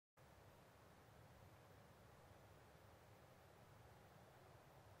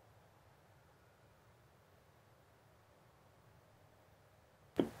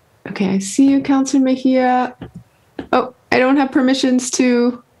Okay, I see you, Councilor Mejia. Oh, I don't have permissions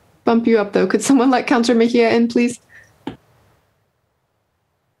to bump you up, though. Could someone let Councilor Mejia in, please?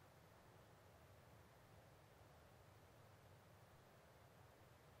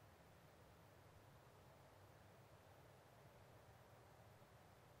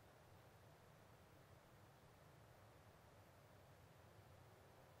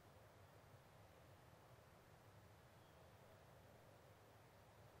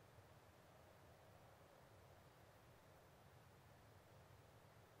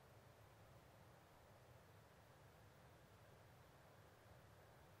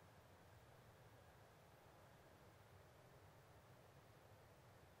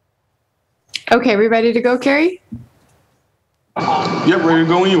 Okay, we ready to go, Carrie? Yep, ready to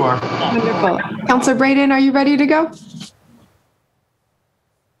go when you are. Wonderful. Councilor Brayden, are you ready to go?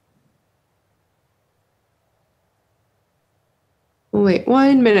 We'll wait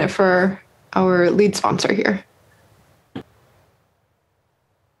 1 minute for our lead sponsor here.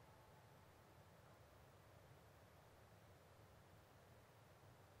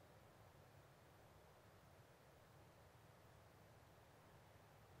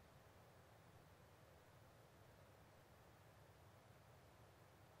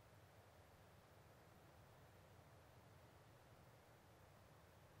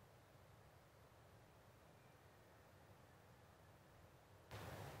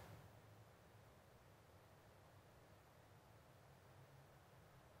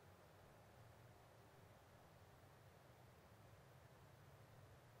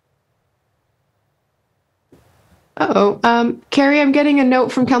 Carrie, I'm getting a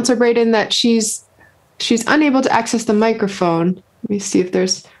note from Councilor Brayden that she's unable to access the microphone. Let me see if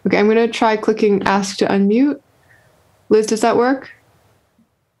there's, okay, I'm gonna try clicking ask to unmute. Liz, does that work?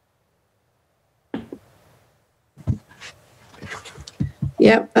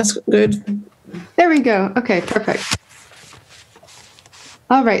 Yep, that's good. There we go. Okay, perfect.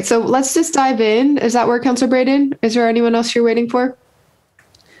 All right, so let's just dive in. Does that work, Councilor Brayden? Is there anyone else you're waiting for?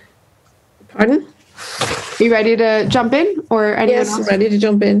 Pardon? You ready to jump in, or anyone else? Yes, ready to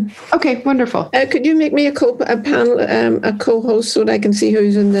jump in. Okay, wonderful. Could you make me a co-host so that I can see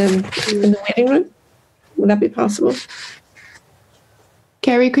who's in the waiting room? Would that be possible?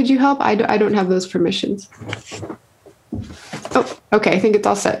 Carrie, could you help? I don't have those permissions. Oh, okay, I think it's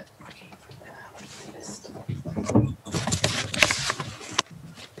all set.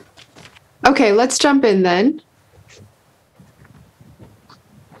 Okay, let's jump in then.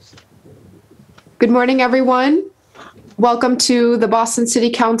 Good morning, everyone. Welcome to the Boston City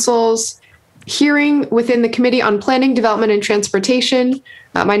Council's hearing within the Committee on Planning, Development, and Transportation.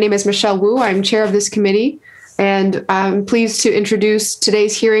 My name is Michelle Wu. I'm chair of this committee, and I'm pleased to introduce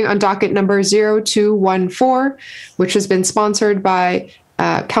today's hearing on docket number 0214, which has been sponsored by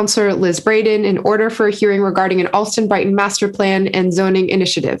Councilor Liz Brayden in order for a hearing regarding an Allston-Brighton master plan and zoning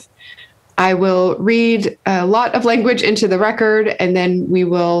initiative. I will read a lot of language into the record, and then we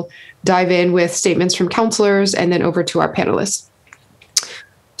will dive in with statements from councilors and then over to our panelists.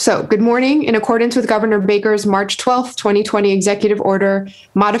 So, good morning. In accordance with Governor Baker's March 12th, 2020 executive order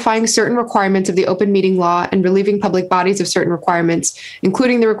modifying certain requirements of the open meeting law and relieving public bodies of certain requirements,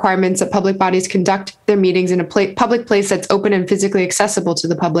 including the requirements that public bodies conduct their meetings in a public place that's open and physically accessible to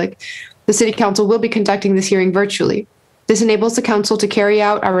the public, the City Council will be conducting this hearing virtually. This enables the council to carry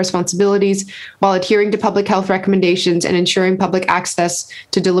out our responsibilities while adhering to public health recommendations and ensuring public access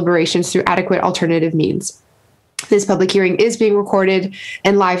to deliberations through adequate alternative means. This public hearing is being recorded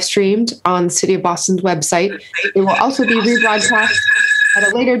and live streamed on the City of Boston's website. It will also be rebroadcast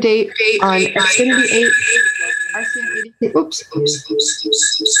at a later date on Xfinity 8,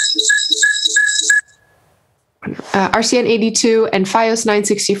 RCN 82, and FiOS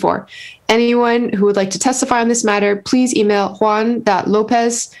 964. Anyone who would like to testify on this matter, please email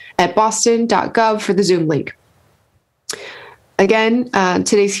juan.lopez@boston.gov for the Zoom link. Again,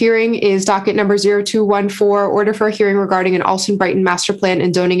 today's hearing is docket number 0214, order for a hearing regarding an Allston-Brighton master plan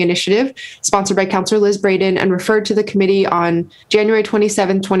and zoning initiative, sponsored by Councilor Liz Brayden and referred to the committee on January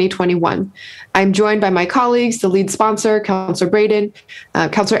 27, 2021. I'm joined by my colleagues, the lead sponsor, Councilor Brayden,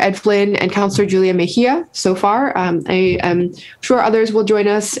 Councilor Ed Flynn, and Councilor Julia Mejia so far. I am sure others will join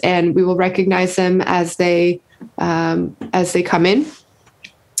us, and we will recognize them as they come in.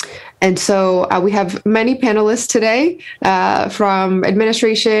 And so we have many panelists today, from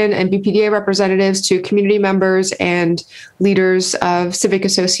administration and BPDA representatives to community members and leaders of civic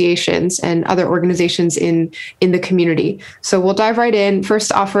associations and other organizations in the community. So we'll dive right in,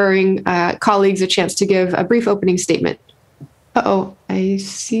 first offering colleagues a chance to give a brief opening statement. I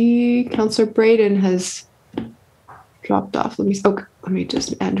see Councilor Brayden has dropped off. Let me, Let me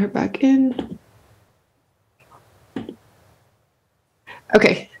just add her back in.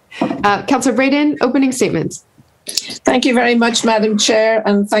 Okay. Councillor Braden, opening statements. Thank you very much, Madam Chair,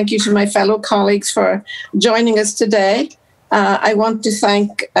 and thank you to my fellow colleagues for joining us today. I want to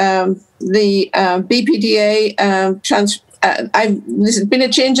thank the BPDA there's been a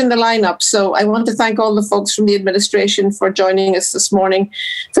change in the lineup, so I want to thank all the folks from the administration for joining us this morning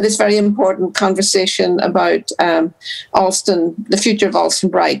for this very important conversation about the future of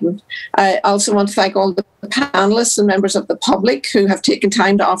Allston-Brighton. I also want to thank all the panelists and members of the public who have taken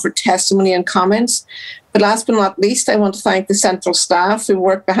time to offer testimony and comments. But last but not least, I want to thank the central staff who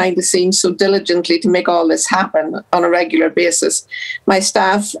work behind the scenes so diligently to make all this happen on a regular basis. My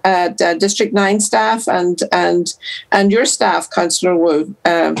staff, District 9 staff, and your staff, Councillor Wu,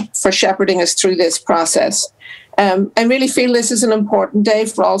 for shepherding us through this process. I really feel this is an important day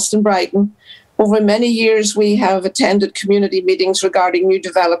for Allston-Brighton. Over many years, we have attended community meetings regarding new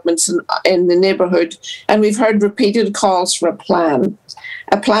developments in the neighbourhood, and we've heard repeated calls for a plan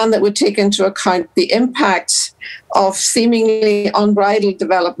that would take into account the impacts of seemingly unbridled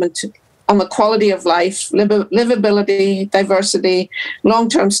development on the quality of life, livability, diversity,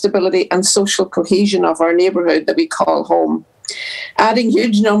 long-term stability, and social cohesion of our neighbourhood that we call home. Adding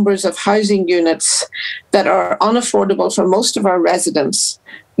huge numbers of housing units that are unaffordable for most of our residents,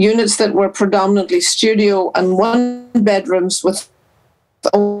 units that were predominantly studio and one bedrooms with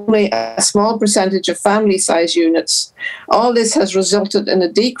only a small percentage of family-size units. All this has resulted in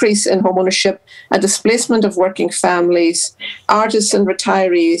a decrease in homeownership and displacement of working families, artists and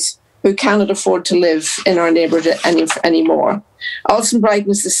retirees who cannot afford to live in our neighbourhood anymore.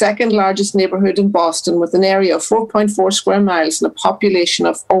 Allston-Brighton is the second largest neighbourhood in Boston with an area of 4.4 square miles and a population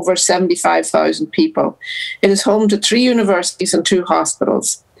of over 75,000 people. It is home to 3 universities and 2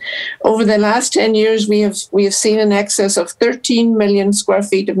 hospitals. Over the last 10 years, we have seen in excess of 13 million square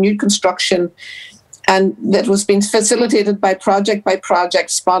feet of new construction, and that was being facilitated by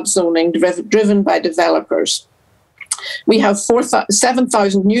project spot zoning driven by developers. We have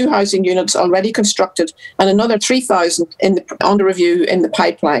 7,000 new housing units already constructed and another 3,000 under review in the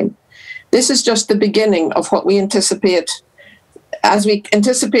pipeline. This is just the beginning of what we anticipate as we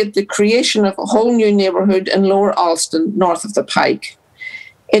anticipate the creation of a whole new neighbourhood in Lower Allston, north of the Pike.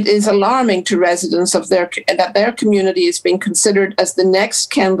 It is alarming to residents that their community is being considered as the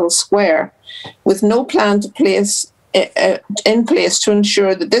next Kendall Square, with no plan in place to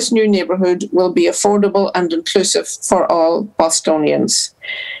ensure that this new neighbourhood will be affordable and inclusive for all Bostonians.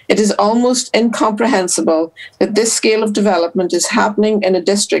 It is almost incomprehensible that this scale of development is happening in a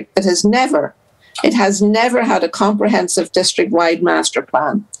district that has never had a comprehensive district-wide master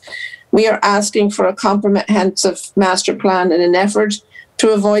plan. We are asking for a comprehensive master plan in an effort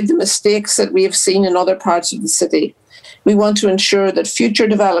to avoid the mistakes that we have seen in other parts of the city. We want to ensure that future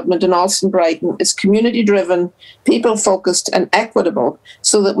development in Allston-Brighton is community-driven, people-focused and equitable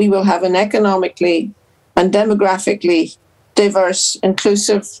so that we will have an economically and demographically diverse,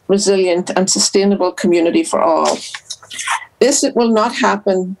 inclusive, resilient and sustainable community for all. This will not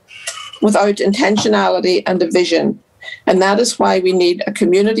happen without intentionality and a vision, and that is why we need a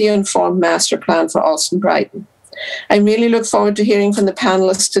community-informed master plan for Allston-Brighton. I really look forward to hearing from the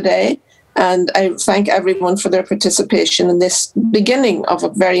panelists today, and I thank everyone for their participation in this beginning of a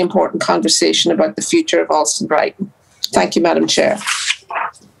very important conversation about the future of Allston-Brighton. Thank you, Madam Chair.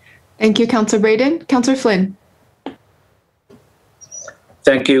 Thank you, Councillor Braden. Councillor Flynn.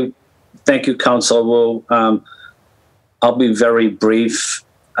 Thank you. Thank you, Councillor Wu. I'll be very brief.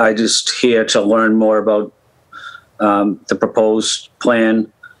 I just here to learn more about the proposed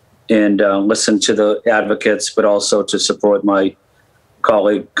plan and listen to the advocates, but also to support my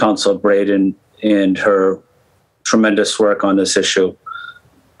colleague, Councillor Braden, and her tremendous work on this issue.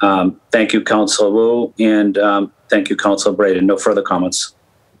 Thank you, Councillor Wu, and thank you, Councillor Braden. No further comments.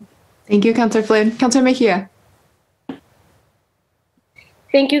 Thank you, Councillor Flynn. Councillor Mejia.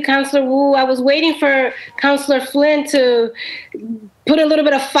 Thank you, Councillor Wu. I was waiting for Councillor Flynn to put a little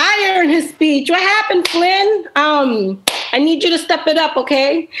bit of fire in his speech. What happened, Flynn? I need you to step it up,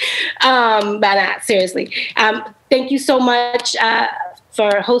 okay? But seriously. Thank you so much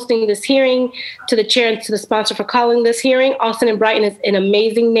for hosting this hearing, to the chair and to the sponsor for calling this hearing. Allston-Brighton is an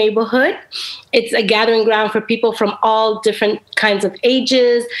amazing neighborhood. It's a gathering ground for people from all different kinds of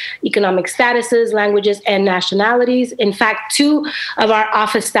ages, economic statuses, languages, and nationalities. In fact, 2 of our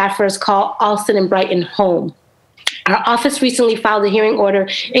office staffers call Allston-Brighton home. Our office recently filed a hearing order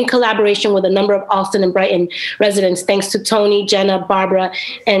in collaboration with a number of Allston and Brighton residents, thanks to Tony, Jenna, Barbara,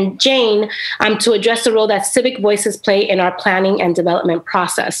 and Jane, to address the role that civic voices play in our planning and development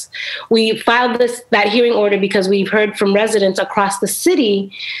process. We filed that hearing order because we've heard from residents across the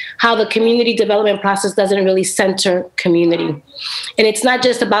city how the community development process doesn't really center community. And it's not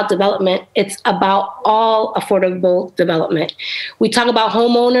just about development, it's about all affordable development. We talk about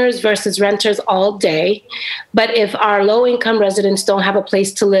homeowners versus renters all day, but if our low-income residents don't have a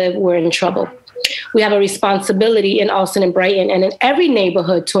place to live, we're in trouble. We have a responsibility in Allston and Brighton and in every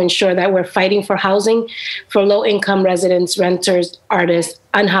neighborhood to ensure that we're fighting for housing for low-income residents, renters, artists,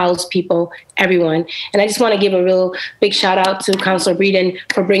 unhoused people, everyone. And I just want to give a real big shout out to Councilor Breeden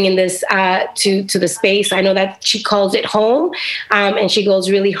for bringing this to the space. I know that she calls it home, and she goes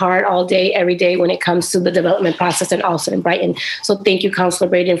really hard all day, every day when it comes to the development process in Allston and Brighton. So thank you, Councilor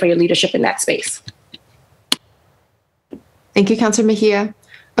Breeden, for your leadership in that space. Thank you, Councilor Mejia.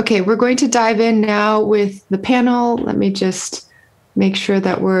 Okay, we're going to dive in now with the panel. Let me just make sure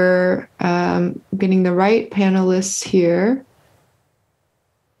that we're getting the right panelists here.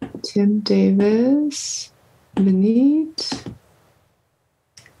 Tim Davis, Vineet,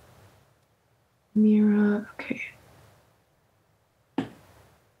 Mira, okay.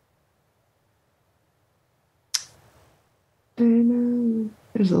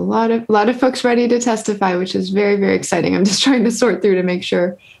 There's a lot of folks ready to testify, which is very, very exciting. I'm just trying to sort through to make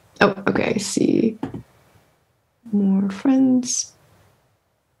sure. Oh, okay, I see more friends.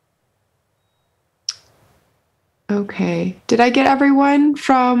 Okay, did I get everyone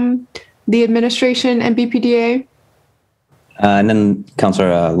from the administration and BPDA? And then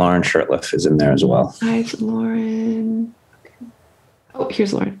Councilor Lauren Shirtliff is in there as well. Hi, Lauren. Okay. Oh,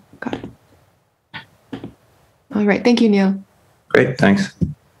 here's Lauren. Got it. All right, thank you, Neil. Great, thanks.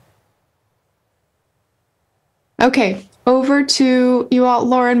 Okay, over to you all.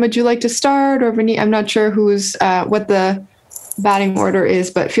 Lauren, would you like to start, or Vineet? I'm not sure who's what the batting order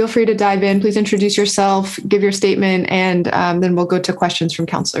is, but feel free to dive in. Please introduce yourself, give your statement, and then we'll go to questions from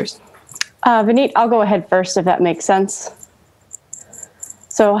councilors. Vineet, I'll go ahead first if that makes sense.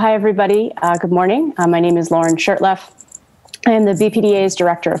 So hi, everybody. Good morning. My name is Lauren Shirtliff. I am the BPDA's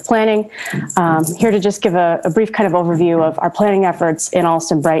Director of Planning, here to just give a brief kind of overview of our planning efforts in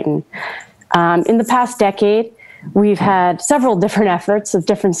Allston-Brighton. In the past decade, we've had several different efforts of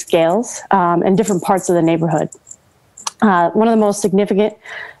different scales in different parts of the neighborhood. One of the most significant,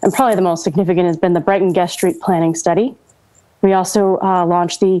 and probably the most significant, has been the Brighton Guest Street Planning Study. We also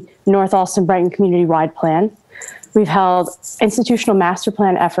launched the North Allston-Brighton Community-Wide Plan. We've held institutional master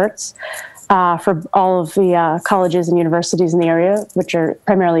plan efforts for all of the colleges and universities in the area, which are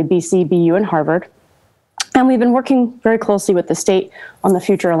primarily BC, BU, and Harvard. And we've been working very closely with the state on the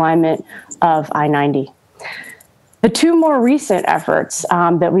future alignment of I-90. The two more recent efforts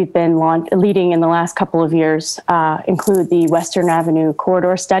that we've been leading in the last couple of years include the Western Avenue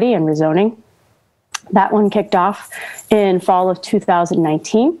Corridor Study and rezoning. That one kicked off in fall of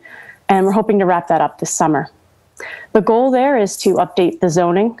 2019, and we're hoping to wrap that up this summer. The goal there is to update the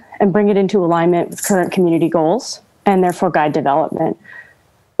zoning and bring it into alignment with current community goals and therefore guide development.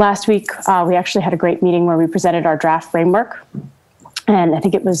 Last week, we actually had a great meeting where we presented our draft framework, and I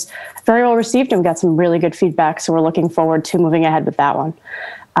think it was very well received, and we got some really good feedback, so we're looking forward to moving ahead with that one.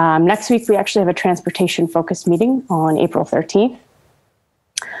 Next week, we actually have a transportation-focused meeting on April 13th.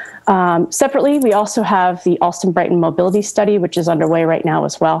 Separately, we also have the Allston-Brighton Mobility Study, which is underway right now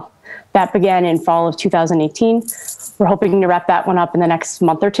as well. That began in fall of 2018. We're hoping to wrap that one up in the next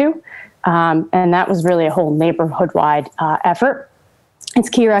month or two. And that was really a whole neighborhood-wide effort. Its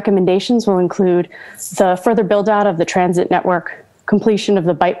key recommendations will include the further build-out of the transit network, completion of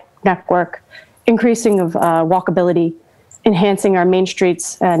the bike network, increasing of walkability, enhancing our main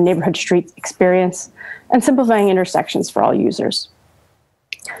streets and neighborhood street experience, and simplifying intersections for all users.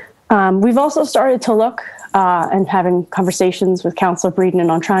 We've also started to look and having conversations with Councilor Breeden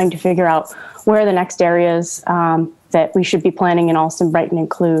on trying to figure out where the next areas that we should be planning in Allston-Brighton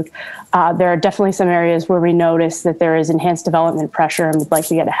include. There are definitely some areas where we notice that there is enhanced development pressure and we'd like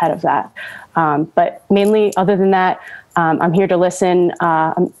to get ahead of that. But mainly, other than that, I'm here to listen.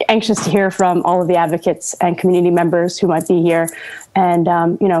 I'm anxious to hear from all of the advocates and community members who might be here and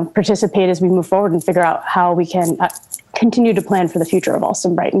participate as we move forward and figure out how we can continue to plan for the future of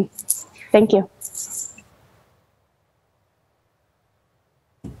Allston-Brighton. Thank you.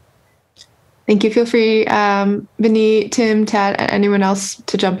 Thank you. Feel free, Vinny, Tim, Tad, anyone else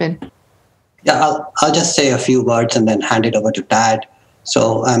to jump in. Yeah, I'll just say a few words and then hand it over to Tad.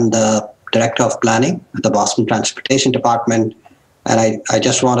 So I'm the Director of Planning at the Boston Transportation Department, and I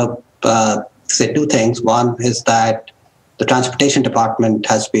just want to say two things. One is that the Transportation Department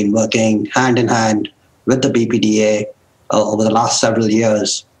has been working hand in hand with the BPDA over the last several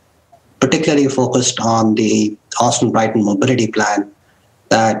years, particularly focused on the Allston-Brighton mobility plan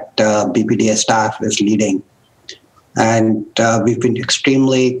that BPDA staff is leading. And we've been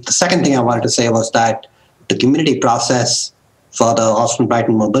the second thing I wanted to say was that the community process for the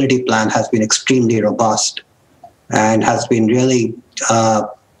Allston-Brighton mobility plan has been extremely robust and has been really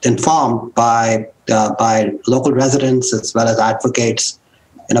informed by local residents as well as advocates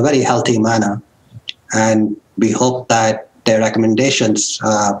in a very healthy manner. And we hope that their recommendations,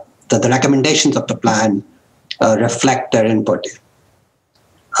 that the recommendations of the plan reflect their input.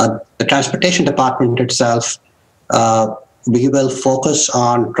 The Transportation Department itself, we will focus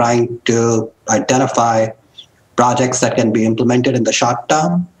on trying to identify projects that can be implemented in the short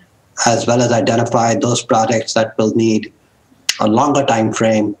term, as well as identify those projects that will need a longer time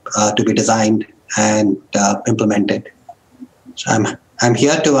frame to be designed and implemented. So I'm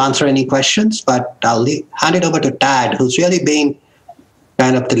here to answer any questions, but I'll hand it over to Tad, who's really been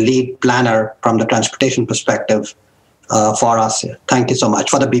kind of the lead planner from the transportation perspective for us. Thank you so much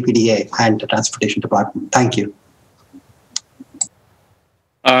for the BPDA and the Transportation Department. Thank you.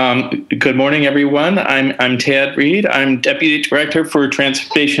 Good morning, everyone. I'm Tad Reed. I'm Deputy Director for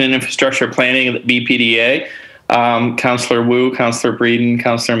Transportation and Infrastructure Planning at the BPDA. Councillor Wu, Councillor Breeden,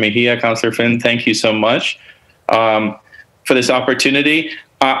 Councillor Mejia, Councillor Finn, thank you so much for this opportunity.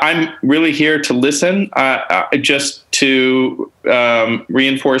 I'm really here to listen. Just to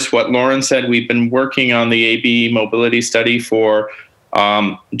reinforce what Lauren said, we've been working on the AB mobility study for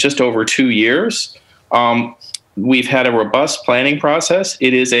just over 2 years. We've had a robust planning process.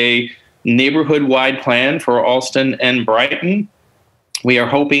 It is a neighborhood-wide plan for Allston and Brighton. We are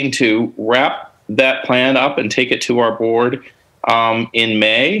hoping to wrap that plan up and take it to our board in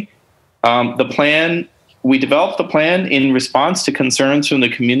May. We developed the plan in response to concerns from the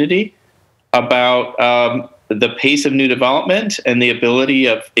community about the pace of new development and the ability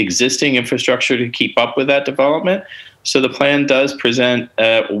of existing infrastructure to keep up with that development. So the plan does present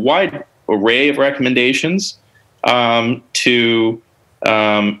a wide array of recommendations to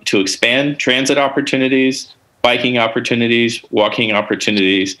expand transit opportunities, biking opportunities, walking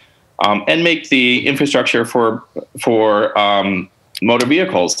opportunities, and make the infrastructure for motor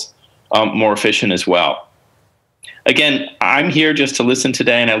vehicles more efficient as well. Again, I'm here just to listen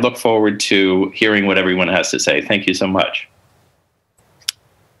today, and I look forward to hearing what everyone has to say. Thank you so much.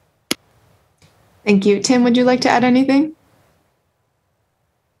 Thank you. Tim, would you like to add anything?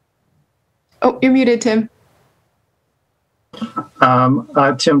 Oh, you're muted, Tim.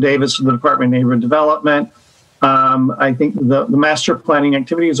 Tim Davis from the Department of Neighborhood Development. I think the master planning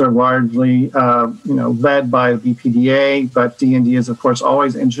activities are largely, led by the BPDA, but D&D is, of course,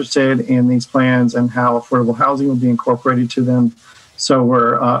 always interested in these plans and how affordable housing will be incorporated to them. So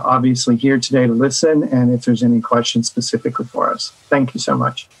we're obviously here today to listen, and if there's any questions specifically for us. Thank you so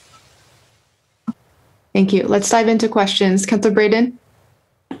much. Thank you. Let's dive into questions. Councillor Breeden.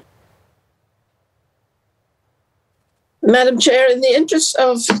 Madam Chair, in the interest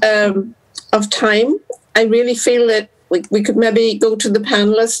of time, I really feel that we could maybe go to the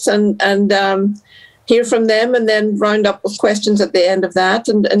panelists and hear from them, and then round up with questions at the end of that,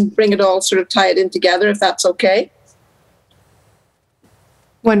 and bring it all, sort of tie it in together, if that's okay.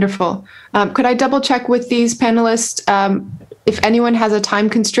 Wonderful. Could I double check with these panelists? If anyone has a time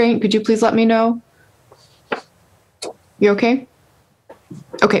constraint, could you please let me know? You okay?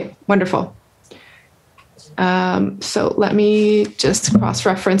 Okay, wonderful. So let me just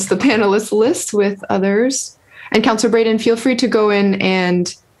cross-reference the panelist list with others. And Councillor Breeden, feel free to go in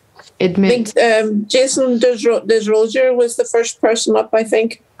and admit. I think Jason Desrosier was the first person up, I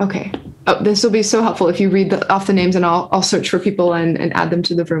think. Okay. Oh, this will be so helpful if you read off the names, and I'll search for people and add them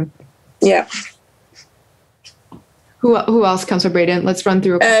to the room. Yeah. Who else, Councillor Breeden? Let's run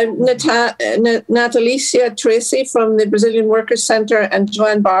through. Natalicia Tracy from the Brazilian Workers Center, and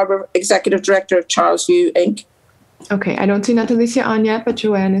Joanne Barber, Executive Director of Charles View, Inc. Okay, I don't see Natalicia on yet, but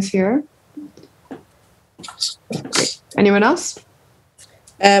Joanne is here. Okay. Anyone else?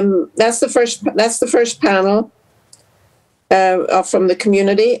 That's the first panel from the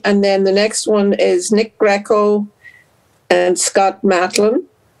community, and then the next one is Nick Greco and Scott Matlin.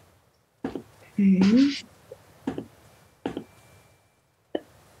 Okay.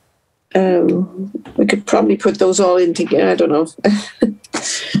 We could probably put those all in together. I don't know.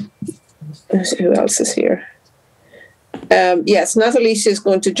 Who else is here? Yes, Natalicia is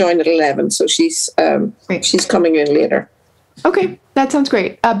going to join at 11, so she's coming in later. Okay, that sounds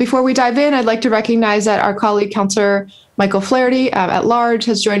great. Before we dive in, I'd like to recognize that our colleague, Councillor Michael Flaherty at large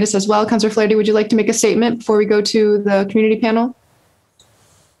has joined us as well. Councillor Flaherty, would you like to make a statement before we go to the community panel?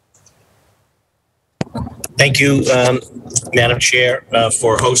 Thank you, Madam Chair,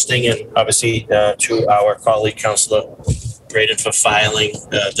 for hosting, and obviously to our colleague, Councillor Brighton, for filing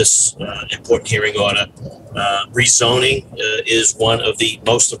this important hearing order. Rezoning is one of the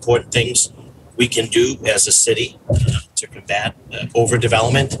most important things we can do as a city to combat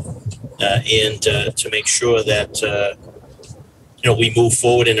overdevelopment and to make sure that we move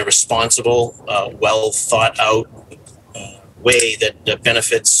forward in a responsible, well thought out way that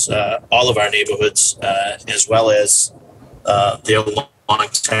benefits all of our neighborhoods as well as their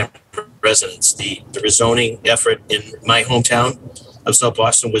long-term residents. The rezoning effort in my hometown of South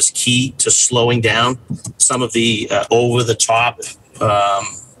Boston was key to slowing down some of the over-the-top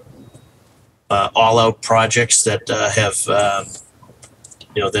all-out projects that have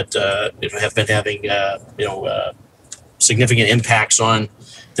been having significant impacts on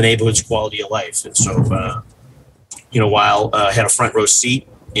the neighborhood's quality of life. And so while I had a front row seat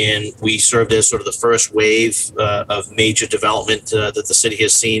and we served as sort of the first wave of major development that the city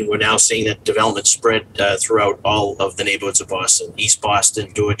has seen, we're now seeing that development spread throughout all of the neighborhoods of Boston, East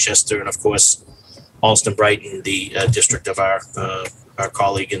Boston, Dorchester, and of course, Allston-Brighton, the district of our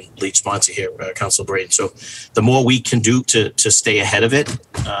colleague and lead sponsor here, Councilor Brighton. So the more we can do to stay ahead of it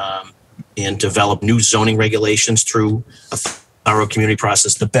and develop new zoning regulations through a thorough community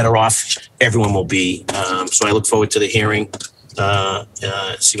process, the better off everyone will be. So I look forward to the hearing,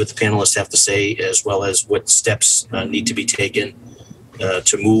 see what the panelists have to say, as well as what steps need to be taken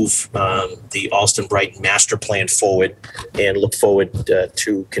to move the Allston-Brighton master plan forward, and look forward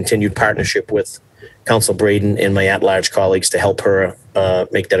to continued partnership with Councilor Brighton and my at-large colleagues to help her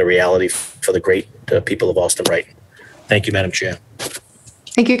make that a reality for the great people of Allston-Brighton. Thank you, Madam Chair.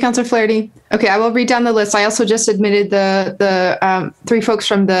 Thank you, Councillor Flaherty. Okay, I will read down the list. I also just admitted the three folks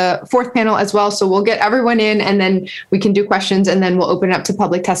from the fourth panel as well. So we'll get everyone in and then we can do questions and then we'll open it up to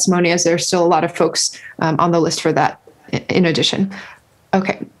public testimony, as there's still a lot of folks on the list for that in addition.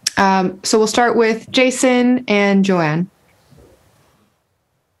 Okay, so we'll start with Jason and Joanne.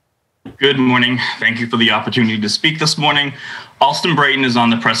 Good morning. Thank you for the opportunity to speak this morning. Allston-Brighton is on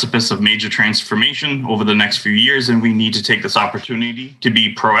the precipice of major transformation over the next few years, and we need to take this opportunity to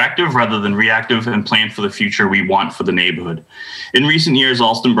be proactive rather than reactive and plan for the future we want for the neighborhood. In recent years,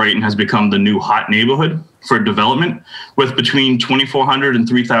 Allston-Brighton has become the new hot neighborhood for development, with between 2,400 and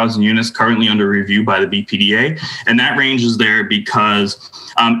 3,000 units currently under review by the BPDA. And that range is there because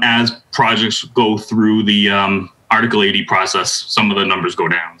as projects go through the Article 80 process, some of the numbers go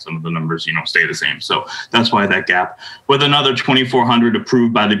down, some of the numbers, stay the same. So that's why that gap. With another 2,400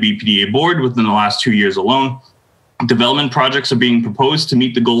 approved by the BPDA board within the last 2 years alone, development projects are being proposed to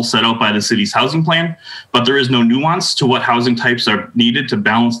meet the goals set out by the city's housing plan, but there is no nuance to what housing types are needed to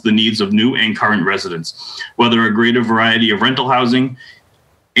balance the needs of new and current residents. Whether a greater variety of rental housing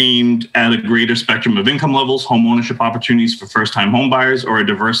aimed at a greater spectrum of income levels, home ownership opportunities for first-time home buyers, or a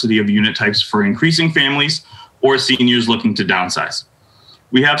diversity of unit types for increasing families, or seniors looking to downsize.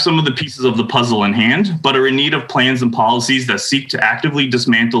 We have some of the pieces of the puzzle in hand, but are in need of plans and policies that seek to actively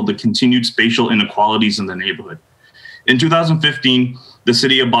dismantle the continued spatial inequalities in the neighborhood. In 2015, the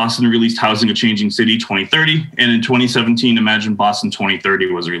City of Boston released Housing a Changing City 2030, and in 2017, Imagine Boston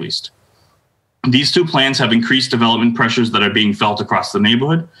 2030 was released. These two plans have increased development pressures that are being felt across the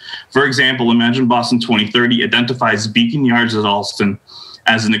neighborhood. For example, Imagine Boston 2030 identifies Beacon Yards at Allston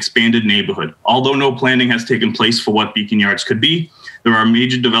as an expanded neighborhood. Although no planning has taken place for what Beacon Yards could be, there are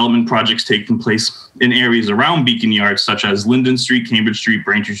major development projects taking place in areas around Beacon Yards, such as Linden Street, Cambridge Street,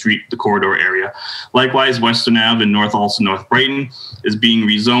 Braintree Street, the corridor area. Likewise, Western Ave and North Allston, North Brighton is being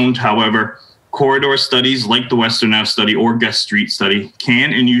rezoned. However, corridor studies like the Western Ave study or Guest Street study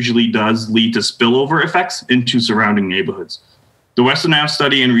can and usually does lead to spillover effects into surrounding neighborhoods. The Western Ave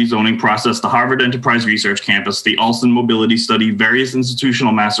study and rezoning process, the Harvard Enterprise Research Campus, the Allston Mobility Study, various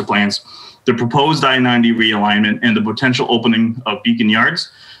institutional master plans, the proposed I-90 realignment, and the potential opening of Beacon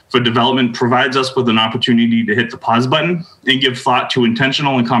Yards for development provides us with an opportunity to hit the pause button and give thought to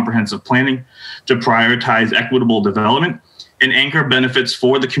intentional and comprehensive planning to prioritize equitable development and anchor benefits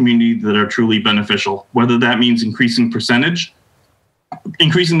for the community that are truly beneficial, whether that means increasing the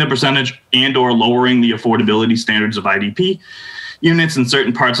percentage and or lowering the affordability standards of IDP units in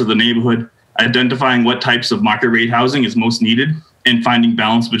certain parts of the neighborhood, identifying what types of market rate housing is most needed, and finding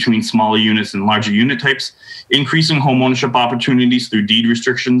balance between smaller units and larger unit types, increasing home ownership opportunities through deed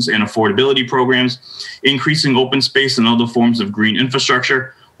restrictions and affordability programs, increasing open space and other forms of green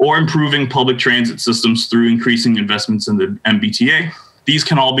infrastructure, or improving public transit systems through increasing investments in the MBTA. These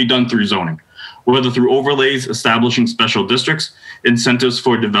can all be done through zoning. whether through overlays, establishing special districts, incentives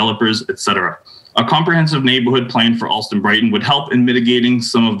for developers, etc. A comprehensive neighborhood plan for Allston-Brighton would help in mitigating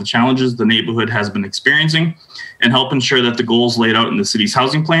some of the challenges the neighborhood has been experiencing and help ensure that the goals laid out in the city's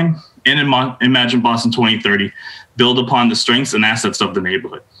housing plan and in Imagine Boston 2030 build upon the strengths and assets of the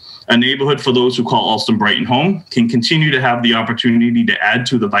neighborhood. A neighborhood for those who call Allston-Brighton home can continue to have the opportunity to add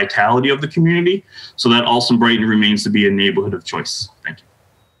to the vitality of the community so that Allston-Brighton remains to be a neighborhood of choice. Thank you.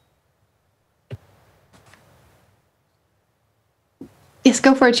 Yes,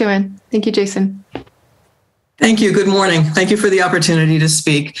 go for it, Joanne. Thank you, Jason. Thank you. Good morning. Thank you for the opportunity to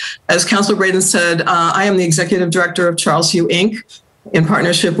speak. As Councilor Braden said, I am the Executive Director of Charles Hugh Inc. In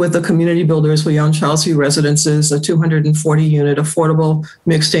partnership with the community builders, we own Charles Hugh Residences, a 240-unit affordable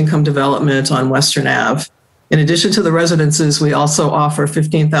mixed-income development on Western Ave. In addition to the residences, we also offer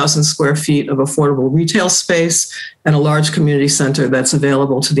 15,000 square feet of affordable retail space and a large community center that's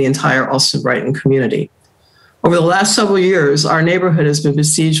available to the entire Allston-Brighton community. Over the last several years, our neighborhood has been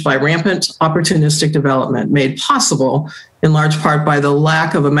besieged by rampant opportunistic development, made possible in large part by the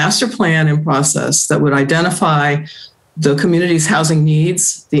lack of a master plan in process that would identify the community's housing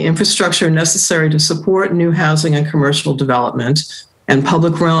needs, the infrastructure necessary to support new housing and commercial development, and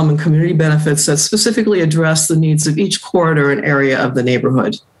public realm and community benefits that specifically address the needs of each corridor and area of the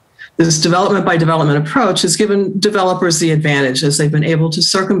neighborhood. This development by development approach has given developers the advantage as they've been able to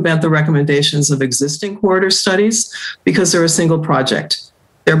circumvent the recommendations of existing corridor studies because they're a single project,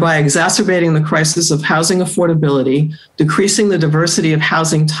 thereby exacerbating the crisis of housing affordability, decreasing the diversity of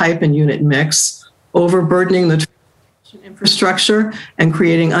housing type and unit mix, overburdening the infrastructure, and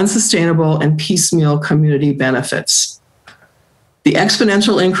creating unsustainable and piecemeal community benefits. The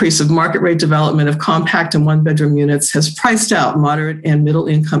exponential increase of market rate development of compact and one-bedroom units has priced out moderate and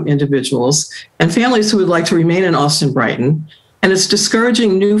middle-income individuals and families who would like to remain in Allston-Brighton, and it's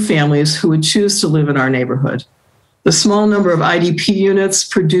discouraging new families who would choose to live in our neighborhood. The small number of IDP units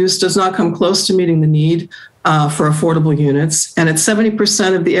produced does not come close to meeting the need for affordable units, and at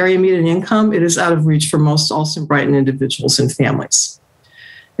 70% of the area median income, it is out of reach for most Allston-Brighton individuals and families.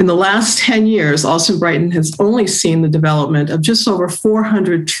 In the last 10 years, Allston-Brighton has only seen the development of just over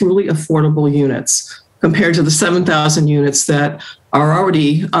 400 truly affordable units compared to the 7,000 units that are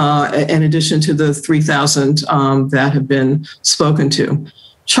already, in addition to the 3,000 that have been spoken to.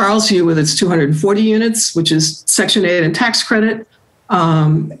 Charles Hugh, with its 240 units, which is Section 8 and tax credit,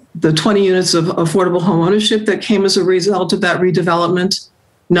 the 20 units of affordable home ownership that came as a result of that redevelopment,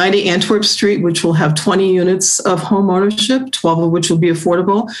 90 Antwerp Street, which will have 20 units of home ownership, 12 of which will be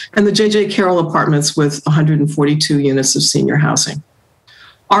affordable, and the J.J. Carroll Apartments with 142 units of senior housing.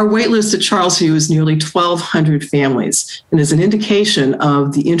 Our waitlist at Charles Hugh is nearly 1,200 families and is an indication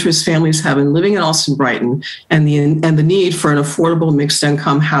of the interest families have in living in Allston-Brighton and the need for an affordable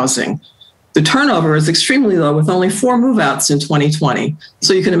mixed-income housing. The turnover is extremely low, with only 4 move-outs in 2020.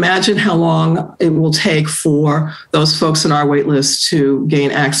 So you can imagine how long it will take for those folks in our wait list to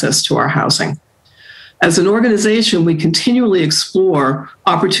gain access to our housing. As an organization, we continually explore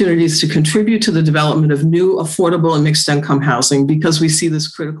opportunities to contribute to the development of new, affordable, and mixed-income housing because we see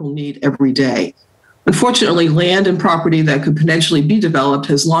this critical need every day. Unfortunately, land and property that could potentially be developed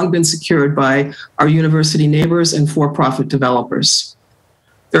has long been secured by our university neighbors and for-profit developers.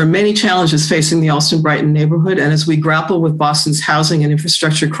 There are many challenges facing the Allston-Brighton neighborhood, and as we grapple with Boston's housing and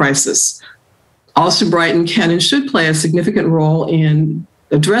infrastructure crisis, Allston-Brighton can and should play a significant role in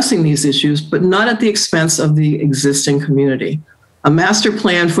addressing these issues, but not at the expense of the existing community. A master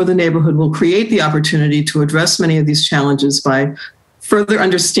plan for the neighborhood will create the opportunity to address many of these challenges by further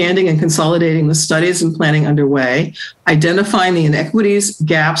understanding and consolidating the studies and planning underway, identifying the inequities,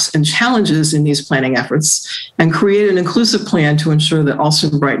 gaps, and challenges in these planning efforts, and create an inclusive plan to ensure that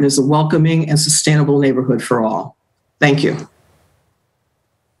Allston-Brighton is a welcoming and sustainable neighborhood for all. Thank you.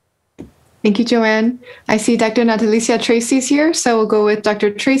 Thank you, Joanne. I see Dr. Natalicia Tracy's here, so we'll go with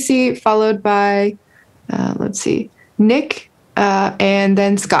Dr. Tracy, followed by, Nick, and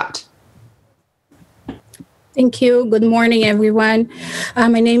then Scott. Thank you. Good morning, everyone.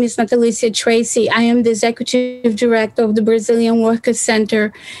 My name is Natalicia Tracy. I am the Executive Director of the Brazilian Workers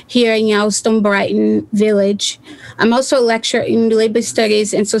Center here in Allston-Brighton Village. I'm also a lecturer in Labor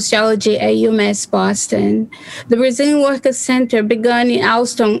Studies and Sociology at UMass Boston. The Brazilian Workers Center began in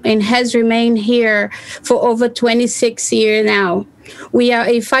Allston and has remained here for over 26 years now. We are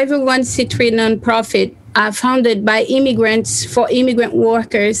a 501c3 nonprofit founded by immigrants for immigrant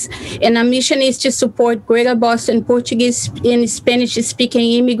workers, and our mission is to support Greater Boston Portuguese and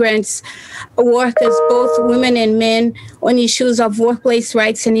Spanish-speaking immigrants, workers, both women and men, on issues of workplace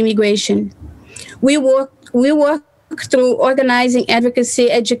rights and immigration. We work through organizing,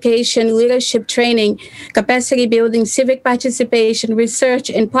 advocacy, education, leadership training, capacity building, civic participation, research,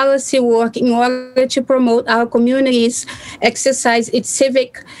 and policy work in order to promote our communities exercise its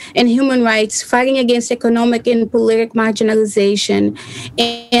civic and human rights, fighting against economic and political marginalization,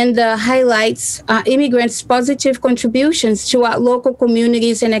 and highlights immigrants' positive contributions to our local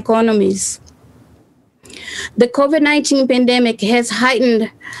communities and economies. The COVID-19 pandemic has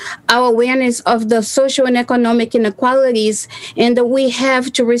heightened our awareness of the social and economic inequalities, and we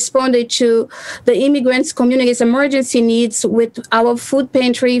have to respond to the immigrants' communities' emergency needs with our food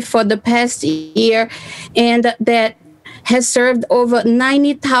pantry for the past year, and that has served over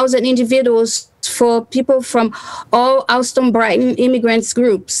 90,000 individuals for people from all Allston-Brighton immigrants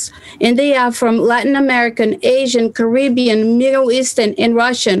groups. And they are from Latin American, Asian, Caribbean, Middle Eastern, and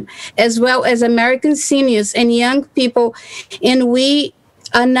Russian, as well as American seniors and young people. And we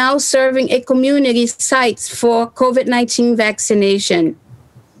are now serving a community sites for COVID-19 vaccination.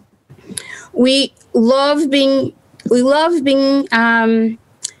 We love being in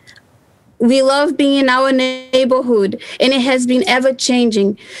our neighborhood, and it has been ever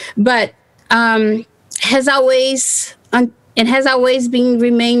changing, but has always been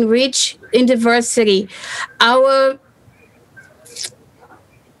remain rich in diversity. Our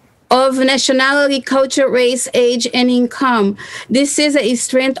of nationality, culture, race, age, and income. This is a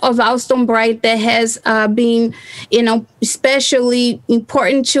strength of Allston-Brighton that has been, especially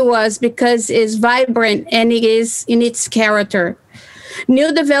important to us because it's vibrant and it is in its character.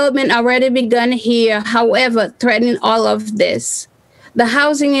 New development already begun here, however, threatening all of this. The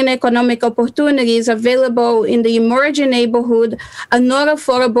housing and economic opportunities available in the emerging neighborhood are not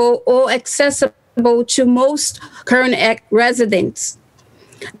affordable or accessible to most current residents.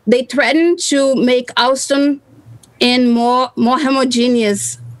 They threaten to make Allston in more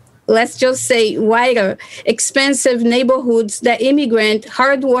homogeneous, let's just say whiter, expensive neighborhoods that immigrant,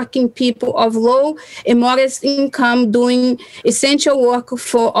 hardworking people of low and modest income doing essential work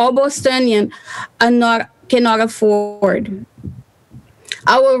for all Bostonians cannot afford.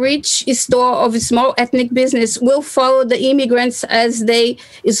 Our rich store of small ethnic business will follow the immigrants as they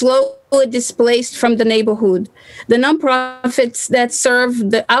slowly displaced from the neighborhood. The nonprofits that serve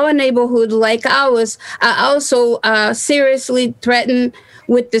our neighborhood, like ours, are also seriously threatened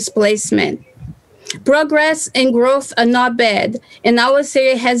with displacement. Progress and growth are not bad, and our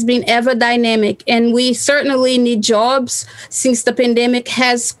city has been ever dynamic, and we certainly need jobs since the pandemic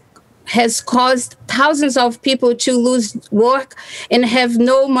has caused thousands of people to lose work and have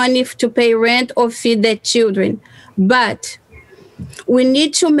no money to pay rent or feed their children. But we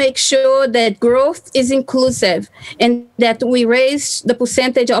need to make sure that growth is inclusive and that we raise the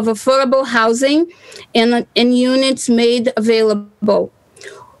percentage of affordable housing and units made available.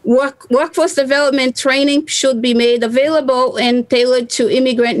 Workforce development training should be made available and tailored to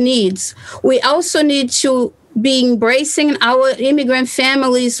immigrant needs. We also need to be embracing our immigrant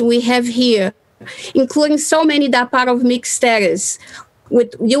families we have here, including so many that are part of mixed status,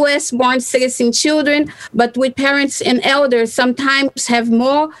 with U.S.-born citizen children, but with parents and elders sometimes have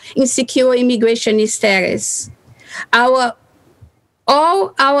more insecure immigration status.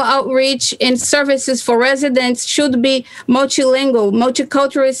 All our outreach and services for residents should be multilingual,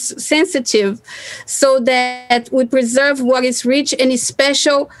 multicultural sensitive, so that we preserve what is rich and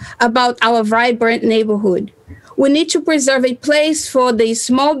special about our vibrant neighborhood. We need to preserve a place for the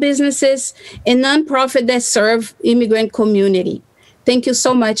small businesses and nonprofits that serve immigrant community. Thank you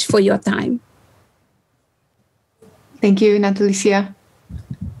so much for your time. Thank you, Natalicia.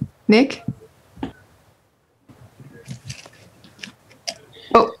 Nick?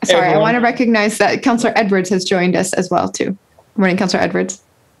 Oh, sorry. I want to recognize that Councillor Edwards has joined us as well, too. Good morning, Councillor Edwards.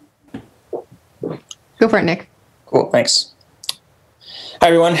 Go for it, Nick. Cool, thanks. Hi,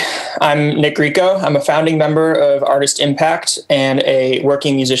 everyone. I'm Nick Rico. I'm a founding member of Artist Impact and a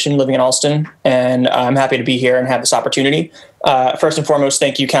working musician living in Allston, and I'm happy to be here and have this opportunity. First and foremost,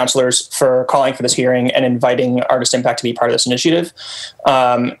 thank you, councilors, for calling for this hearing and inviting Artist Impact to be part of this initiative.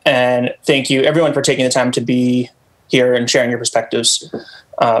 And thank you, everyone, for taking the time to be here and sharing your perspectives.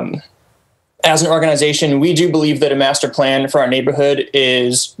 As an organization, we do believe that a master plan for our neighborhood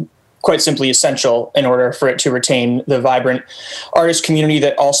is quite simply essential in order for it to retain the vibrant artist community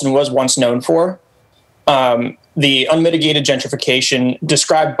that Allston was once known for. The unmitigated gentrification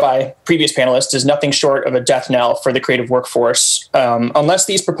described by previous panelists is nothing short of a death knell for the creative workforce. Unless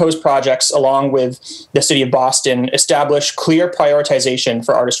these proposed projects, along with the city of Boston, establish clear prioritization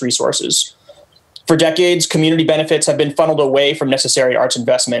for artist resources. For decades, community benefits have been funneled away from necessary arts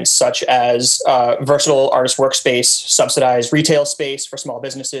investments, such as versatile artist workspace, subsidized retail space for small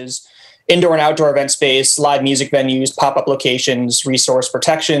businesses, indoor and outdoor event space, live music venues, pop-up locations, resource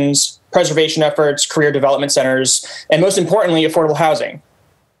protections, preservation efforts, career development centers, and most importantly, affordable housing.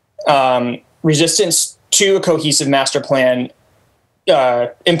 Resistance to a cohesive master plan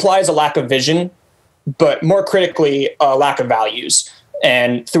implies a lack of vision, but more critically, a lack of values.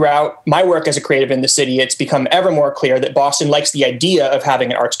 And throughout my work as a creative in the city, it's become ever more clear that Boston likes the idea of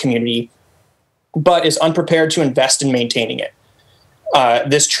having an arts community, but is unprepared to invest in maintaining it.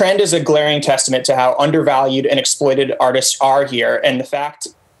 This trend is a glaring testament to how undervalued and exploited artists are here, and the fact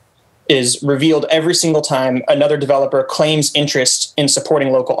is revealed every single time another developer claims interest in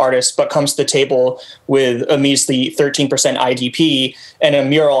supporting local artists, but comes to the table with a measly 13% IDP and a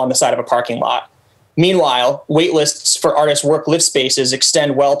mural on the side of a parking lot. Meanwhile, wait lists for artists' work-live spaces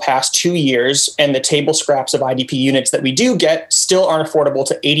extend well past 2 years, and the table scraps of IDP units that we do get still aren't affordable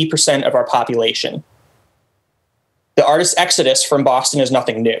to 80% of our population. The artist exodus from Boston is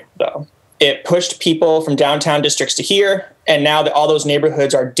nothing new, though. It pushed people from downtown districts to here, and now that all those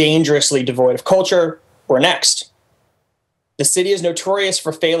neighborhoods are dangerously devoid of culture, we're next. The city is notorious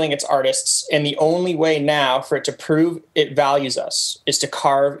for failing its artists, and the only way now for it to prove it values us is to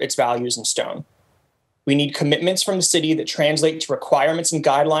carve its values in stone. We need commitments from the city that translate to requirements and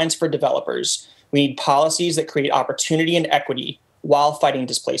guidelines for developers. We need policies that create opportunity and equity while fighting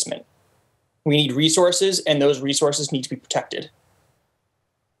displacement. We need resources, and those resources need to be protected.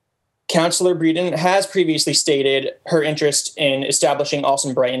 Councillor Breeden has previously stated her interest in establishing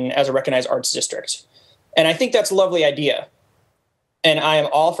Allston-Brighton as a recognized arts district. And I think that's a lovely idea. And I am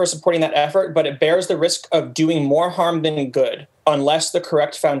all for supporting that effort, but it bears the risk of doing more harm than good unless the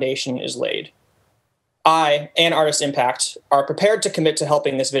correct foundation is laid. I and Artist Impact are prepared to commit to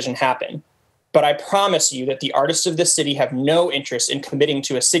helping this vision happen. But I promise you that the artists of this city have no interest in committing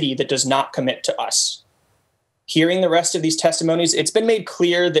to a city that does not commit to us. Hearing the rest of these testimonies, it's been made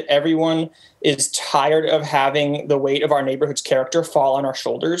clear that everyone is tired of having the weight of our neighborhood's character fall on our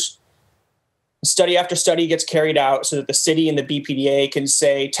shoulders. Study after study gets carried out so that the city and the BPDA can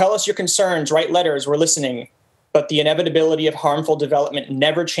say, tell us your concerns, write letters, we're listening. But the inevitability of harmful development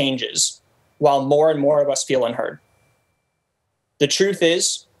never changes, while more and more of us feel unheard. The truth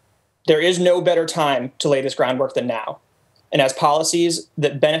is, there is no better time to lay this groundwork than now. And as policies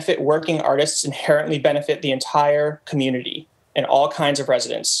that benefit working artists inherently benefit the entire community and all kinds of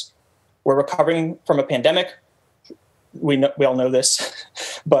residents. We're recovering from a pandemic. We all know this,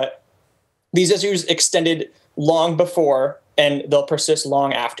 but these issues extended long before and they'll persist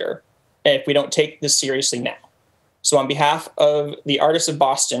long after if we don't take this seriously now. So on behalf of the artists of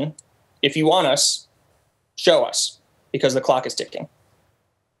Boston, if you want us, show us, because the clock is ticking.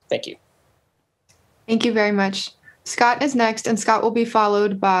 Thank you. Thank you very much. Scott is next, and Scott will be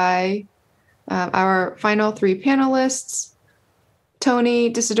followed by our final three panelists,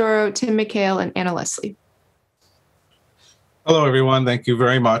 Tony Disidoro, Tim McHale, and Anna Leslie. Hello, everyone. Thank you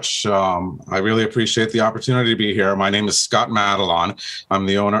very much. I really appreciate the opportunity to be here. My name is Scott Madelon. I'm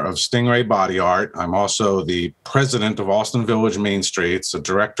the owner of Stingray Body Art. I'm also the president of Allston Village Main Streets, a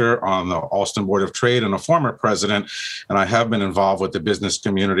director on the Allston Board of Trade, and a former president. And I have been involved with the business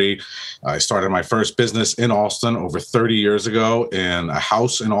community. I started my first business in Allston over 30 years ago in a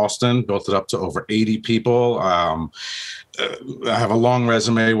house in Allston, built it up to over 80 people. I have a long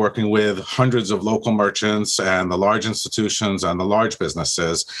resume working with hundreds of local merchants and the large institutions and the large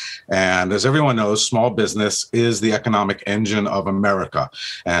businesses. And as everyone knows, small business is the economic engine of America.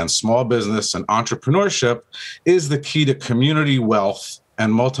 And small business and entrepreneurship is the key to community wealth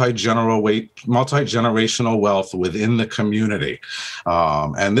and multi-generational wealth within the community.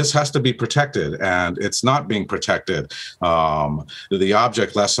 And this has to be protected, and it's not being protected. The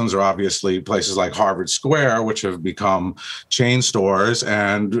object lessons are obviously places like Harvard Square, which have become chain stores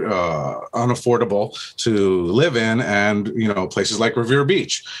and unaffordable to live in, and places like Revere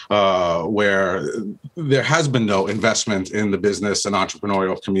Beach, where there has been no investment in the business and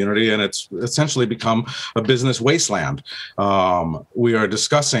entrepreneurial community, and it's essentially become a business wasteland. We are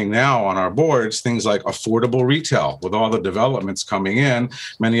discussing now on our boards things like affordable retail. With all the developments coming in,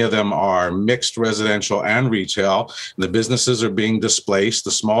 many of them are mixed residential and retail. The businesses are being displaced,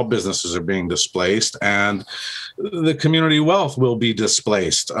 the small businesses are being displaced, and the community wealth will be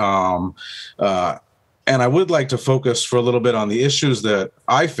displaced. And I would like to focus for a little bit on the issues that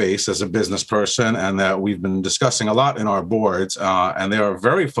I face as a business person and that we've been discussing a lot in our boards. And they are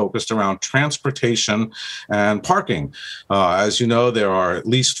very focused around transportation and parking. As you know, there are at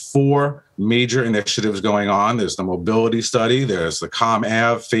least 4 major initiatives going on. There's the mobility study, there's the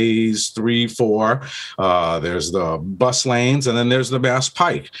ComAv phase 3, 4, there's the bus lanes, and then there's the Mass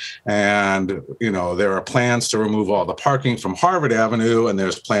Pike. And, there are plans to remove all the parking from Harvard Avenue, and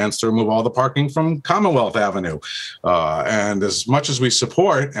there's plans to remove all the parking from Commonwealth Avenue. And as much as we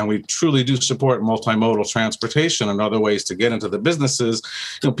support, and we truly do support multimodal transportation and other ways to get into the businesses,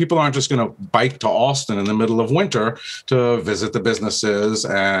 people aren't just going to bike to Allston in the middle of winter to visit the businesses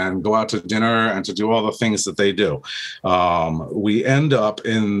and go out to dinner and to do all the things that they do. We end up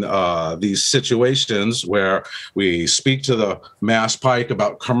in these situations where we speak to the Mass Pike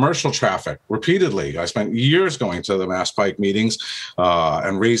about commercial traffic repeatedly. I spent years going to the Mass Pike meetings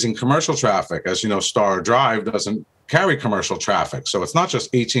and raising commercial traffic. As you know, Star Drive doesn't carry commercial traffic. So it's not just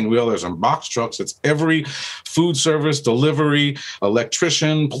 18-wheelers and box trucks, it's every food service, delivery,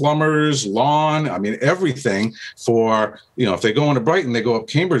 electrician, plumbers, lawn, everything for, if they go into Brighton, they go up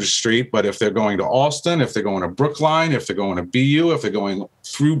Cambridge Street, but if they're going to Allston, if they're going to Brookline, if they're going to BU, if they're going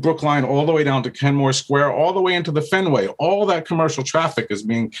through Brookline all the way down to Kenmore Square, all the way into the Fenway, all that commercial traffic is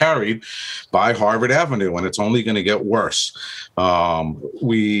being carried by Harvard Avenue, and it's only going to get worse.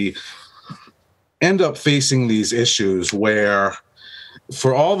 We end up facing these issues where,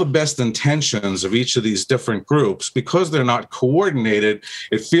 for all the best intentions of each of these different groups, because they're not coordinated,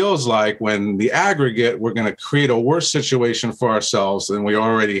 it feels like when the aggregate, we're going to create a worse situation for ourselves than we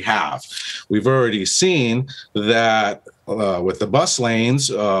already have. We've already seen that with the bus lanes,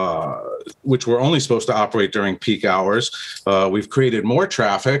 which were only supposed to operate during peak hours, we've created more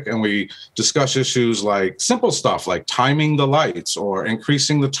traffic, and we discuss issues like simple stuff like timing the lights or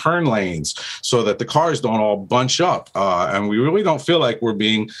increasing the turn lanes so that the cars don't all bunch up. And we really don't feel like we're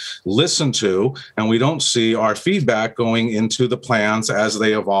being listened to, and we don't see our feedback going into the plans as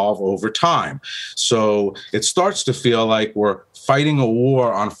they evolve over time. So it starts to feel like we're fighting a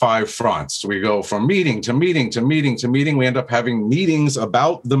war on 5 fronts. We go from meeting to meeting to meeting to meeting. We end up having meetings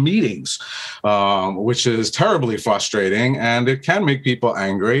about the meetings, which is terribly frustrating, and it can make people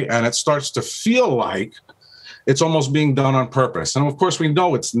angry, and it starts to feel like it's almost being done on purpose. And of course, we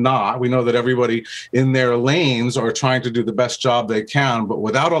know it's not. We know that everybody in their lanes are trying to do the best job they can, but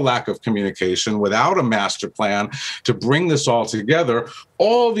without a lack of communication, without a master plan to bring this all together,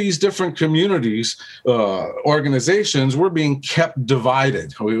 all these different communities, organizations, we're being kept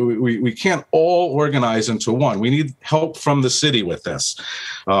divided. We can't all organize into one. We need help from the city with this.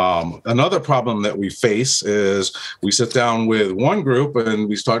 Another problem that we face is we sit down with one group and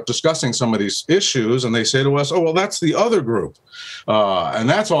we start discussing some of these issues, and they say to us, oh, well, that's the other group. And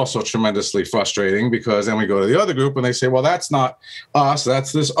that's also tremendously frustrating, because then we go to the other group and they say, well, that's not us,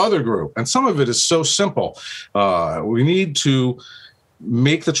 that's this other group. And some of it is so simple. We need to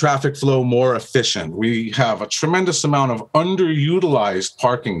make the traffic flow more efficient. We have a tremendous amount of underutilized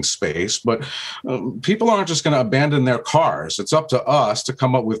parking space, but people aren't just going to abandon their cars. It's up to us to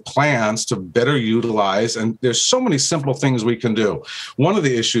come up with plans to better utilize, and there's so many simple things we can do. One of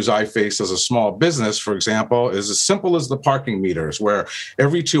the issues I face as a small business, for example, is as simple as the parking meters, where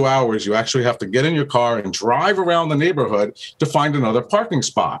every 2 hours you actually have to get in your car and drive around the neighborhood to find another parking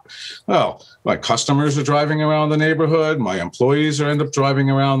spot. Well, my customers are driving around the neighborhood. My employees end up driving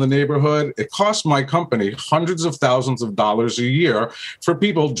around the neighborhood. It costs my company hundreds of thousands of dollars a year for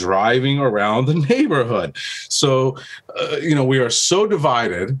people driving around the neighborhood. So, we are so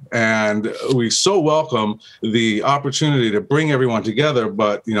divided, and we so welcome the opportunity to bring everyone together.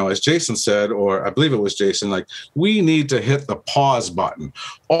 But, as Jason said, or I believe it was Jason, we need to hit the pause button.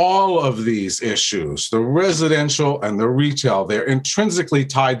 All of these issues, the residential and the retail, they're intrinsically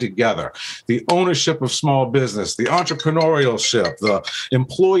tied together. The ownership of small business, the entrepreneurship, the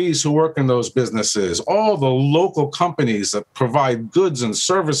employees who work in those businesses, all the local companies that provide goods and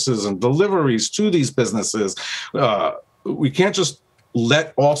services and deliveries to these businesses. We can't just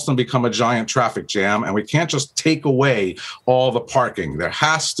let Allston become a giant traffic jam, and we can't just take away all the parking. There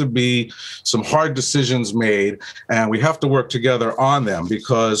has to be some hard decisions made, and we have to work together on them,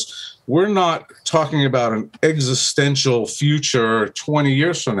 because we're not talking about an existential future 20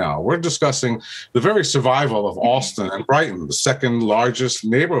 years from now. We're discussing the very survival of Allston-Brighton, the second largest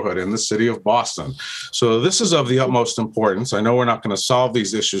neighborhood in the city of Boston. So this is of the utmost importance. I know we're not going to solve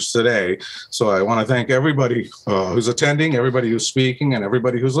these issues today. So I want to thank everybody who's attending, everybody who's speaking, and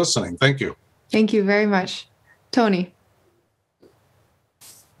everybody who's listening. Thank you. Thank you very much. Tony.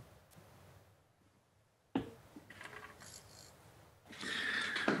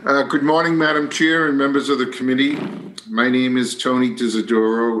 Good morning, Madam Chair and members of the committee. My name is Tony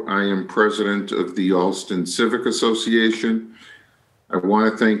Disidoro. I am president of the Allston Civic Association. I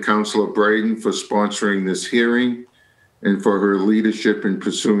want to thank Councilor Brighton for sponsoring this hearing and for her leadership in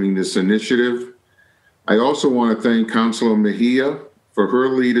pursuing this initiative. I also want to thank Councilor Mejia for her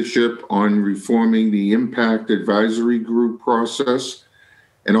leadership on reforming the Impact Advisory Group process,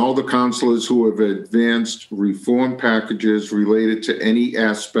 and all the councilors who have advanced reform packages related to any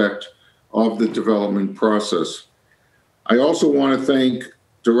aspect of the development process. I also want to thank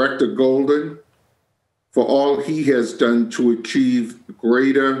Director Golden for all he has done to achieve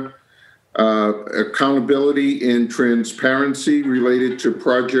greater accountability and transparency related to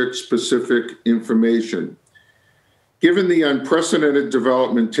project-specific information. Given the unprecedented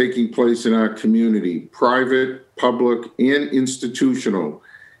development taking place in our community, private, public, and institutional,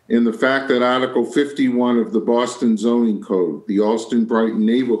 and the fact that Article 51 of the Boston Zoning Code, the Allston-Brighton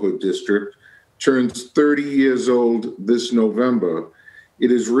Neighborhood District, turns 30 years old this November,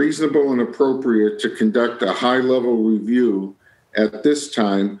 it is reasonable and appropriate to conduct a high-level review at this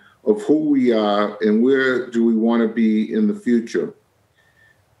time of who we are and where do we want to be in the future.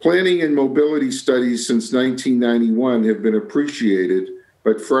 Planning and mobility studies since 1991 have been appreciated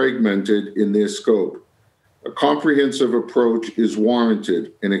but fragmented in their scope. A comprehensive approach is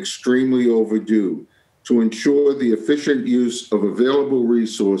warranted and extremely overdue to ensure the efficient use of available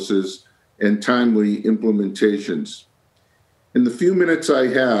resources and timely implementations. In the few minutes I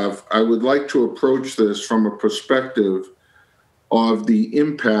have, I would like to approach this from a perspective of the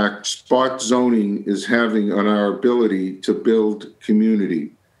impact spot zoning is having on our ability to build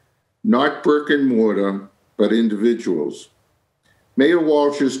community, not brick and mortar, but individuals. Mayor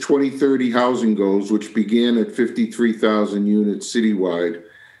Walsh's 2030 housing goals, which began at 53,000 units citywide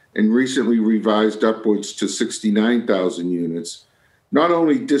and recently revised upwards to 69,000 units, not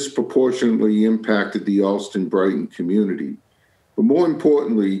only disproportionately impacted the Allston-Brighton community, but more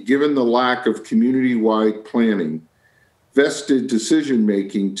importantly, given the lack of community-wide planning, vested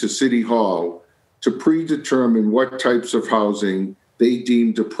decision-making to City Hall to predetermine what types of housing they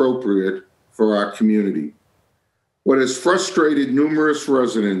deemed appropriate for our community. What has frustrated numerous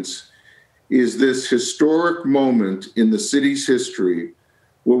residents is this historic moment in the city's history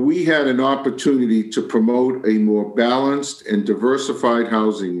where we had an opportunity to promote a more balanced and diversified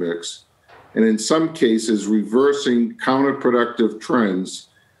housing mix, and in some cases, reversing counterproductive trends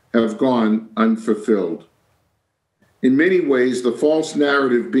have gone unfulfilled. In many ways, the false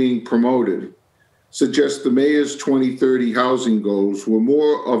narrative being promoted suggests the mayor's 2030 housing goals were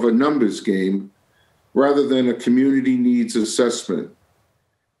more of a numbers game rather than a community needs assessment.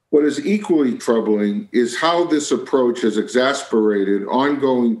 What is equally troubling is how this approach has exacerbated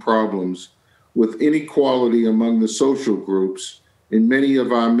ongoing problems with inequality among the social groups in many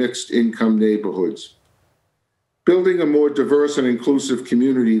of our mixed income neighborhoods. Building a more diverse and inclusive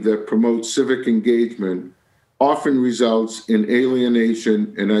community that promotes civic engagement often results in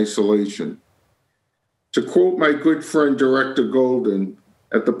alienation and isolation. To quote my good friend Director Golden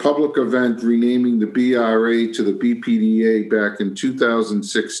at the public event renaming the BRA to the BPDA back in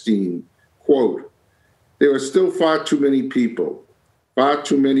 2016, quote, "There are still far too many people, far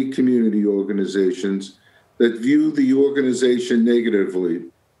too many community organizations that view the organization negatively.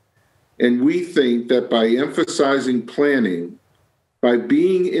 And we think that by emphasizing planning, by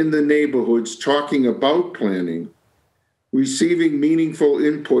being in the neighborhoods talking about planning, receiving meaningful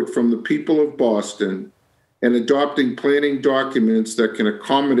input from the people of Boston, and adopting planning documents that can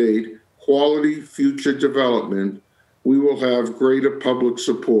accommodate quality future development, we will have greater public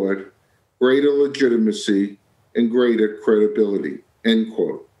support, greater legitimacy, and greater credibility," end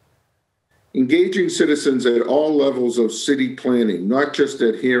quote. Engaging citizens at all levels of city planning, not just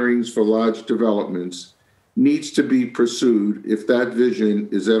at hearings for large developments, needs to be pursued if that vision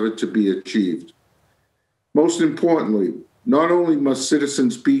is ever to be achieved. Most importantly, not only must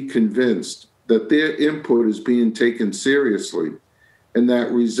citizens be convinced that their input is being taken seriously and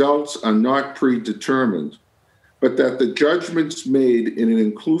that results are not predetermined, but that the judgments made in an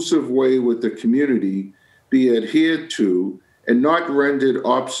inclusive way with the community be adhered to and not rendered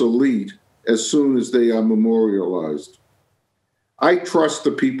obsolete as soon as they are memorialized. I trust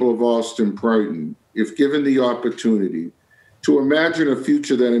the people of Allston-Brighton, if given the opportunity, to imagine a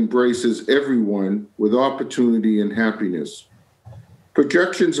future that embraces everyone with opportunity and happiness.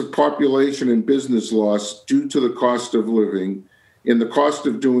 Projections of population and business loss due to the cost of living and the cost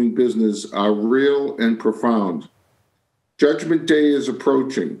of doing business are real and profound. Judgment Day is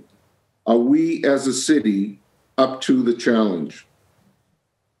approaching. Are we as a city up to the challenge?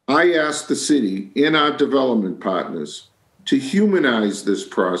 I ask the city and our development partners to humanize this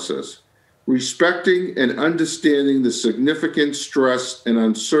process, respecting and understanding the significant stress and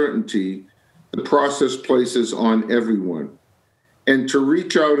uncertainty the process places on everyone, and to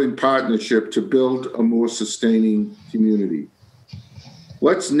reach out in partnership to build a more sustaining community.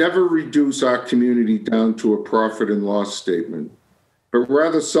 Let's never reduce our community down to a profit and loss statement, but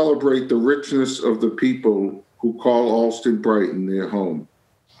rather celebrate the richness of the people who call Allston-Brighton their home.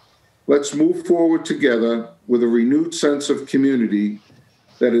 Let's move forward together with a renewed sense of community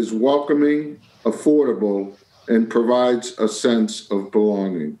that is welcoming, affordable, and provides a sense of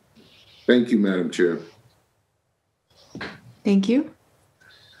belonging. Thank you, Madam Chair. Thank you.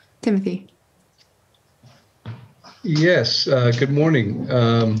 Timothy. Yes, good morning.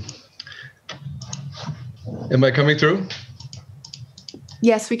 Am I coming through?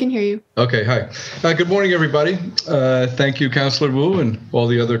 Yes, we can hear you. Okay, hi. Good morning, everybody. Thank you, Councilor Wu, and all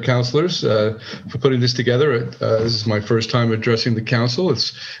the other councilors for putting this together. This is my first time addressing the council.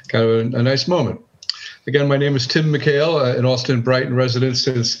 It's kind of a nice moment. Again, my name is Tim McHale, an Allston-Brighton resident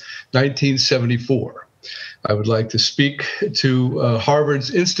since 1974. I would like to speak to Harvard's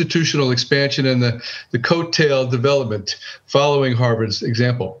institutional expansion and the coattail development following Harvard's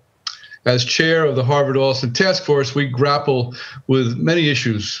example. As chair of the Harvard Allston Task Force, we grapple with many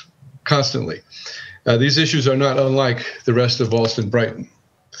issues constantly. These issues are not unlike the rest of Allston-Brighton.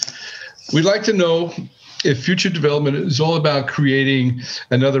 We'd like to know if future development is all about creating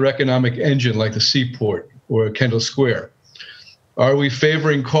another economic engine like the Seaport or Kendall Square. Are we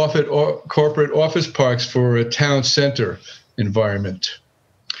favoring corporate office parks for a town center environment?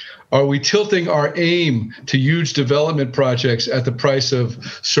 Are we tilting our aim to huge development projects at the price of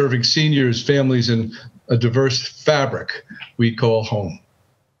serving seniors, families, and a diverse fabric we call home?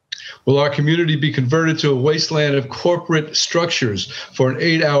 Will our community be converted to a wasteland of corporate structures for an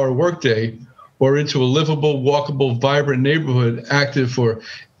 8-hour workday or into a livable, walkable, vibrant neighborhood active for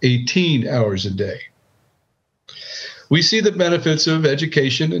 18 hours a day? We see the benefits of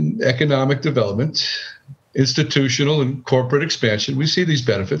education and economic development, institutional and corporate expansion. We see these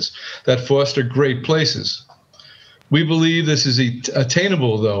benefits that foster great places. We believe this is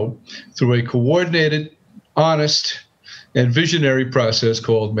attainable, though, through a coordinated, honest, and visionary process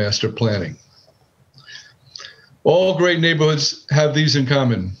called master planning. All great neighborhoods have these in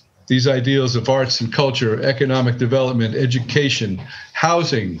common. These ideals of arts and culture, economic development, education,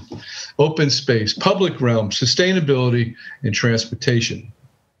 housing, open space, public realm, sustainability, and transportation.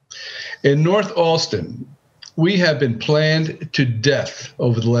 In North Allston, we have been planned to death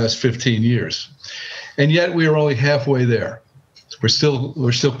over the last 15 years, and yet we are only halfway there. We're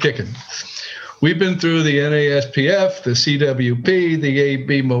still kicking. We've been through the NASPF, the CWP, the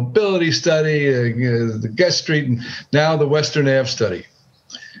AB mobility study, the Guest Street, and now the Western Ave study.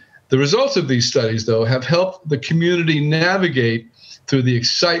 The results of these studies, though, have helped the community navigate through the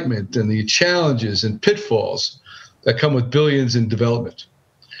excitement and the challenges and pitfalls that come with billions in development.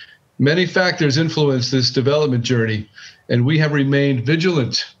 Many factors influence this development journey, and we have remained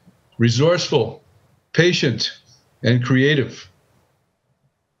vigilant, resourceful, patient, and creative.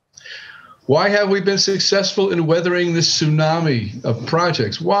 Why have we been successful in weathering this tsunami of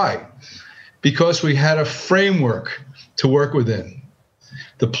projects? Why? Because we had a framework to work within.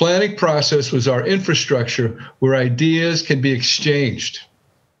 The planning process was our infrastructure where ideas can be exchanged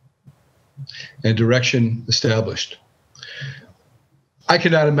and direction established. I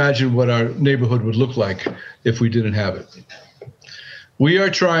cannot imagine what our neighborhood would look like if we didn't have it. We are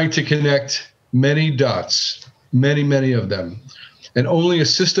trying to connect many dots, many of them, and only a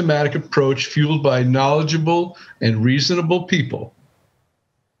systematic approach fueled by knowledgeable and reasonable people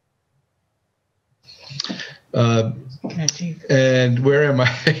and where am I?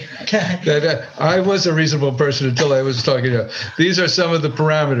 I was a reasonable person until I was talking to you. These are some of the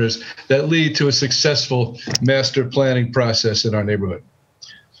parameters that lead to a successful master planning process in our neighborhood.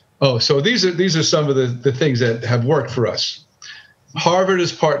 Oh, so these are some of the things that have worked for us. Harvard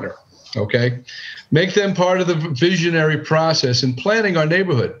is partner, okay? Make them part of the visionary process in planning our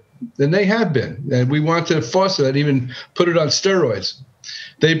neighborhood. And they have been, and we want to foster that, even put it on steroids.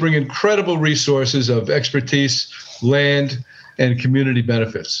 They bring incredible resources of expertise, land, and community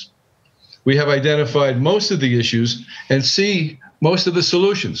benefits. We have identified most of the issues and see most of the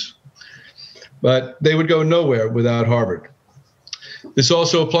solutions, but they would go nowhere without Harvard. This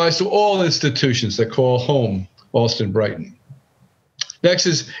also applies to all institutions that call home Allston-Brighton. Next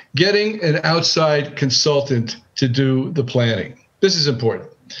is getting an outside consultant to do the planning. This is important.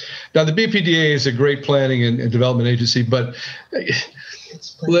 Now, the BPDA is a great planning and development agency, but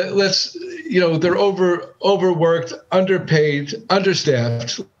they're overworked, underpaid,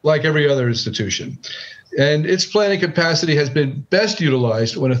 understaffed, like every other institution. And its planning capacity has been best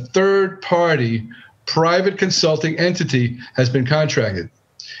utilized when a third-party private consulting entity has been contracted.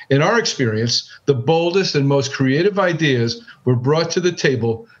 In our experience, the boldest and most creative ideas were brought to the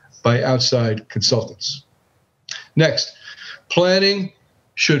table by outside consultants. Next, planning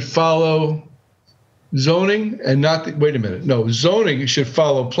should follow zoning and not zoning should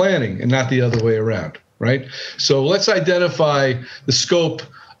follow planning and not the other way around, right? So let's identify the scope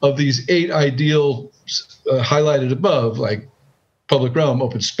of these 8 ideals highlighted above, like public realm,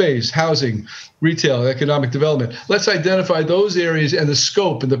 open space, housing, retail, economic development. Let's identify those areas and the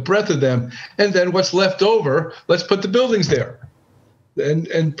scope and the breadth of them, and then what's left over, let's put the buildings there.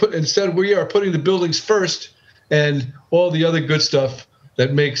 Instead, we are putting the buildings first and all the other good stuff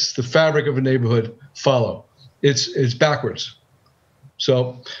that makes the fabric of a neighborhood follow. It's backwards.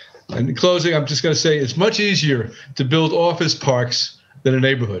 So, in closing, I'm just going to say it's much easier to build office parks than a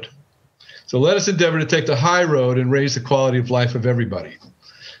neighborhood. So let us endeavor to take the high road and raise the quality of life of everybody.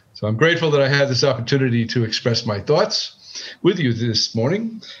 So I'm grateful that I had this opportunity to express my thoughts with you this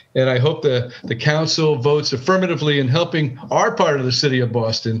morning. And I hope the council votes affirmatively in helping our part of the city of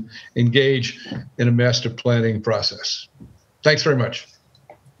Boston engage in a master planning process. Thanks very much.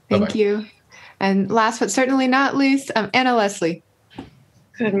 Thank you. And last but certainly not least, Anna Leslie.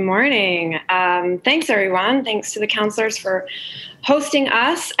 Good morning. Thanks, everyone. Thanks to the counselors for hosting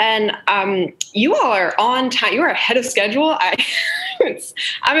us. And you all are on time. You are ahead of schedule.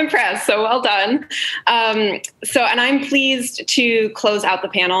 I'm impressed. So well done. And I'm pleased to close out the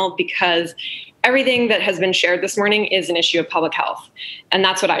panel because everything that has been shared this morning is an issue of public health. And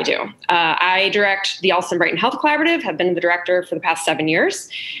that's what I do. I direct the Allston-Brighton Health Collaborative, have been the director for the past 7 years.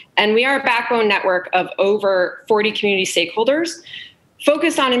 And we are a backbone network of over 40 community stakeholders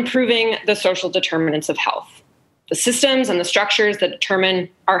focused on improving the social determinants of health, the systems and the structures that determine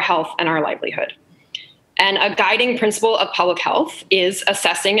our health and our livelihood. And a guiding principle of public health is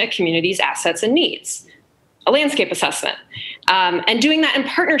assessing a community's assets and needs, a landscape assessment, and doing that in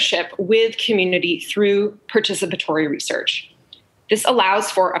partnership with community through participatory research. This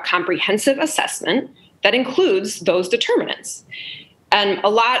allows for a comprehensive assessment that includes those determinants. And a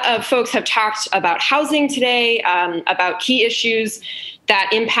lot of folks have talked about housing today, about key issues that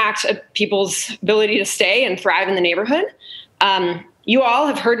impact people's ability to stay and thrive in the neighborhood. You all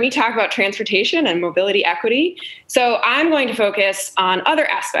have heard me talk about transportation and mobility equity. So I'm going to focus on other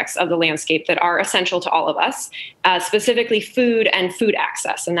aspects of the landscape that are essential to all of us, specifically food and food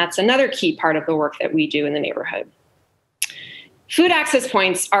access. And that's another key part of the work that we do in the neighborhood. Food access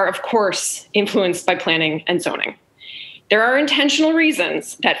points are, of course, influenced by planning and zoning. There are intentional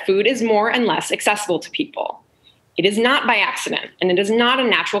reasons that food is more and less accessible to people. It is not by accident, and it is not a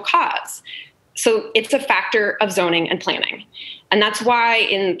natural cause. So it's a factor of zoning and planning. And that's why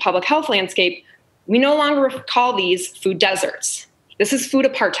in public health landscape, we no longer call these food deserts. This is food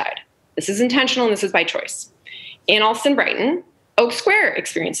apartheid. This is intentional and this is by choice. In Allston-Brighton, Oak Square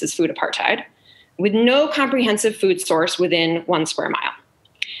experiences food apartheid with no comprehensive food source within 1 square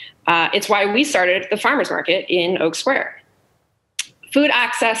mile. It's why we started the farmers market in Oak Square. Food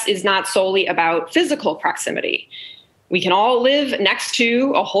access is not solely about physical proximity. We can all live next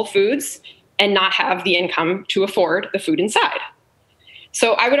to a Whole Foods and not have the income to afford the food inside.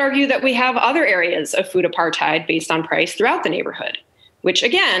 So I would argue that we have other areas of food apartheid based on price throughout the neighborhood, which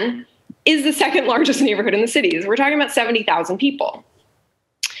again, is the second largest neighborhood in the city. We're talking about 70,000 people.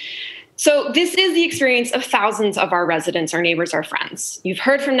 So this is the experience of thousands of our residents, our neighbors, our friends. You've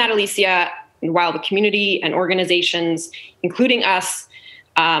heard from Natalicia, and while the community and organizations, including us,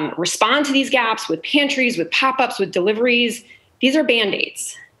 respond to these gaps with pantries, with pop-ups, with deliveries, these are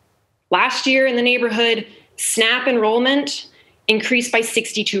Band-Aids. Last year in the neighborhood, SNAP enrollment increased by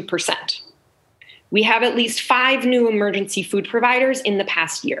 62%. We have at least 5 new emergency food providers in the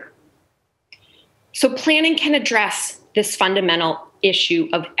past year. So planning can address this fundamental issue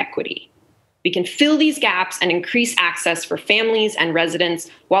of equity. We can fill these gaps and increase access for families and residents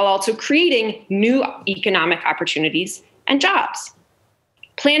while also creating new economic opportunities and jobs.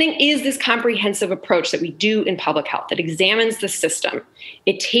 Planning is this comprehensive approach that we do in public health that examines the system.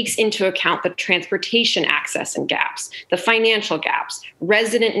 It takes into account the transportation access and gaps, the financial gaps,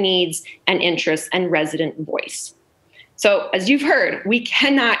 resident needs and interests, and resident voice. So as you've heard, we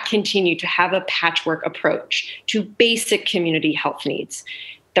cannot continue to have a patchwork approach to basic community health needs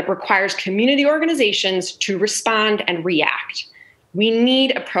that requires community organizations to respond and react. We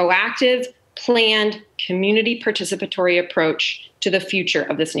need a proactive, planned, community participatory approach to the future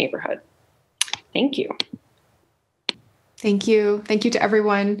of this neighborhood. Thank you. Thank you. Thank you to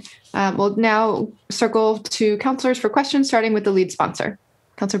everyone. We'll now circle to counselors for questions, starting with the lead sponsor,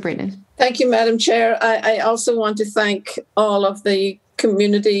 Councilor Brighton. Thank you, Madam Chair. I also want to thank all of the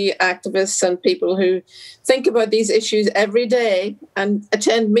community activists and people who think about these issues every day and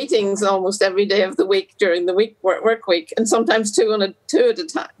attend meetings almost every day of the week during the work week, and sometimes two at a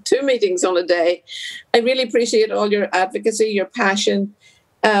time, 2 meetings on a day. I really appreciate all your advocacy, your passion.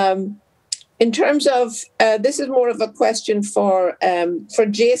 In terms of this is more of a question for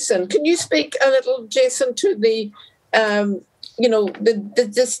Jason. Can you speak a little, Jason, to the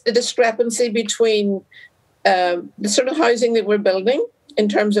the discrepancy between the sort of housing that we're building in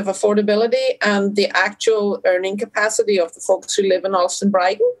terms of affordability and the actual earning capacity of the folks who live in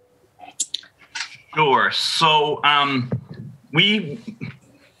Allston-Brighton? Sure. So we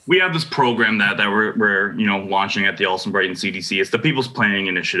have this program that we're launching at the Allston-Brighton CDC. It's the People's Planning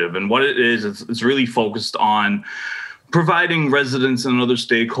Initiative, and what it is, it's really focused on providing residents and other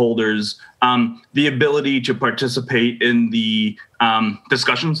stakeholders the ability to participate in the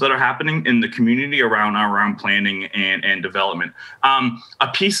discussions that are happening in the community around planning and development. A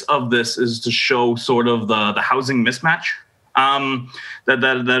piece of this is to show sort of the housing mismatch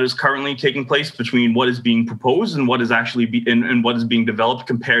that is currently taking place between what is being proposed and what is actually and what is being developed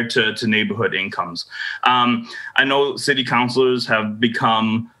compared to neighborhood incomes. I know city councilors have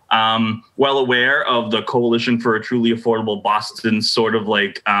become well aware of the Coalition for a Truly Affordable Boston sort of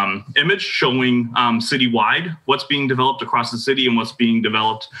like image showing citywide what's being developed across the city and what's being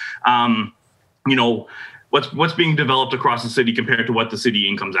developed, what's being developed across the city compared to what the city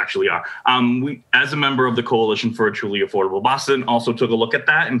incomes actually are. We, as a member of the Coalition for a Truly Affordable Boston, also took a look at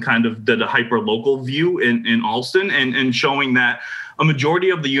that and kind of did a hyper-local view in Allston and showing that a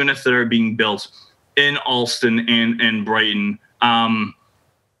majority of the units that are being built in Allston and Brighton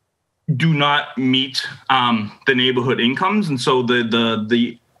do not meet the neighborhood incomes, and so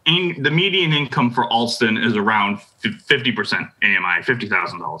the median income for Allston is around 50% AMI,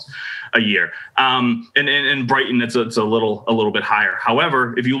 $50,000 a year. And in Brighton, it's a little bit higher.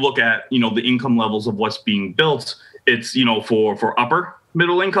 However, if you look at the income levels of what's being built, it's for upper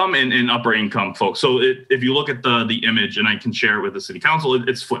middle income and upper income folks. So if you look at the image, and I can share it with the city council,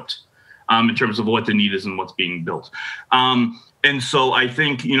 it's flipped in terms of what the need is and what's being built. And so I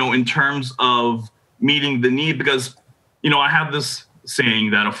think, in terms of meeting the need, because, I have this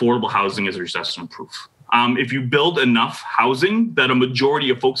saying that affordable housing is recession proof. If you build enough housing that a majority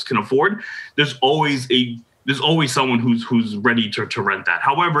of folks can afford, there's always someone who's ready to rent that.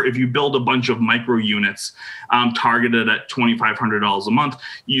 However, if you build a bunch of micro units targeted at $2,500 a month,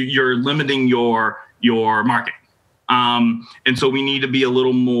 you're limiting your market. And so we need to be a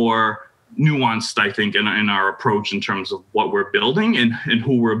little more nuanced, I think, in our approach in terms of what we're building and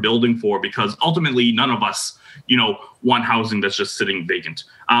who we're building for, because ultimately none of us, want housing that's just sitting vacant.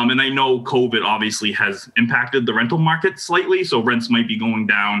 And I know COVID obviously has impacted the rental market slightly, so rents might be going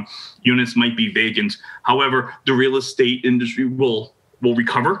down, units might be vacant. However, the real estate industry will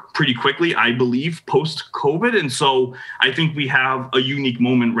recover pretty quickly, I believe, post-COVID. And so I think we have a unique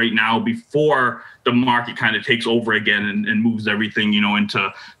moment right now before the market kind of takes over again and moves everything,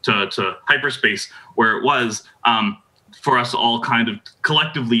 into hyperspace where it was, for us all kind of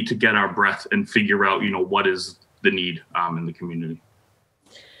collectively to get our breath and figure out, what is the need in the community.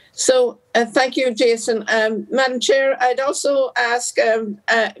 So thank you, Jason. Madam Chair, I'd also ask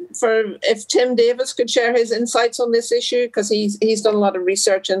for if Tim Davis could share his insights on this issue, because he's done a lot of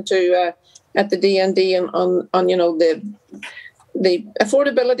research into at the DND and on the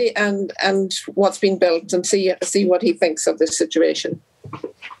affordability and what's been built, and see what he thinks of this situation.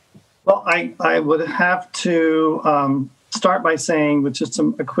 Well, I would have to start by saying, with just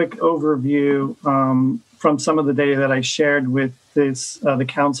a quick overview from some of the data that I shared with the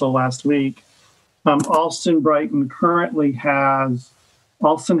council last week. Allston-Brighton currently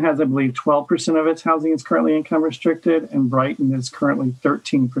Allston has, I believe, 12% of its housing is currently income restricted, and Brighton is currently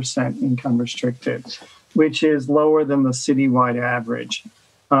 13% income restricted, which is lower than the citywide average.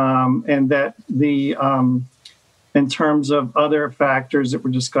 And that in terms of other factors that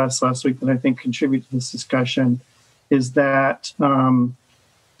were discussed last week that I think contribute to this discussion, is that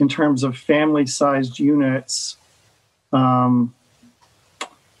in terms of family-sized units, let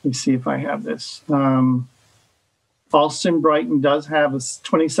me see if I have this. Allston-Brighton does have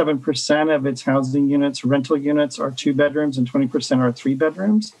 27% of its housing units, rental units, are 2 bedrooms and 20% are 3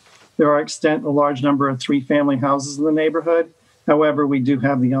 bedrooms. There are a large number of 3-family houses in the neighborhood. However, we do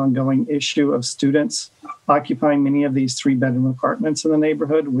have the ongoing issue of students occupying many of these 3-bedroom apartments in the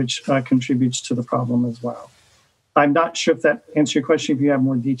neighborhood, which contributes to the problem as well. I'm not sure if that answers your question, if you have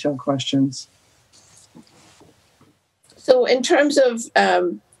more detailed questions. So in terms of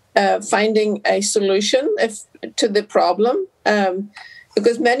finding a solution to the problem,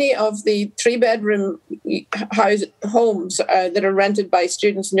 because many of the 3-bedroom homes that are rented by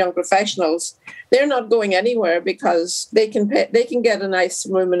students and young professionals, they're not going anywhere because they can get a nice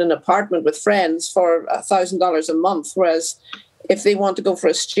room in an apartment with friends for $1,000 a month, whereas if they want to go for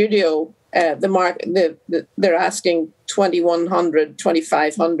a studio, they're asking $2,100,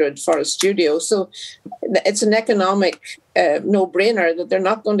 $2,500 for a studio. So it's an economic no-brainer that they're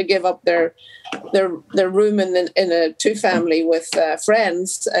not going to give up their room in a 2-family with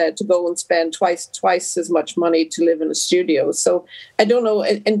friends to go and spend twice as much money to live in a studio. So I don't know,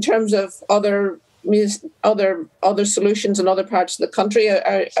 in terms of other solutions in other parts of the country,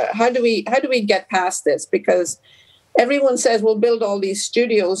 how do we get past this? Because everyone says we'll build all these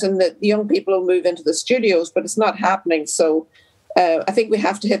studios and that the young people will move into the studios, but it's not happening. So I think we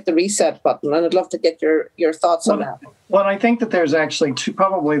have to hit the reset button, and I'd love to get your thoughts on that. Well, I think that there's actually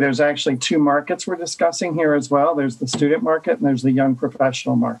two markets we're discussing here as well. There's the student market and there's the young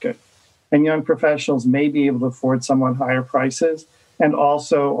professional market. And young professionals may be able to afford somewhat higher prices and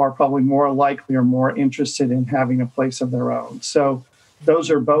also are probably more likely or more interested in having a place of their own. So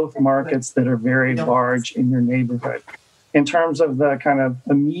those are both markets that are very large in your neighborhood. In terms of the kind of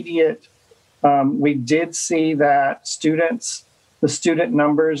immediate, we did see that the student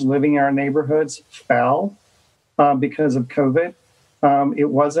numbers living in our neighborhoods fell because of COVID. It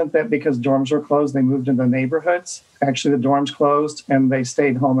wasn't that because dorms were closed, they moved into the neighborhoods. Actually, the dorms closed and they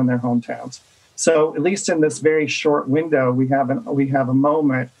stayed home in their hometowns. So at least in this very short window, we have a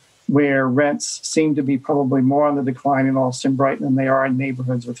moment where rents seem to be probably more on the decline in Allston-Brighton than they are in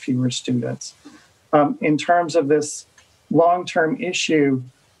neighborhoods with fewer students. In terms of this long-term issue,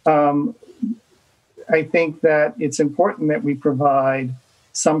 I think that it's important that we provide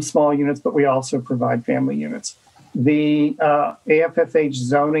some small units, but we also provide family units. The AFFH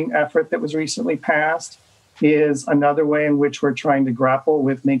zoning effort that was recently passed is another way in which we're trying to grapple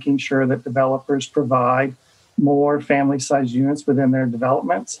with making sure that developers provide more family-sized units within their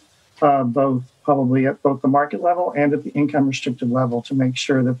developments. Probably at both the market level and at the income restricted level to make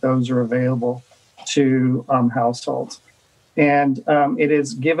sure that those are available to households. And it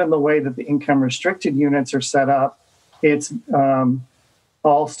is given the way that the income restricted units are set up, it's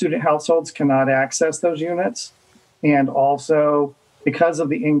all student households cannot access those units. And also because of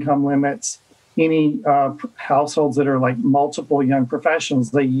the income limits, any households that are like multiple young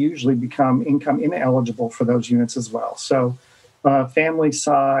professionals, they usually become income ineligible for those units as well. So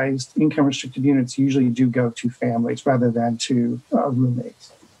family-sized, income-restricted units usually do go to families rather than to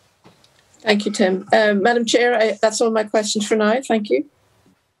roommates. Thank you, Tim. Madam Chair, that's all my questions for now. Thank you.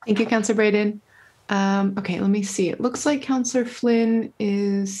 Thank you, Councillor Braden. Okay, let me see. It looks like Councillor Flynn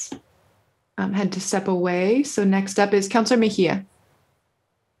is had to step away. So next up is Councillor Mejia.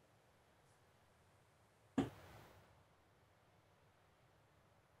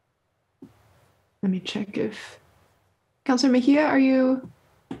 Let me check if... Councillor Mejia, are you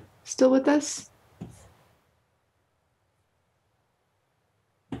still with us?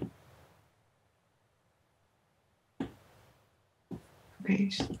 Okay,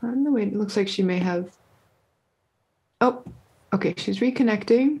 she's on the way. It looks like she may have... Oh, okay, she's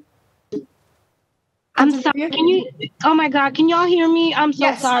reconnecting. I'm sorry, can you... Oh my God, can y'all hear me? I'm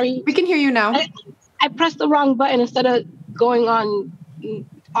so sorry. We can hear you now. I pressed the wrong button. Instead of going on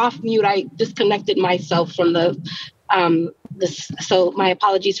off mute, I disconnected myself from the... so my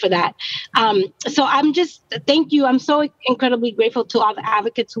apologies for that. So thank you. I'm so incredibly grateful to all the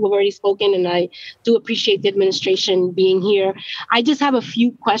advocates who have already spoken, and I do appreciate the administration being here. I just have a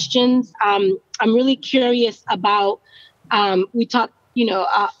few questions. I'm really curious about, we talked,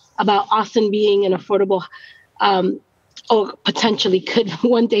 about Austin being an affordable, or potentially could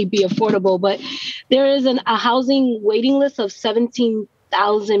one day be affordable, but there is a housing waiting list of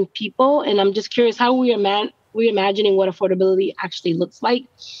 17,000 people. And I'm just curious how we're imagining what affordability actually looks like.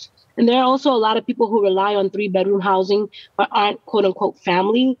 And there are also a lot of people who rely on 3-bedroom housing but aren't quote unquote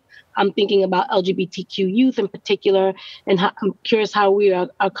family. I'm thinking about LGBTQ youth in particular, and I'm curious how we are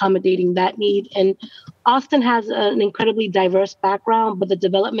accommodating that need. And Austin has an incredibly diverse background, but the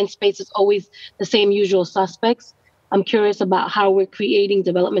development space is always the same usual suspects. I'm curious about how we're creating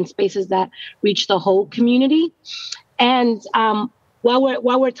development spaces that reach the whole community. And while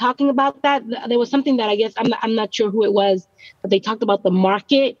we're talking about that, there was something that I guess I'm not sure who it was, but they talked about the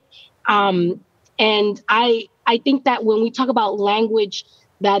market. And I think that when we talk about language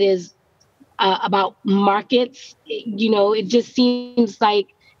that is about markets, it just seems like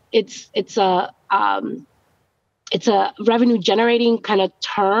it's it's a revenue generating kind of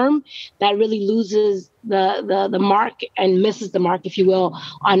term that really loses the mark and misses the mark, if you will,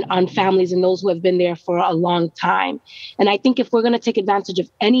 on families and those who have been there for a long time. And I think if we're going to take advantage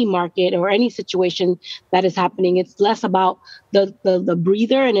of any market or any situation that is happening, it's less about the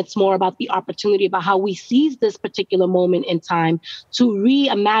breather and it's more about the opportunity, about how we seize this particular moment in time to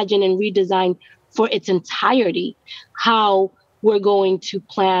reimagine and redesign for its entirety how we're going to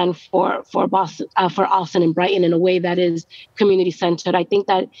plan for Boston, for Allston-Brighton in a way that is community centered. I think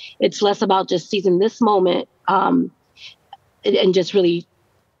that it's less about just seizing this moment and just really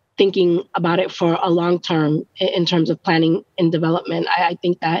thinking about it for a long term in terms of planning and development. I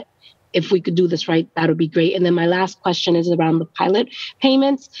think that if we could do this right, that would be great. And then my last question is around the pilot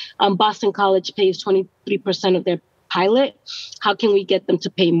payments. Boston College pays 23% of their pilot. How can we get them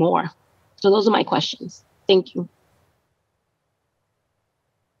to pay more? So those are my questions. Thank you.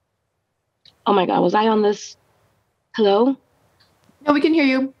 Oh my God, was I on this? Hello? No, we can hear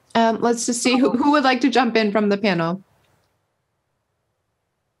you. Let's just see who would like to jump in from the panel.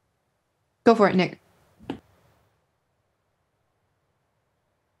 Go for it, Nick.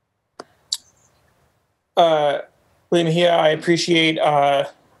 William here, I appreciate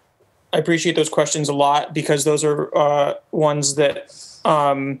those questions a lot because those are ones that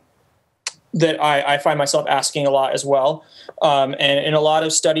that I find myself asking a lot as well. And in a lot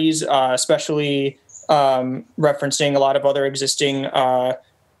of studies, especially referencing a lot of other existing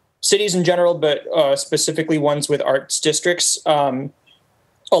cities in general, but specifically ones with arts districts, a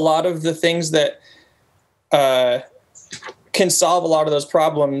lot of the things that can solve a lot of those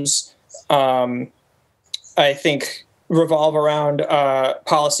problems, I think, revolve around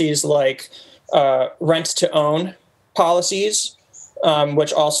policies like rent to own policies,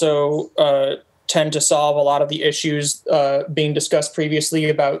 which also tend to solve a lot of the issues being discussed previously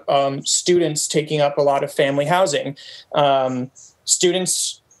about students taking up a lot of family housing.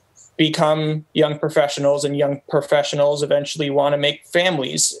 Students become young professionals, and young professionals eventually want to make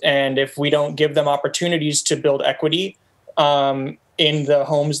families. And if we don't give them opportunities to build equity in the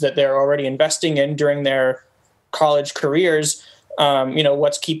homes that they're already investing in during their college careers,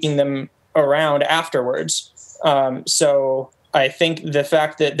 what's keeping them around afterwards? So I think the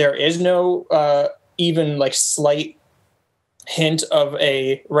fact that there is no even like slight hint of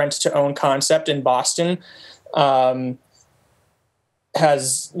a rent to own concept in Boston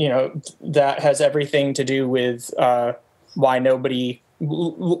has everything to do with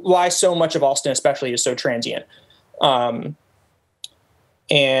why so much of Allston especially is so transient.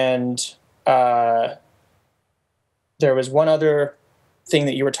 There was one other thing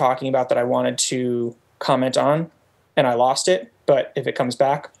that you were talking about that I wanted to comment on, and I lost it, but if it comes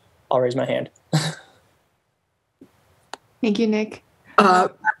back, I'll raise my hand. Thank you, Nick.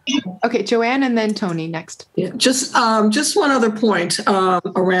 Okay, Joanne and then Tony next. Yeah, just one other point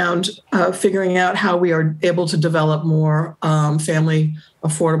around figuring out how we are able to develop more family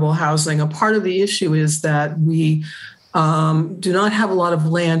affordable housing. A part of the issue is that we do not have a lot of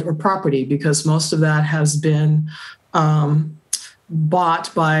land or property because most of that has been bought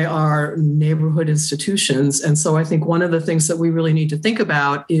by our neighborhood institutions. And so I think one of the things that we really need to think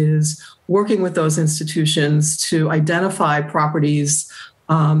about is working with those institutions to identify properties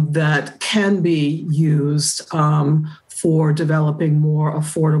that can be used for developing more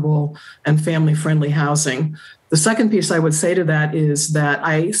affordable and family-friendly housing. The second piece I would say to that is that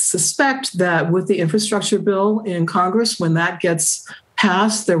I suspect that with the infrastructure bill in Congress, when that gets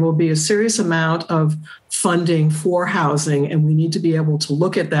passed, there will be a serious amount of funding for housing, and we need to be able to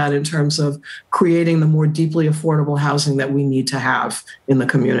look at that in terms of creating the more deeply affordable housing that we need to have in the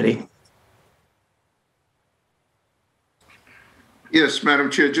community. Yes, Madam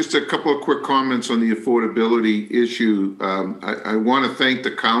Chair, just a couple of quick comments on the affordability issue. I want to thank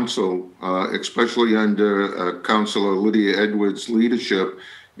the council, especially under Councilor Lydia Edwards' leadership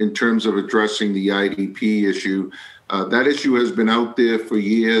in terms of addressing the IDP issue. That issue has been out there for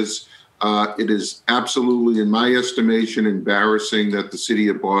years. It is absolutely, in my estimation, embarrassing that the city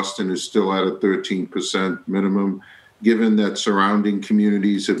of Boston is still at a 13% minimum, given that surrounding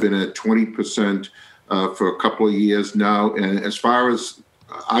communities have been at 20% for a couple of years now. And as far as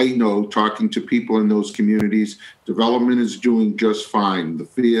I know, talking to people in those communities, development is doing just fine. The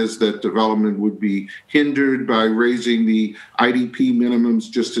fears that development would be hindered by raising the IDP minimums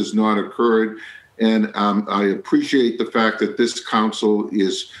just has not occurred. And I appreciate the fact that this council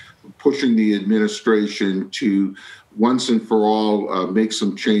is pushing the administration to once and for all make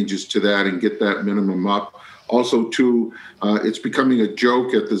some changes to that and get that minimum up. Also, too, it's becoming a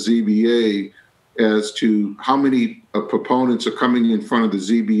joke at the ZBA as to how many proponents are coming in front of the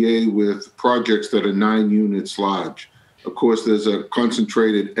ZBA with projects that are 9 units large. Of course, there's a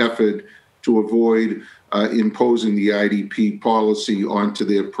concentrated effort to avoid imposing the IDP policy onto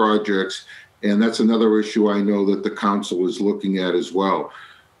their projects. And that's another issue I know that the council is looking at as well.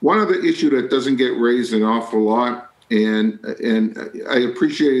 One other issue that doesn't get raised an awful lot, and I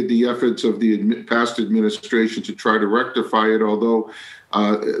appreciated the efforts of the past administration to try to rectify it, although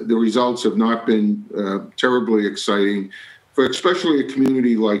the results have not been terribly exciting. For especially a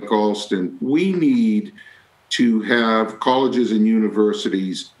community like Allston, we need to have colleges and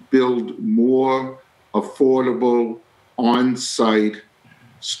universities build more affordable on-site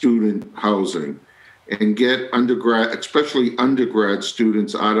student housing and get especially undergrad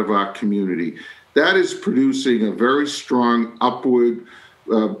students out of our community. That is producing a very strong upward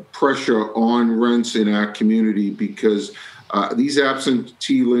pressure on rents in our community because these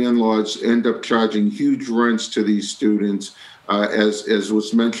absentee landlords end up charging huge rents to these students, as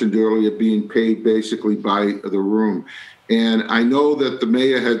was mentioned earlier, being paid basically by the room. And I know that the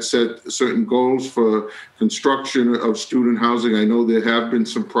mayor had set certain goals for construction of student housing. I know there have been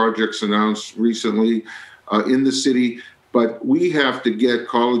some projects announced recently in the city, but we have to get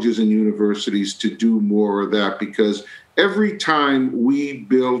colleges and universities to do more of that, because every time we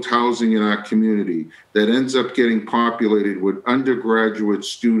build housing in our community that ends up getting populated with undergraduate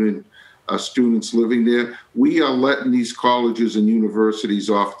students living there, we are letting these colleges and universities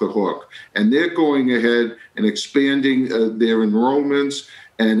off the hook. And they're going ahead and expanding their enrollments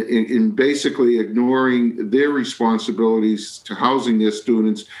and in basically ignoring their responsibilities to housing their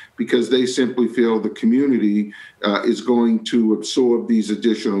students because they simply feel the community is going to absorb these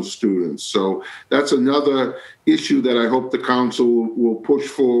additional students. So that's another issue that I hope the council will push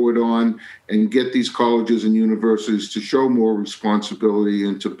forward on and get these colleges and universities to show more responsibility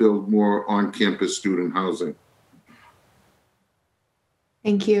and to build more on-campus student housing.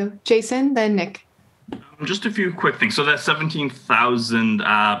 Thank you. Jason, then Nick. Just a few quick things. So that 17,000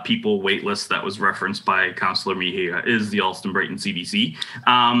 people wait list that was referenced by Councillor Mejia is the Allston-Brighton CDC.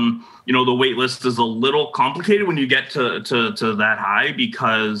 You know, the wait list is a little complicated when you get to that high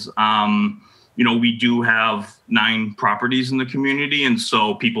because, you know, we do have 9 properties in the community. And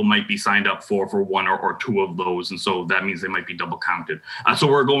so people might be signed up for 1 or 2 of those. And so that means they might be double counted. So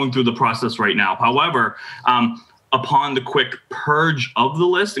we're going through the process right now. However, upon the quick purge of the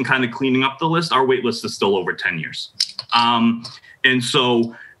list and kind of cleaning up the list, our wait list is still over 10 years. And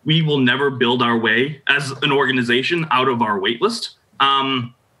so we will never build our way as an organization out of our wait list.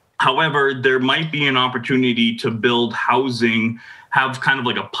 However, there might be an opportunity to build housing, have kind of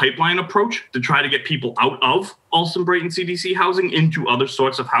like a pipeline approach to try to get people out of Allston-Brighton CDC housing into other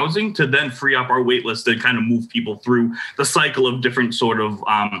sorts of housing to then free up our wait list and kind of move people through the cycle of different sort of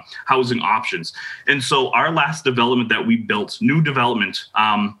housing options. And so our last development that we built, new development,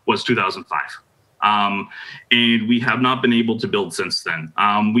 was 2005. And we have not been able to build since then.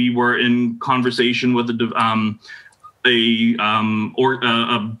 We were in conversation with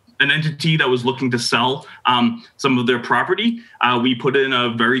an entity that was looking to sell some of their property. We put in a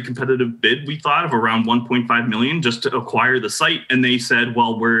very competitive bid, we thought, of around 1.5 million just to acquire the site. And they said,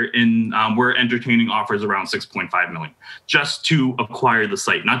 well, we're entertaining offers around 6.5 million just to acquire the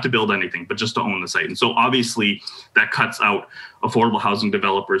site, not to build anything, but just to own the site. And so obviously that cuts out affordable housing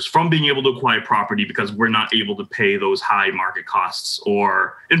developers from being able to acquire property because we're not able to pay those high market costs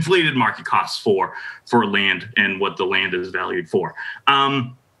or inflated market costs for land and what the land is valued for.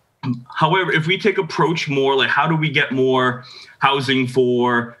 However, if we take approach more like how do we get more housing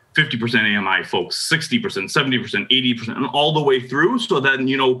for 50% AMI folks, 60%, 70%, 80%, and all the way through, so then,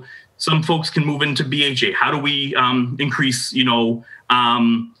 you know, some folks can move into BHA. How do we increase, you know,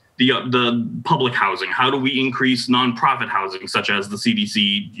 the public housing? How do we increase nonprofit housing, such as the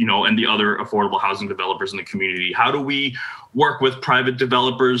CDC, you know, and the other affordable housing developers in the community? How do we work with private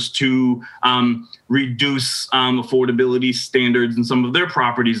developers to reduce affordability standards in some of their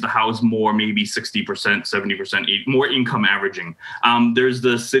properties to house more, maybe 60%, 70%, more income averaging? There's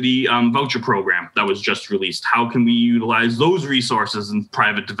the city voucher program that was just released. How can we utilize those resources in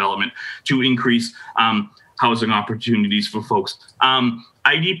private development to increase housing opportunities for folks?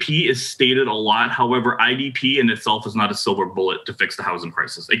 IDP is stated a lot. However, IDP in itself is not a silver bullet to fix the housing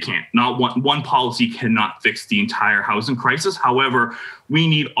crisis. It can't. Not one policy cannot fix the entire housing crisis. However, we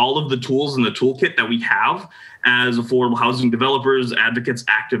need all of the tools in the toolkit that we have as affordable housing developers, advocates,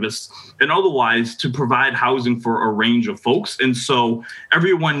 activists, and otherwise to provide housing for a range of folks. And so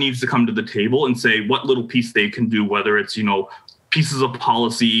everyone needs to come to the table and say what little piece they can do, whether it's, you know, pieces of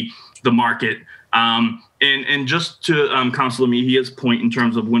policy, the market, And just to Councilor Mejia's point in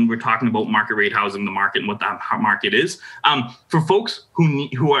terms of when we're talking about market rate housing, the market and what that market is, for folks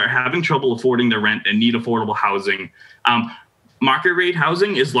who are having trouble affording their rent and need affordable housing, market rate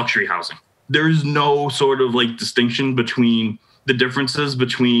housing is luxury housing. There is no sort of like distinction between the differences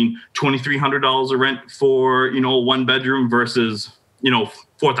between $2,300 a rent for, a one bedroom versus,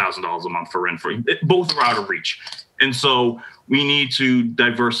 $4,000 a month for rent free. Both are out of reach. And so we need to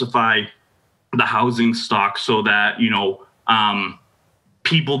diversify the housing stock so that,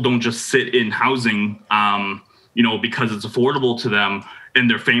 people don't just sit in housing, because it's affordable to them and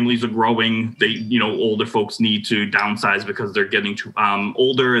their families are growing. They, older folks need to downsize because they're getting too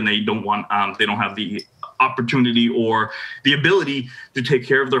older and they don't have the opportunity or the ability to take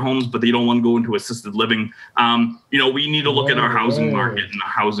care of their homes, but they don't want to go into assisted living. We need to look at our housing market and our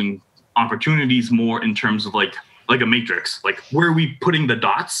housing opportunities more in terms of like a matrix, like where are we putting the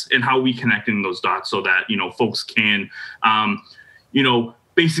dots and how are we connecting those dots so that, folks can,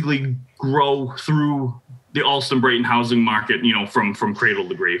 basically grow through the Allston-Brighton housing market, from cradle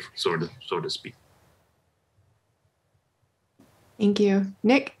to grave, so to speak. Thank you.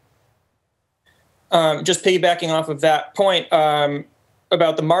 Nick? Just piggybacking off of that point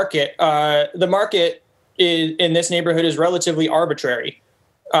about the market in this neighborhood is relatively arbitrary.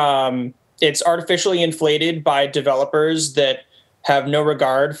 It's artificially inflated by developers that have no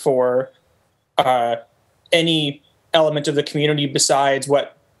regard for any element of the community besides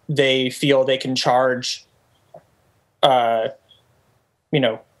what they feel they can charge,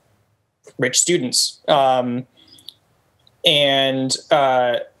 rich students.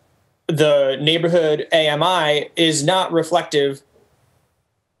 The neighborhood AMI is not reflective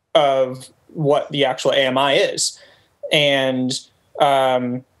of what the actual AMI is. And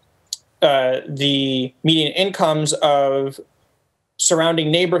the median incomes of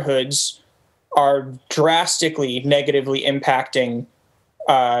surrounding neighborhoods are drastically negatively impacting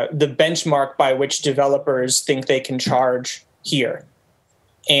the benchmark by which developers think they can charge here.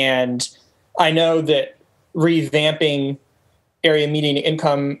 And I know that revamping area median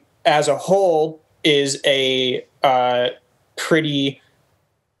income as a whole is a pretty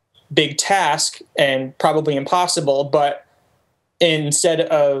big task and probably impossible, but instead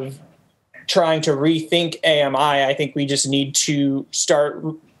of trying to rethink AMI, I think we just need to start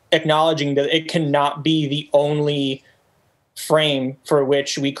acknowledging that it cannot be the only frame for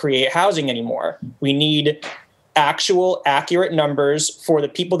which we create housing anymore. We need actual accurate numbers for the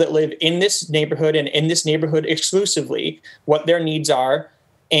people that live in this neighborhood and in this neighborhood exclusively, what their needs are,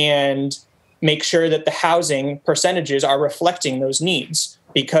 and make sure that the housing percentages are reflecting those needs,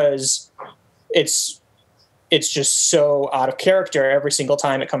 because it's just so out of character every single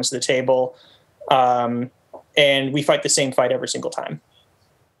time it comes to the table. And we fight the same fight every single time.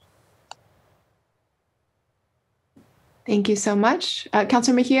 Thank you so much.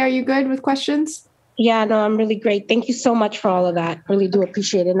 Councilor Mejia, are you good with questions? Yeah, no, I'm really great. Thank you so much for all of that. Really do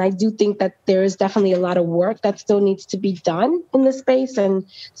appreciate it. And I do think that there is definitely a lot of work that still needs to be done in this space. And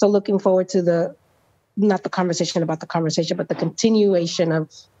so looking forward to not the conversation about the conversation, but the continuation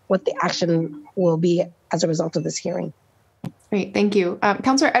of what the action will be as a result of this hearing. Great, thank you.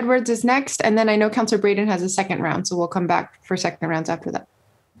 Councilor Edwards is next, and then I know Councilor Braden has a second round, so we'll come back for second rounds after that.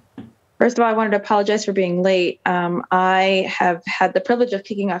 First of all, I wanted to apologize for being late. I have had the privilege of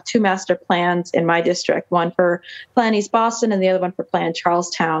kicking off 2 master plans in my district, one for Plan East Boston and the other one for Plan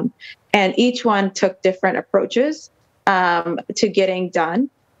Charlestown. And each one took different approaches to getting done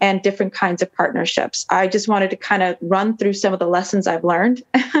and different kinds of partnerships. I just wanted to kind of run through some of the lessons I've learned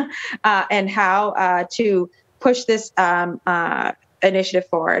and how to push this initiative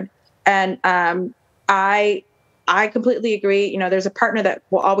forward. And I completely agree. There's a partner that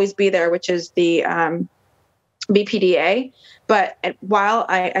will always be there, which is the BPDA. But while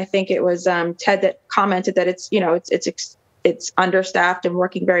I think it was Ted that commented that it's understaffed and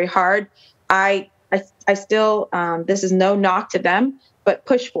working very hard, I still this is no knock to them, but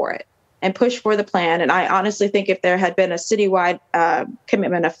push for it and push for the plan. And I honestly think if there had been a citywide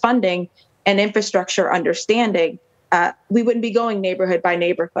commitment of funding and infrastructure understanding, we wouldn't be going neighborhood by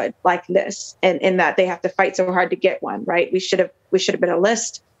neighborhood like this, and in that they have to fight so hard to get one, right? We should have been a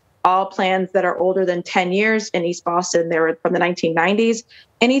list. All plans that are older than 10 years in East Boston, they were from the 1990s.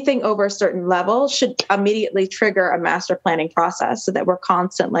 Anything over a certain level should immediately trigger a master planning process so that we're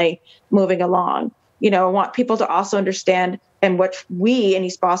constantly moving along. I want people to also understand, and what we in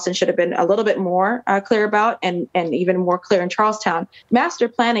East Boston should have been a little bit more clear about, and even more clear in Charlestown. Master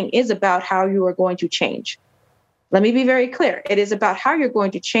planning is about how you are going to change. Let me be very clear. It is about how you're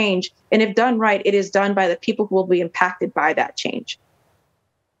going to change. And if done right, it is done by the people who will be impacted by that change.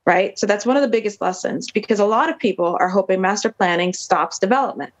 right? So that's one of the biggest lessons, because a lot of people are hoping master planning stops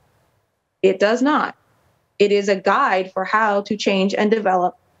development. It does not. It is a guide for how to change and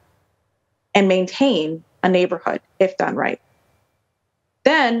develop and maintain a neighborhood if done right.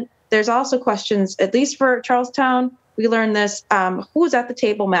 Then there's also questions, at least for Charlestown, we learned this, who's at the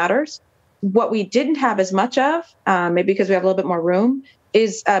table matters. What we didn't have as much of, maybe because we have a little bit more room,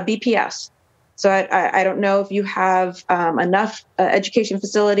 is BPS. So I don't know if you have enough education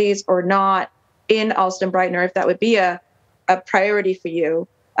facilities or not in Allston-Brighton, or if that would be a priority for you.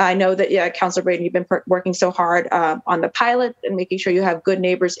 I know that, Councilor Braden, you've been working so hard on the pilot and making sure you have good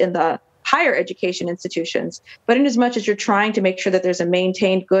neighbors in the higher education institutions. But in as much as you're trying to make sure that there's a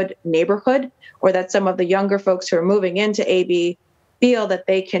maintained good neighborhood, or that some of the younger folks who are moving into AB feel that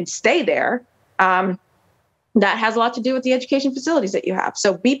they can stay there, that has a lot to do with the education facilities that you have.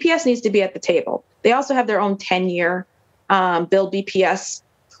 So BPS needs to be at the table. They also have their own 10-year Build BPS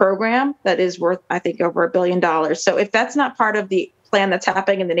program that is worth, I think, over $1 billion. So if that's not part of the plan that's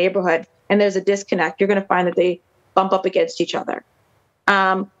happening in the neighborhood and there's a disconnect, you're going to find that they bump up against each other.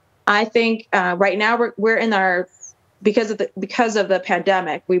 I think right now we're in our, because of the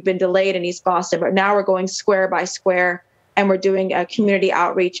pandemic, we've been delayed in East Boston, but now we're going square by square, and we're doing community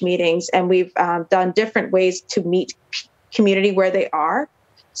outreach meetings, and we've done different ways to meet community where they are.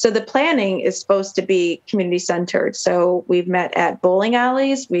 So the planning is supposed to be community centered. So we've met at bowling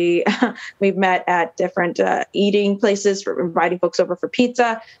alleys. We've met at different eating places, for inviting folks over for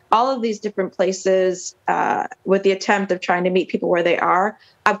pizza, all of these different places with the attempt of trying to meet people where they are.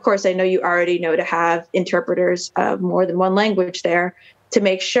 Of course, I know you already know to have interpreters of more than one language there to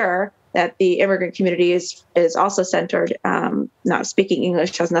make sure that the immigrant community is also centered. Not speaking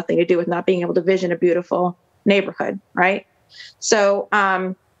English has nothing to do with not being able to vision a beautiful neighborhood, right? So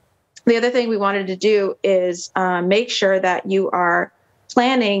the other thing we wanted to do is make sure that you are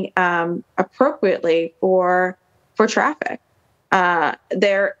planning appropriately for traffic.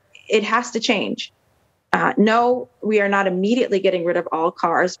 It has to change. No, we are not immediately getting rid of all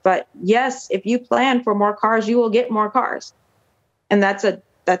cars, but yes, if you plan for more cars, you will get more cars, and that's a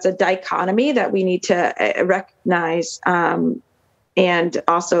dichotomy that we need to recognize and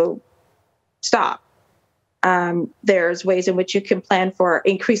also stop. There's ways in which you can plan for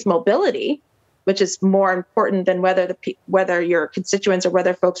increased mobility, which is more important than whether your constituents or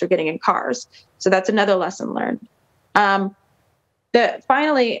whether folks are getting in cars. So that's another lesson learned.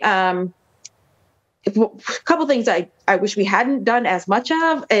 Finally, a couple things I wish we hadn't done as much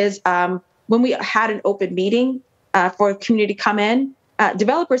of is when we had an open meeting for community to come in,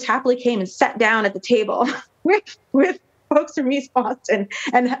 developers happily came and sat down at the table with folks from East Boston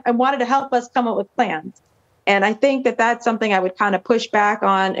and wanted to help us come up with plans. And I think that that's something I would kind of push back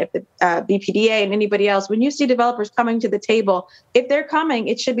on if the BPDA and anybody else, when you see developers coming to the table, if they're coming,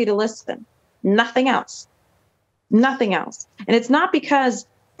 it should be to listen, nothing else, nothing else. And it's not because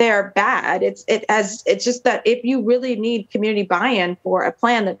they're bad. It's just that if you really need community buy-in for a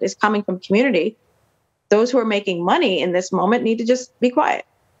plan that is coming from community, those who are making money in this moment need to just be quiet.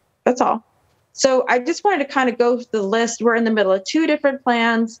 That's all. So I just wanted to kind of go through the list. We're in the middle of 2 different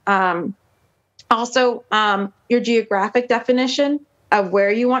plans. Also, your geographic definition of where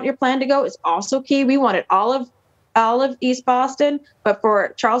you want your plan to go is also key. We wanted all of East Boston, but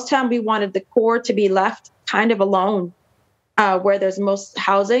for Charlestown, we wanted the core to be left kind of alone, where there's most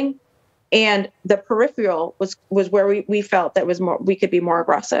housing, and the peripheral was where we felt that was more, we could be more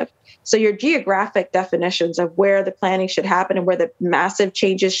aggressive. So your geographic definitions of where the planning should happen and where the massive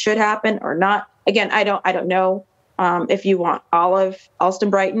changes should happen or not. Again, I don't know if you want all of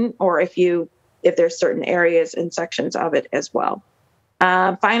Allston-Brighton or if there's certain areas and sections of it as well.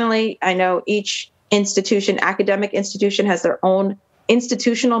 Finally, I know each academic institution has their own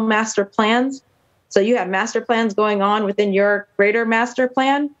institutional master plans. So you have master plans going on within your greater master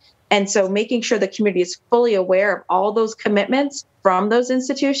plan. And so making sure the community is fully aware of all those commitments from those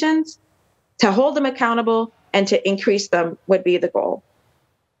institutions to hold them accountable and to increase them would be the goal.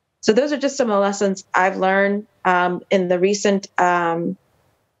 So those are just some of the lessons I've learned in the recent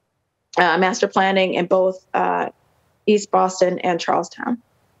master planning in both East Boston and Charlestown.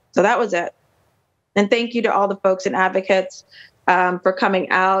 So that was it. And thank you to all the folks and advocates for coming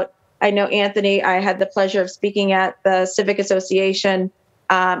out. I know, Anthony, I had the pleasure of speaking at the Civic Association.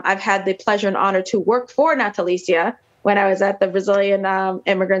 I've had the pleasure and honor to work for Natalicia when I was at the Brazilian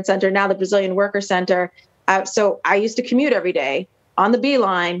Immigrant Center, now the Brazilian Worker Center. So I used to commute every day on the B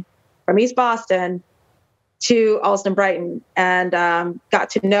line from East Boston to Allston-Brighton, and got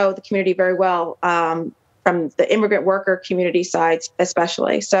to know the community very well from the immigrant worker community sides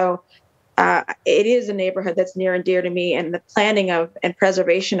especially. So it is a neighborhood that's near and dear to me, and the planning of and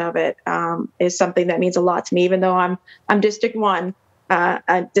preservation of it is something that means a lot to me. Even though I'm District 1,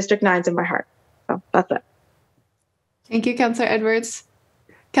 District 9's in my heart. So that's it. Thank you, Councillor Edwards.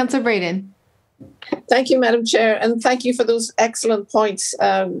 Councillor Braden. Thank you, Madam Chair, and thank you for those excellent points,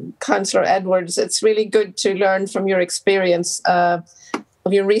 Councillor Edwards. It's really good to learn from your experience, of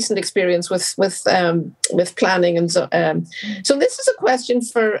your recent experience with planning, and so. So this is a question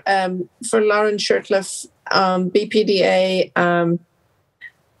for Lauren Shirtliff, BPDA.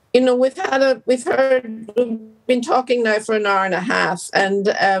 We've been talking now for an hour and a half,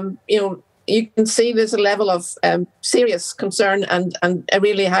 and you can see there's a level of serious concern and a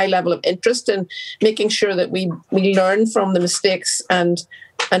really high level of interest in making sure that we learn from the mistakes and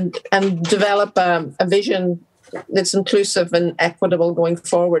develop a vision that's inclusive and equitable going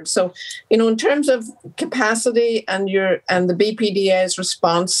forward. So, in terms of capacity and the BPDA's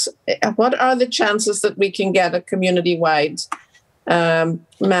response, what are the chances that we can get a community-wide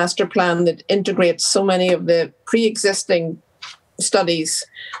master plan that integrates so many of the pre-existing studies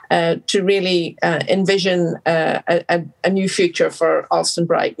to really envision a new future for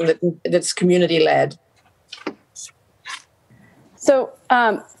Allston-Brighton that's community-led? So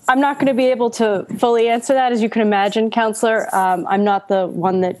I'm not going to be able to fully answer that, as you can imagine, Councillor. I'm not the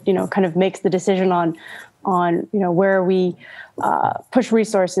one that kind of makes the decision on where we push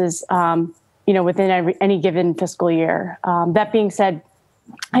resources within any given fiscal year. That being said,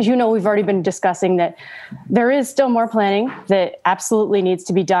 as you know, we've already been discussing that there is still more planning that absolutely needs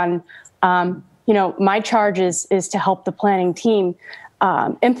to be done. My charge is to help the planning team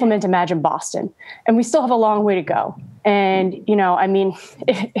implement Imagine Boston, and we still have a long way to go. And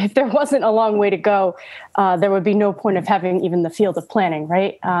if there wasn't a long way to go, there would be no point of having even the field of planning,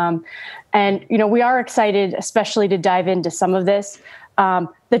 right? We are excited, especially to dive into some of this.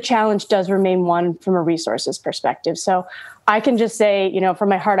 The challenge does remain one from a resources perspective. So I can just say, from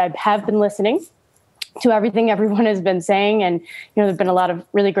my heart, I have been listening to everything everyone has been saying. And, there've been a lot of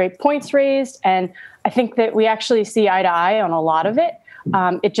really great points raised. And I think that we actually see eye to eye on a lot of it.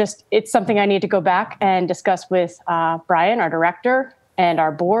 It's something I need to go back and discuss with Brian, our director, and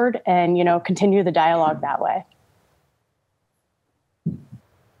our board, and, continue the dialogue that way.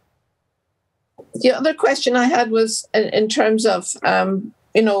 The other question I had was in terms of,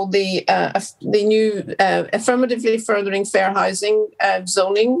 the new affirmatively furthering fair housing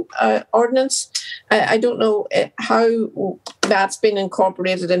zoning ordinance. I don't know how that's been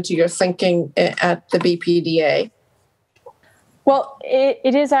incorporated into your thinking at the BPDA. Well,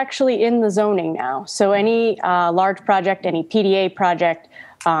 it is actually in the zoning now. So any large project, any PDA project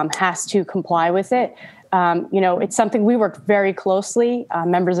has to comply with it. It's something we worked very closely,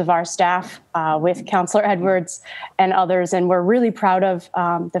 members of our staff, with Councillor Edwards and others, and we're really proud of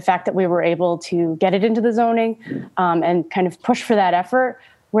the fact that we were able to get it into the zoning and kind of push for that effort.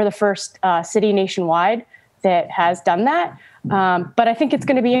 We're the first city nationwide that has done that. But I think it's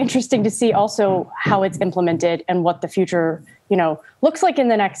going to be interesting to see also how it's implemented and what the future, looks like in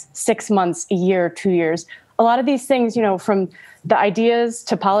the next 6 months, a year, 2 years. A lot of these things, from the ideas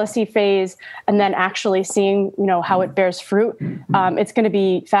to policy phase, and then actually seeing, how it bears fruit. It's going to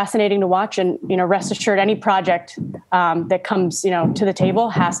be fascinating to watch, and, rest assured, any project that comes, to the table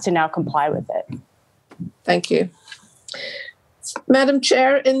has to now comply with it. Thank you. Madam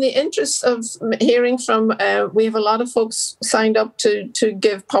Chair, in the interest of hearing from, we have a lot of folks signed up to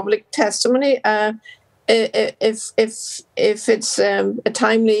give public testimony. If it's if it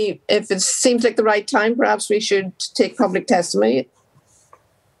seems like the right time, perhaps we should take public testimony.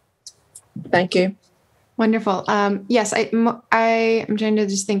 Thank you. Wonderful. Yes, I'm trying to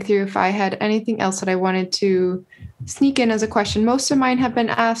just think through if I had anything else that I wanted to sneak in as a question. Most of mine have been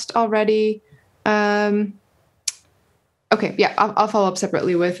asked already. Okay, yeah, I'll follow up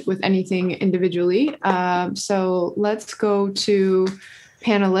separately with anything individually. So let's go to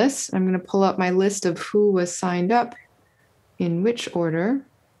panelists. I'm going to pull up my list of who was signed up in which order.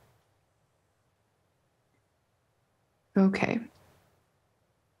 Okay.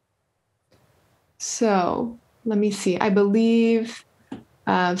 So let me see. I believe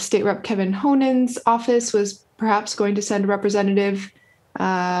State Rep Kevin Honen's office was perhaps going to send a representative,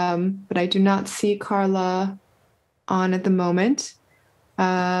 but I do not see Carla on at the moment.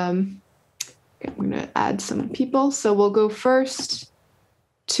 I'm going to add some people. So we'll go first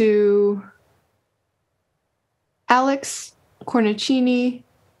to Alex Cornicini,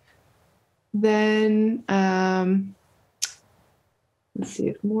 then let's see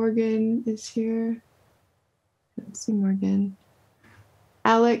if Morgan is here. Let's see Morgan.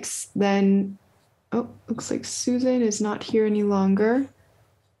 Alex, then, oh, looks like Susan is not here any longer.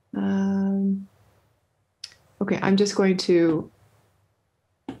 Okay, I'm just going to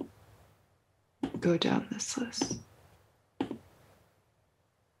go down this list.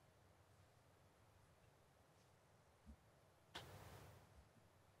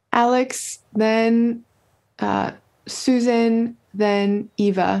 Alex, then Susan, then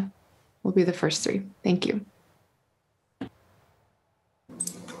Eva will be the first three. Thank you.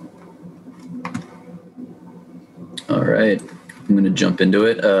 All right, I'm going to jump into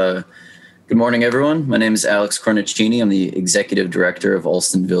it. Good morning, everyone. My name is Alex Cornicini. I'm the Executive Director of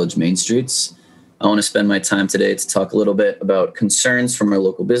Allston Village Main Streets. I want to spend my time today to talk a little bit about concerns from our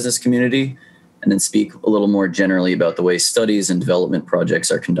local business community, and then speak a little more generally about the way studies and development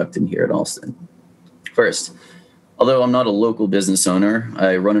projects are conducted here at Allston. First, although I'm not a local business owner,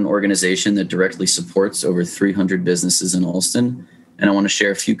 I run an organization that directly supports over 300 businesses in Allston, and I want to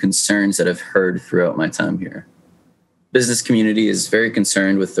share a few concerns that I've heard throughout my time here. Business community is very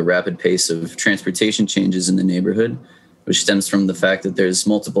concerned with the rapid pace of transportation changes in the neighborhood, which stems from the fact that there's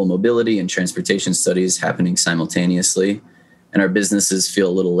multiple mobility and transportation studies happening simultaneously, and our businesses feel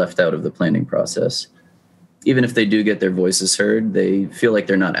a little left out of the planning process. Even if they do get their voices heard, they feel like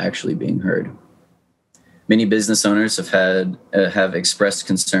they're not actually being heard. Many business owners have expressed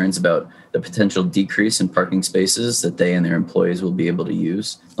concerns about the potential decrease in parking spaces that they and their employees will be able to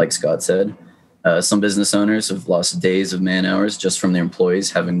use, like Scott said. Some business owners have lost days of man hours just from their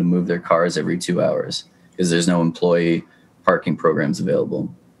employees having to move their cars every 2 hours because there's no employee parking programs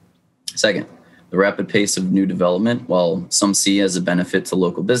available. Second, the rapid pace of new development, while some see as a benefit to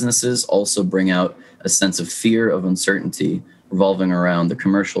local businesses, also bring out a sense of fear of uncertainty revolving around the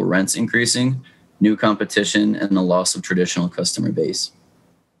commercial rents increasing, new competition, and the loss of traditional customer base.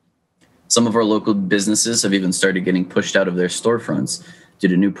 Some of our local businesses have even started getting pushed out of their storefronts due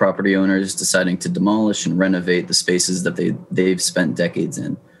to new property owners deciding to demolish and renovate the spaces that they've spent decades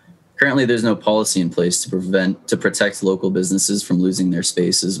in. Currently, there's no policy in place to protect local businesses from losing their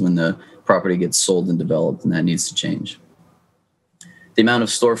spaces when the property gets sold and developed, and that needs to change. The amount of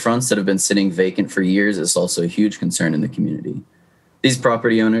storefronts that have been sitting vacant for years is also a huge concern in the community. These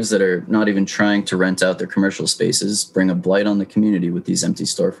property owners that are not even trying to rent out their commercial spaces bring a blight on the community with these empty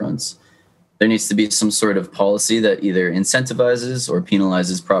storefronts. There needs to be some sort of policy that either incentivizes or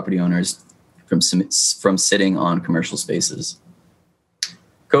penalizes property owners from sitting on commercial spaces.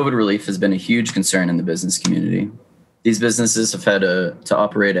 COVID relief has been a huge concern in the business community. These businesses have had to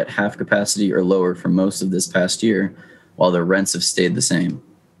operate at half capacity or lower for most of this past year, while their rents have stayed the same.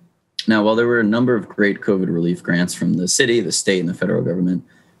 Now, while there were a number of great COVID relief grants from the city, the state, and the federal government,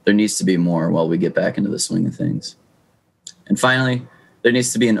 there needs to be more while we get back into the swing of things. And finally, there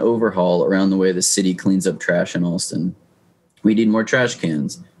needs to be an overhaul around the way the city cleans up trash in Allston. We need more trash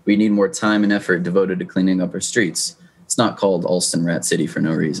cans. We need more time and effort devoted to cleaning up our streets. It's not called Allston Rat City for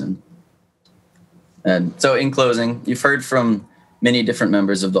no reason. And so in closing, you've heard from many different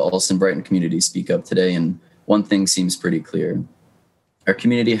members of the Allston-Brighton community speak up today, and one thing seems pretty clear. Our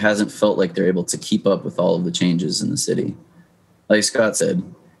community hasn't felt like they're able to keep up with all of the changes in the city. Like Scott said,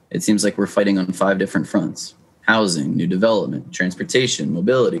 it seems like we're fighting on 5 different fronts: housing, new development, transportation,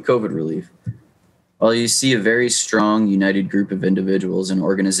 mobility, COVID relief. While you see a very strong, united group of individuals and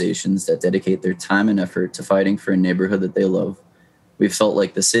organizations that dedicate their time and effort to fighting for a neighborhood that they love, we've felt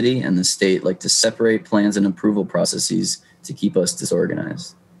like the city and the state like to separate plans and approval processes to keep us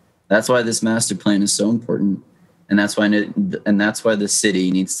disorganized. That's why this master plan is so important, and that's why the city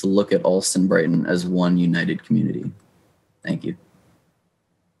needs to look at Allston-Brighton as one united community. Thank you.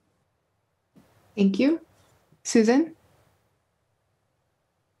 Thank you. Susan?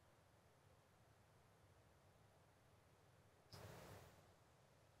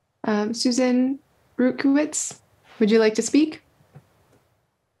 Susan Rutkowitz, would you like to speak?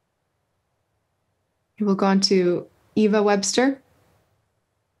 We'll go on to Eva Webster.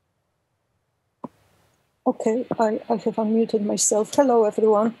 Okay, I have unmuted myself. Hello,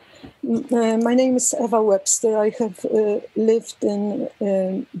 everyone. My name is Eva Webster. I have lived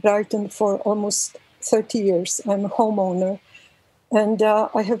in Brighton for almost 30 years. I'm a homeowner, and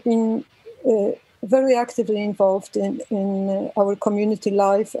I have been very actively involved in our community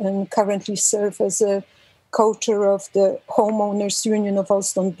life and currently serve as a co-chair of the Homeowners Union of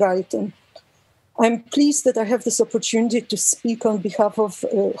Allston-Brighton. I'm pleased that I have this opportunity to speak on behalf of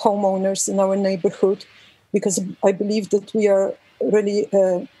homeowners in our neighborhood, because I believe that we are really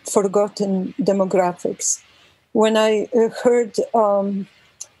forgotten demographics. When I heard all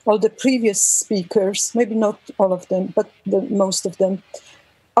the previous speakers, maybe not all of them, but most of them,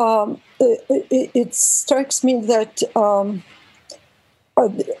 it strikes me that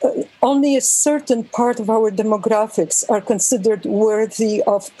only a certain part of our demographics are considered worthy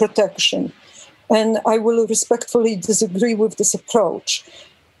of protection. And I will respectfully disagree with this approach.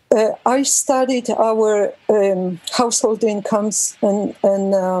 I studied our household incomes and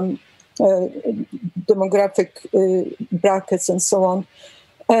demographic brackets and so on.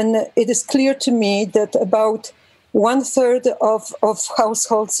 And it is clear to me that about 1/3 of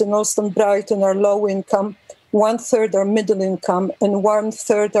households in Allston-Brighton are low income, 1/3 are middle income, and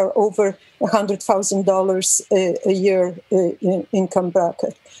 1/3 are over $100,000 a year income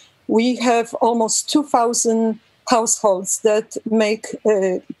bracket. We have almost 2,000 households that make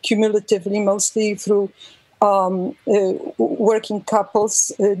cumulatively, mostly through working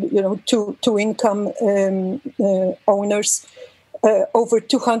couples, two income owners, over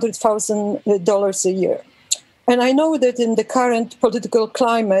 $200,000 a year. And I know that in the current political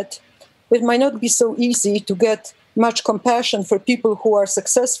climate, it might not be so easy to get much compassion for people who are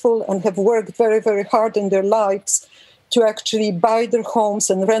successful and have worked very, very hard in their lives to actually buy their homes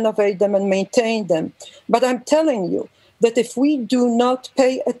and renovate them and maintain them. But I'm telling you that if we do not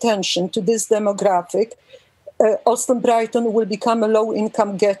pay attention to this demographic, Allston-Brighton will become a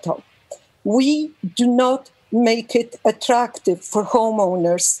low-income ghetto. We do not make it attractive for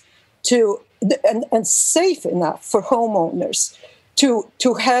homeowners and safe enough for homeowners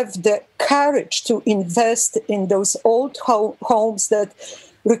to have the courage to invest in those old homes that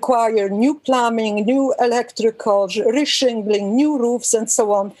require new plumbing, new electrical, reshingling, new roofs, and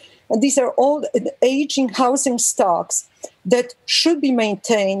so on. And these are all aging housing stocks that should be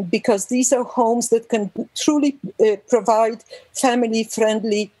maintained because these are homes that can truly provide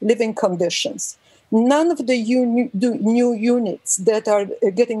family-friendly living conditions. None of the new units that are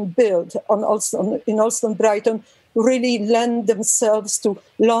getting built in Allston-Brighton really lend themselves to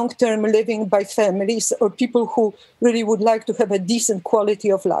long-term living by families or people who really would like to have a decent quality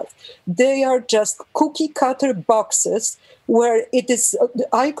of life. They are just cookie-cutter boxes where it is,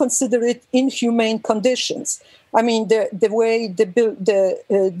 I consider it inhumane conditions. I mean, the way the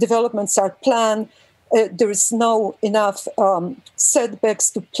developments are planned, there is no enough setbacks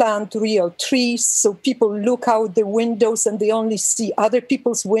to plant real trees, so people look out the windows and they only see other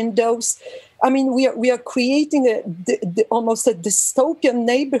people's windows. I mean, we are creating almost a dystopian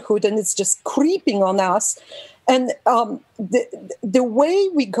neighborhood, and it's just creeping on us. And the way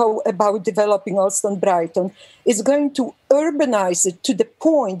we go about developing Allston-Brighton is going to urbanize it to the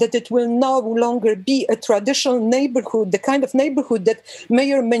point that it will no longer be a traditional neighborhood, the kind of neighborhood that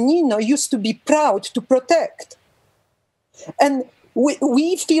Mayor Menino used to be proud to protect. And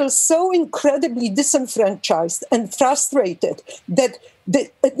we feel so incredibly disenfranchised and frustrated that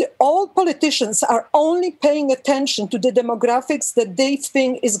all politicians are only paying attention to the demographics that they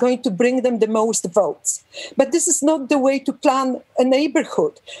think is going to bring them the most votes. But this is not the way to plan a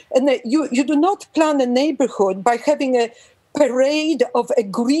neighborhood. And you do not plan a neighborhood by having a parade of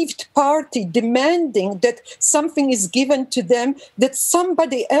aggrieved party demanding that something is given to them that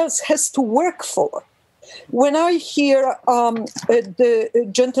somebody else has to work for. When I hear the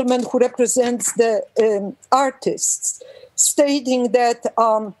gentleman who represents the artists stating that,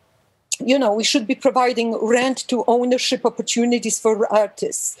 we should be providing rent to ownership opportunities for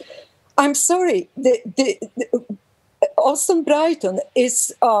artists, I'm sorry, Allston-Brighton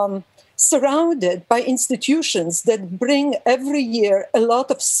is surrounded by institutions that bring every year a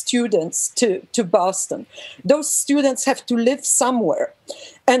lot of students to Boston. Those students have to live somewhere.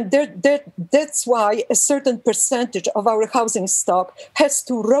 And that's why a certain percentage of our housing stock has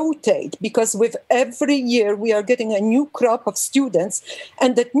to rotate, because with every year we are getting a new crop of students,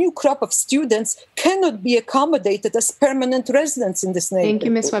 and that new crop of students cannot be accommodated as permanent residents in this neighborhood. Thank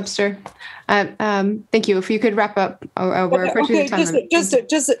you, Ms. Webster. Thank you. If you could wrap up, we're approaching the time.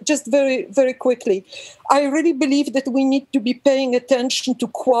 Just very, very quickly. I really believe that we need to be paying attention to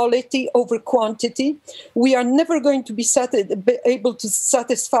quality over quantity. We are never going to be able to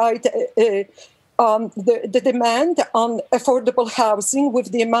satisfy the demand on affordable housing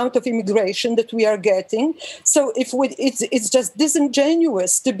with the amount of immigration that we are getting. So it's just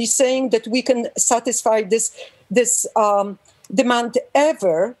disingenuous to be saying that we can satisfy this demand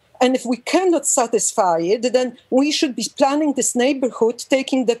ever. And if we cannot satisfy it, then we should be planning this neighborhood,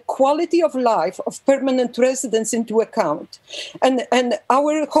 taking the quality of life of permanent residents into account. And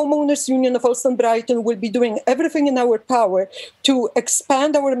our Homeowners Union of Allston-Brighton will be doing everything in our power to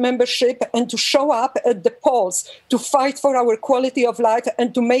expand our membership and to show up at the polls to fight for our quality of life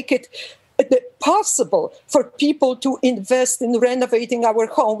and to make it possible for people to invest in renovating our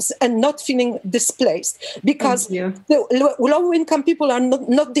homes and not feeling displaced, because the low-income people are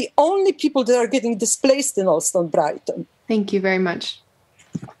not the only people that are getting displaced in Allston-Brighton. Thank you very much.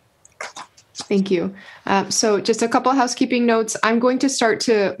 Thank you. So just a couple of housekeeping notes. I'm going to start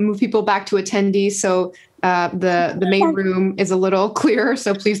to move people back to attendees. So the main room is a little clearer.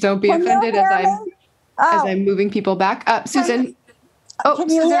 So please don't be offended as I'm moving people back. Susan. Oh,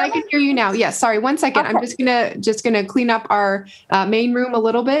 Susan, I can hear you now. Yes, sorry. 1 second. Okay. I'm just gonna clean up our main room a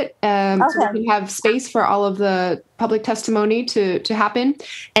little bit, so we can have space for all of the public testimony to happen.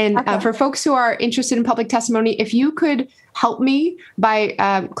 And for folks who are interested in public testimony, if you could help me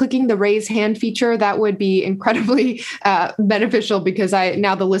by clicking the raise hand feature, that would be incredibly beneficial, because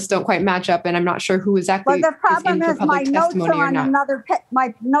now the lists don't quite match up, and I'm not sure who exactly. Well, the problem is my notes are on another.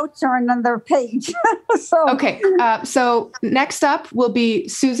 My notes are on another page. So okay. So next up will be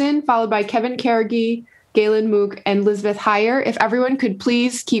Susan, followed by Kevin Carrigy, Galen Mook, and Elizabeth Heyer. If everyone could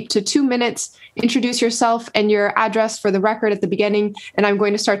please keep to 2 minutes, introduce yourself and your address for the record at the beginning, and I'm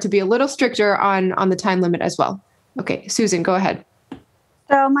going to start to be a little stricter on the time limit as well. Okay, Susan, go ahead.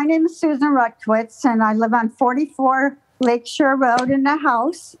 So my name is Susan Rutkwitz, and I live on 44 Lakeshore Road in a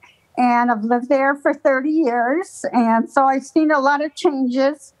house, and I've lived there for 30 years, and so I've seen a lot of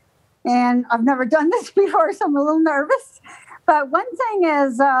changes, and I've never done this before, so I'm a little nervous. But one thing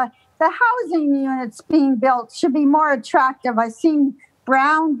is the housing units being built should be more attractive. I've seen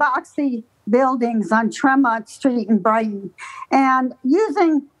brown, boxy buildings on Tremont Street in Brighton, and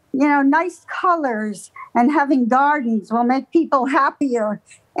using nice colors and having gardens will make people happier.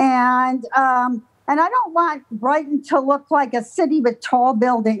 And I don't want Brighton to look like a city with tall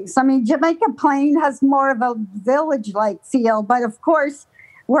buildings. I mean, Jamaica Plain has more of a village-like feel, but of course,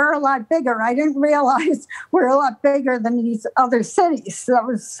 we're a lot bigger. I didn't realize we're a lot bigger than these other cities. That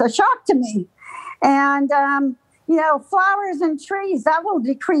was a shock to me. And, flowers and trees, that will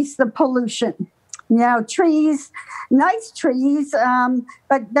decrease the pollution. Trees, nice trees,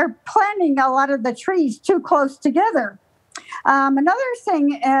 but they're planting a lot of the trees too close together. Another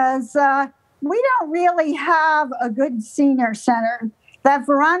thing is we don't really have a good senior center. That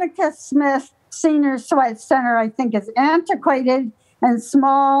Veronica Smith Senior Center, I think, is antiquated and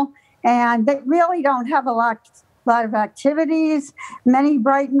small, and they really don't have a lot of activities. Many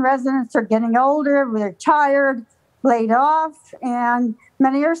Brighton residents are getting older, retired, laid off, and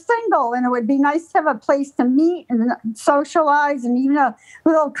many are single, and it would be nice to have a place to meet and socialize, and even a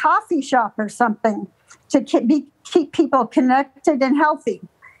little coffee shop or something to keep people connected and healthy.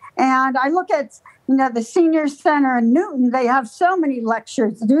 And I look at the senior center in Newton. They have so many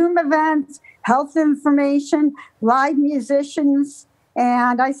lectures, Zoom events, health information, live musicians,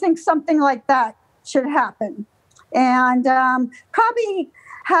 and I think something like that should happen. And probably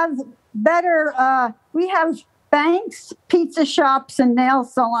have better. We have banks, pizza shops, and nail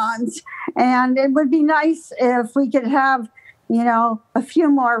salons. And it would be nice if we could have, a few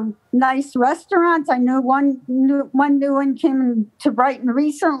more nice restaurants. I know one new one came to Brighton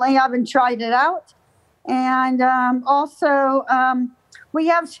recently. I haven't tried it out. And also, we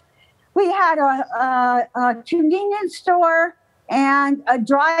had a convenience store and a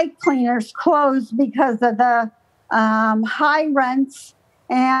dry cleaners closed because of the high rents.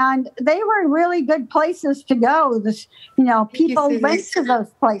 And they were really good places to go. People went to those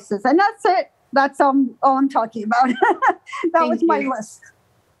places. And that's it. That's all I'm talking about. That was my list.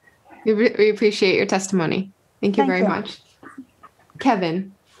 We appreciate your testimony. Thank you very much.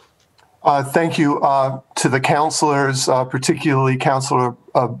 Kevin. Thank you to the counselors, particularly Councilor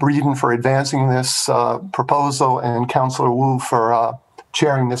Breeden for advancing this proposal, and Councilor Wu for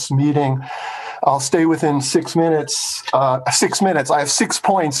chairing this meeting. I'll stay within 6 minutes. 6 minutes. I have 6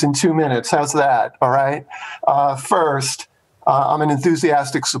 points in 2 minutes. How's that? All right. First, I'm an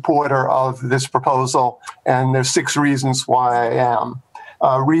enthusiastic supporter of this proposal, and there's 6 reasons why I am.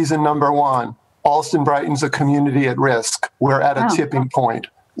 Reason number 1, Allston-Brighton's a community at risk. We're at a tipping point.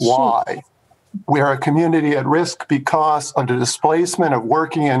 Why? We're a community at risk because of the displacement of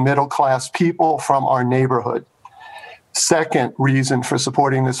working and middle-class people from our neighborhood. Second reason for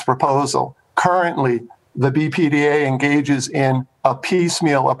supporting this proposal. Currently, the BPDA engages in a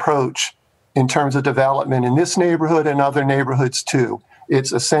piecemeal approach in terms of development in this neighborhood and other neighborhoods too.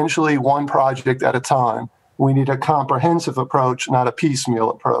 It's essentially one project at a time. We need a comprehensive approach, not a piecemeal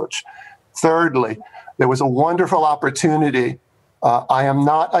approach. Thirdly, there was a wonderful opportunity. I am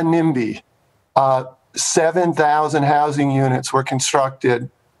not a NIMBY. 7,000 housing units were constructed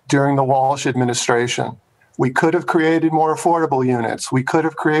during the Walsh administration. We could have created more affordable units. We could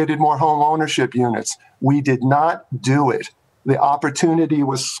have created more home ownership units. We did not do it. The opportunity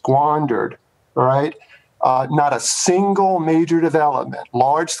was squandered, right? Not a single major development,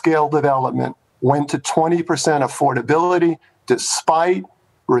 large-scale development, went to 20% affordability despite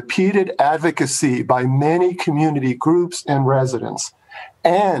repeated advocacy by many community groups and residents.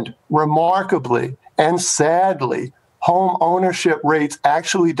 And remarkably and sadly, home ownership rates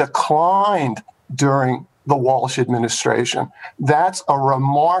actually declined during the Walsh administration. That's a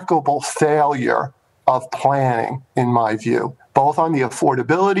remarkable failure of planning, in my view, both on the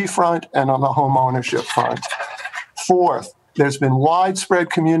affordability front and on the home ownership front. Fourth, there's been widespread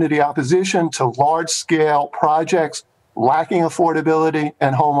community opposition to large-scale projects lacking affordability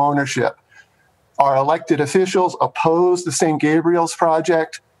and home ownership. Our elected officials opposed the St. Gabriel's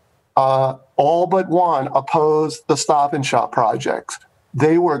project. All but one opposed the Stop and Shop projects.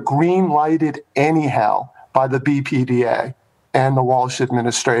 They were green-lighted anyhow by the BPDA and the Walsh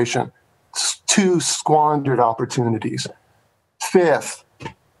administration. Two squandered opportunities. Fifth,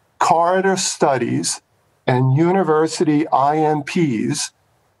 corridor studies and university IMPs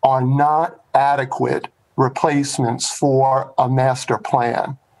are not adequate replacements for a master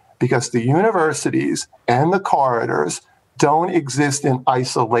plan because the universities and the corridors don't exist in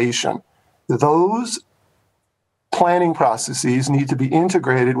isolation. Those planning processes need to be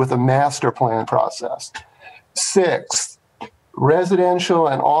integrated with a master plan process. Sixth, residential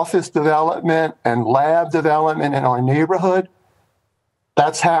and office development and lab development in our neighborhood,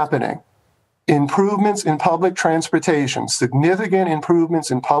 that's happening. Improvements in public transportation, significant improvements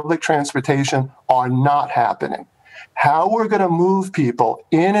in public transportation are not happening. How we're going to move people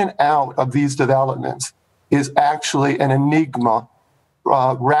in and out of these developments is actually an enigma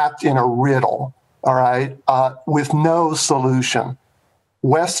wrapped in a riddle, all right, with no solution.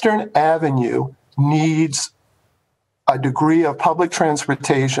 Western Avenue needs a degree of public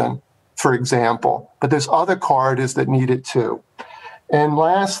transportation, for example, but there's other corridors that need it too. And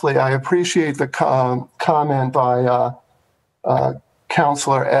lastly, I appreciate the comment by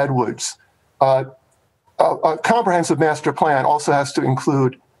Councilor Edwards. A comprehensive master plan also has to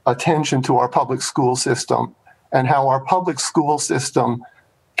include attention to our public school system and how our public school system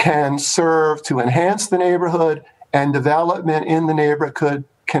can serve to enhance the neighborhood, and development in the neighborhood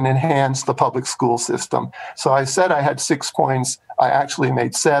can enhance the public school system. So I said I had 6 points. I actually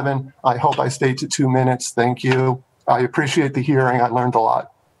made 7. I hope I stayed to 2 minutes. Thank you. I appreciate the hearing. I learned a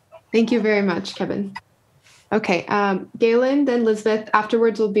lot. Thank you very much, Kevin. Okay, Galen, then Elizabeth.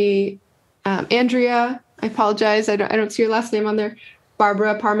 Afterwards will be Andrea. I apologize. I don't see your last name on there.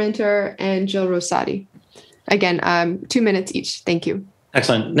 Barbara Parmenter and Jill Rosati. Again, 2 minutes each. Thank you.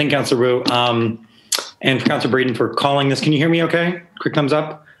 Excellent. Thank you, Councilor Wu. And for Councilor Breeden for calling this. Can you hear me okay? Quick thumbs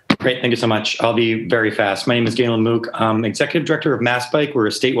up. Great. Thank you so much. I'll be very fast. My name is Galen Mook. I'm Executive Director of Mass Bike. We're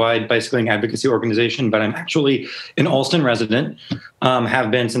a statewide bicycling advocacy organization, but I'm actually an Allston resident,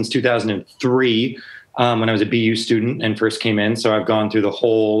 have been since 2003 when I was a BU student and first came in. So I've gone through the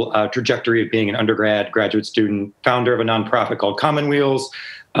whole trajectory of being an undergrad, graduate student, founder of a nonprofit called Common Wheels,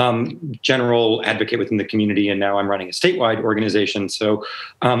 general advocate within the community, and now I'm running a statewide organization. So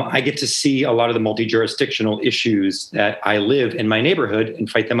I get to see a lot of the multi-jurisdictional issues that I live in my neighborhood and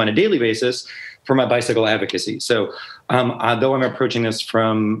fight them on a daily basis for my bicycle advocacy. So though I'm approaching this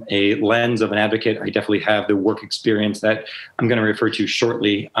from a lens of an advocate, I definitely have the work experience that I'm going to refer to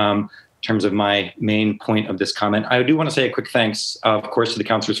shortly in terms of my main point of this comment. I do want to say a quick thanks, of course, to the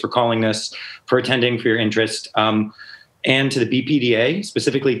councilors for calling this, for attending, for your interest. And to the BPDA,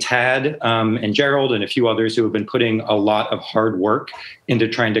 specifically Tad and Gerald and a few others who have been putting a lot of hard work into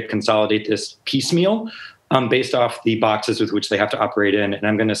trying to consolidate this piecemeal based off the boxes with which they have to operate in. And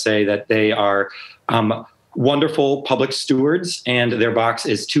I'm going to say that they are wonderful public stewards and their box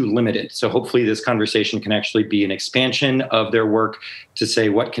is too limited. So hopefully this conversation can actually be an expansion of their work to say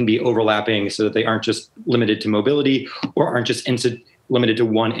what can be overlapping so that they aren't just limited to mobility or aren't just limited to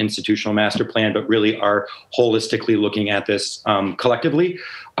one institutional master plan, but really are holistically looking at this collectively.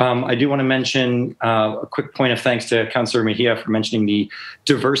 I do want to mention a quick point of thanks to Councilor Mejia for mentioning the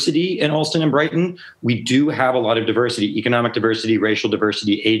diversity in Allston and Brighton. We do have a lot of diversity, economic diversity, racial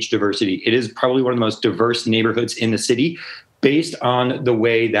diversity, age diversity. It is probably one of the most diverse neighborhoods in the city based on the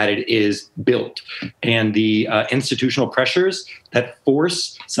way that it is built. And the institutional pressures that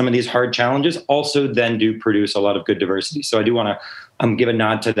force some of these hard challenges also then do produce a lot of good diversity. So I do want to give a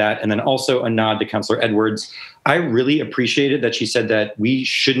nod to that. And then also a nod to Councilor Edwards. I really appreciated that she said that we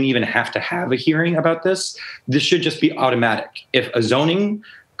shouldn't even have to have a hearing about this. This should just be automatic. If a zoning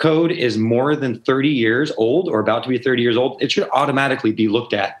code is more than 30 years old or about to be 30 years old, it should automatically be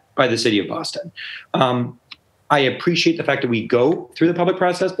looked at by the city of Boston. I appreciate the fact that we go through the public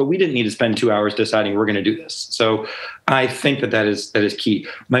process, but we didn't need to spend 2 hours deciding we're going to do this. So I think that is key.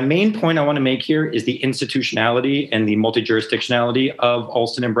 My main point I want to make here is the institutionality and the multi-jurisdictionality of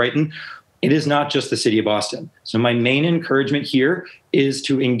Allston and Brighton. It is not just the city of Boston. So my main encouragement here is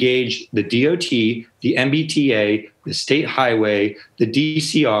to engage the DOT, the MBTA, the state highway, the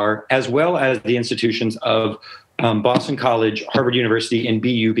DCR, as well as the institutions of Boston College, Harvard University, and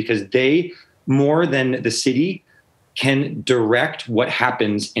BU, because they, more than the city, can direct what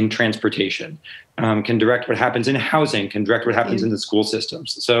happens in transportation, can direct what happens in housing, can direct what happens in the school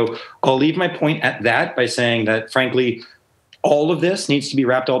systems. So I'll leave my point at that by saying that, frankly, all of this needs to be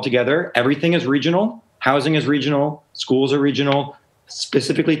wrapped all together. Everything is regional. Housing is regional. Schools are regional.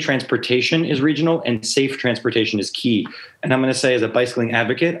 Specifically, transportation is regional, and safe transportation is key. And I'm going to say, as a bicycling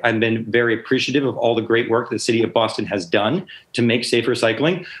advocate, I've been very appreciative of all the great work the city of Boston has done to make safer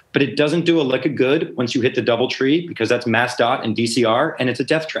cycling, but it doesn't do a lick of good once you hit the DoubleTree, because that's MassDOT and DCR, and it's a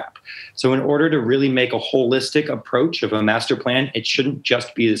death trap. So in order to really make a holistic approach of a master plan, it shouldn't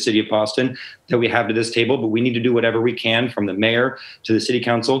just be the city of Boston that we have to this table, but we need to do whatever we can, from the mayor to the city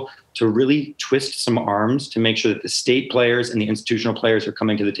council, to really twist some arms to make sure that the state players and the institutional players are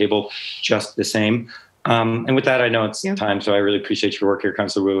coming to the table just the same. And with that, I know it's time, so I really appreciate your work here,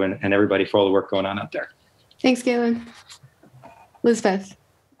 Councilor Wu, and everybody for all the work going on out there. Thanks, Galen. Elizabeth.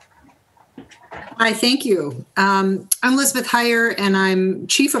 Hi, thank you. I'm Elizabeth Heyer, and I'm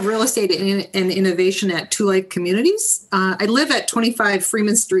Chief of Real Estate and Innovation at Two Life Communities. I live at 25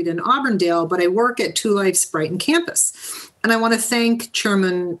 Freeman Street in Auburndale, but I work at Two Life's Brighton campus. And I want to thank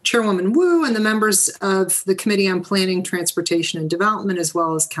Chairwoman Wu and the members of the Committee on Planning, Transportation, and Development, as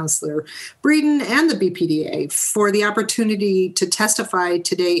well as Councilor Breeden and the BPDA, for the opportunity to testify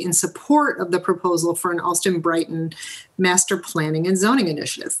today in support of the proposal for an Allston-Brighton Master Planning and Zoning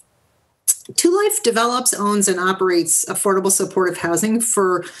Initiative. Two Life develops, owns, and operates affordable supportive housing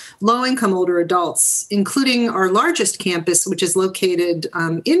for low-income older adults, including our largest campus, which is located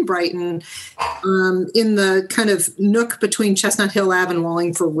in Brighton, in the kind of nook between Chestnut Hill Ave and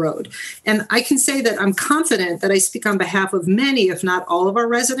Wallingford Road. And I can say that I'm confident that I speak on behalf of many, if not all, of our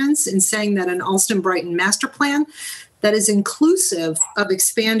residents in saying that an Allston-Brighton master plan that is inclusive of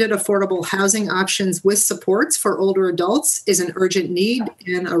expanded affordable housing options with supports for older adults is an urgent need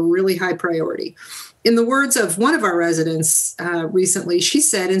and a really high priority. In the words of one of our residents recently, she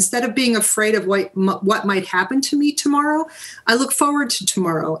said, "Instead of being afraid of what might happen to me tomorrow, I look forward to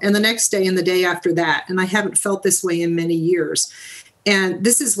tomorrow and the next day and the day after that. And I haven't felt this way in many years." And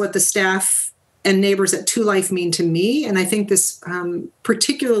this is what the staff and neighbors at Two Life mean to me. And I think this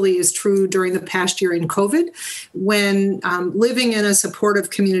particularly is true during the past year in COVID, when living in a supportive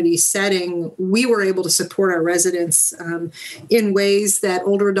community setting, we were able to support our residents in ways that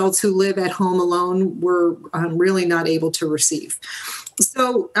older adults who live at home alone were really not able to receive.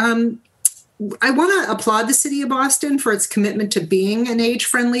 So I want to applaud the city of Boston for its commitment to being an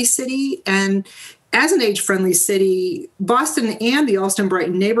age-friendly city. And as an age-friendly city, Boston and the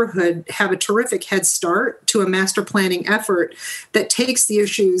Allston-Brighton neighborhood have a terrific head start to a master planning effort that takes the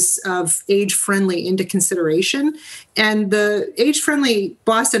issues of age-friendly into consideration. And the age-friendly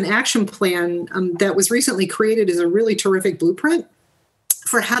Boston Action Plan that was recently created is a really terrific blueprint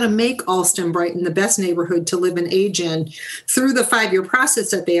for how to make Allston-Brighton the best neighborhood to live and age in through the 5-year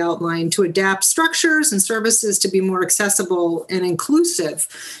process that they outlined to adapt structures and services to be more accessible and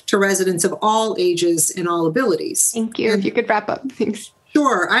inclusive to residents of all ages and all abilities. Thank you. If you could wrap up, thanks.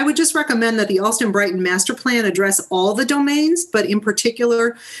 Sure. I would just recommend that the Allston-Brighton Master Plan address all the domains, but in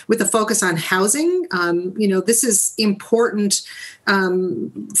particular with a focus on housing. This is important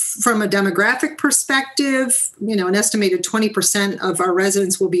from a demographic perspective. An estimated 20% of our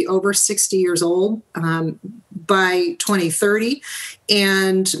residents will be over 60 years old by 2030.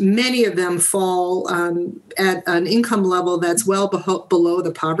 And many of them fall at an income level that's well below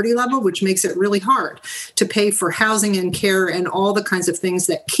the poverty level, which makes it really hard to pay for housing and care and all the kinds of things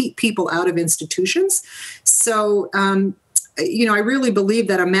that keep people out of institutions. So, I really believe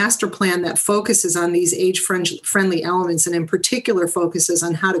that a master plan that focuses on these age-friendly elements, and in particular focuses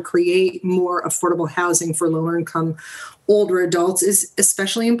on how to create more affordable housing for lower-income older adults, is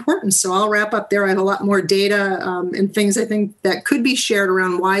especially important. So I'll wrap up there. I have a lot more data and things I think that could be shared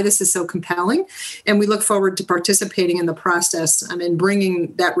around why this is so compelling. And we look forward to participating in the process and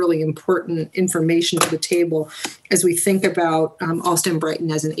bringing that really important information to the table as we think about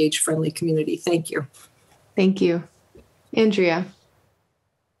Allston-Brighton as an age-friendly community. Thank you. Thank you. Andrea.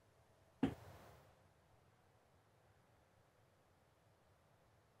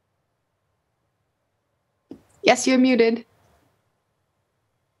 Yes, you're muted.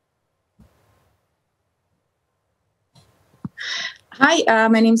 Hi,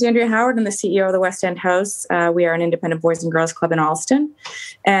 my name is Andrea Howard. I'm the CEO of the West End House. We are an independent boys and girls club in Allston.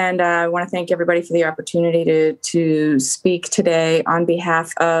 And I want to thank everybody for the opportunity to speak today on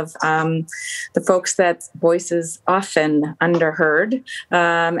behalf of the folks that voice is often underheard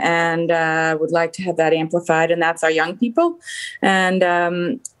and would like to have that amplified, and that's our young people.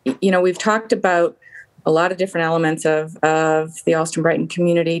 And, we've talked about a lot of different elements of the Allston-Brighton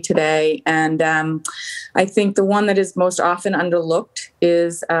community today. And I think the one that is most often underlooked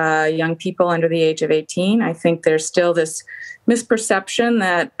is young people under the age of 18. I think there's still this misperception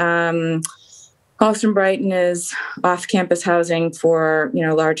that Allston-Brighton is off-campus housing for,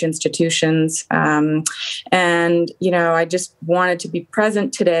 large institutions. I just wanted to be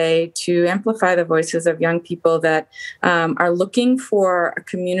present today to amplify the voices of young people that are looking for a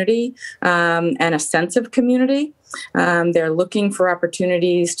community and a sense of community. They're looking for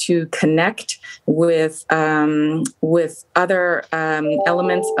opportunities to connect with other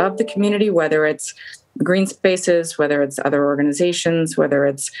elements of the community, whether it's green spaces, whether it's other organizations, whether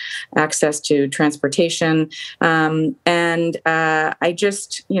it's access to transportation. I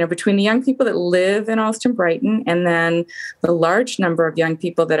just, between the young people that live in Allston-Brighton and then the large number of young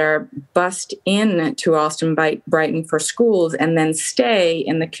people that are bused in to Allston-Brighton for schools and then stay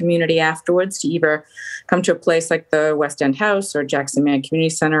in the community afterwards to either come to a place like the West End House or Jackson Man Community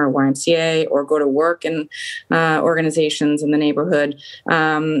Center or YMCA or go to work in organizations in the neighborhood,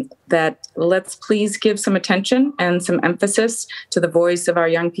 that let's please give some attention and some emphasis to the voice of our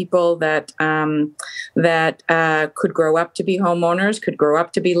young people that could grow up to be homeowners, could grow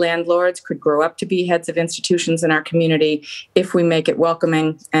up to be landlords, could grow up to be heads of institutions in our community if we make it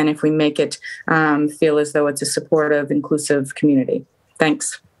welcoming and if we make it feel as though it's a supportive, inclusive community.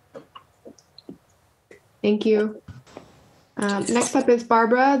 Thanks. Thank you. Next up is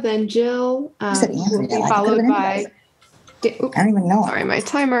Barbara, then Jill, who will be followed by... I don't even know. Sorry, my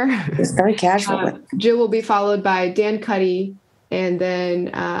timer. It's very casual. Jill will be followed by Dan Cuddy, and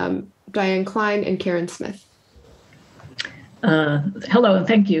then Diane Klein and Karen Smith. Hello, and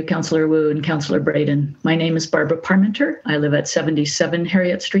thank you, Councillor Wu and Councillor Braden. My name is Barbara Parmenter. I live at 77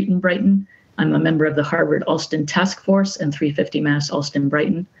 Harriet Street in Brighton. I'm a member of the Harvard Allston Task Force and 350 Mass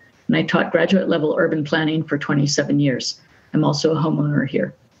Allston-Brighton, and I taught graduate-level urban planning for 27 years. I'm also a homeowner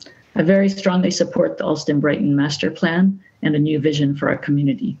here. I very strongly support the Allston-Brighton Master Plan and a new vision for our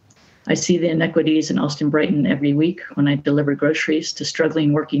community. I see the inequities in Allston-Brighton every week when I deliver groceries to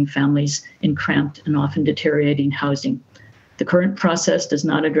struggling working families in cramped and often deteriorating housing. The current process does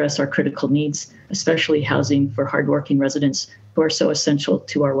not address our critical needs, especially housing for hardworking residents who are so essential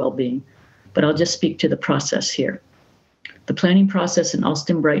to our well-being. But I'll just speak to the process here. The planning process in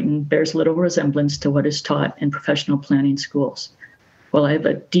Allston-Brighton bears little resemblance to what is taught in professional planning schools. While I have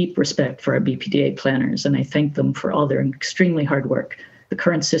a deep respect for our BPDA planners, and I thank them for all their extremely hard work, the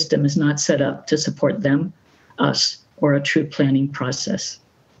current system is not set up to support them, us, or a true planning process.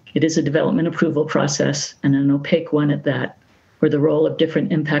 It is a development approval process, and an opaque one at that, where the role of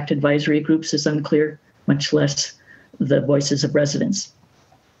different impact advisory groups is unclear, much less the voices of residents.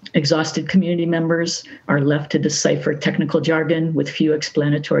 Exhausted community members are left to decipher technical jargon with few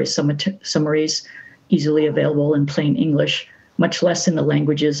explanatory summaries easily available in plain English, much less in the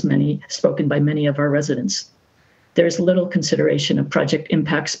languages spoken by many of our residents. There is little consideration of project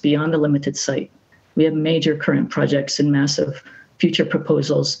impacts beyond the limited site. We have major current projects and massive future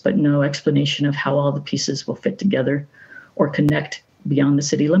proposals, but no explanation of how all the pieces will fit together or connect beyond the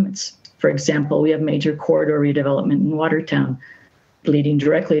city limits. For example, we have major corridor redevelopment in Watertown leading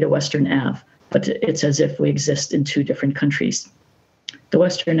directly to Western Ave, but it's as if we exist in two different countries. The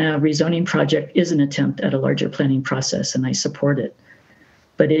Western Ave rezoning project is an attempt at a larger planning process, and I support it.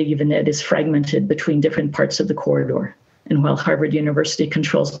 But even it is fragmented between different parts of the corridor. And while Harvard University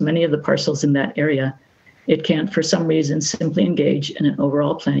controls many of the parcels in that area, it can't, for some reason, simply engage in an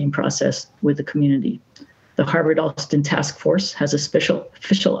overall planning process with the community. The Harvard Allston Task Force has official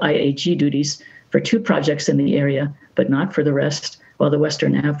IAG duties for 2 projects in the area, but not for the rest, while the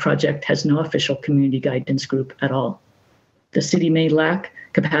Western Ave project has no official community guidance group at all. The city may lack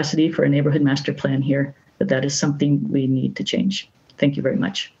capacity for a neighborhood master plan here, but that is something we need to change. Thank you very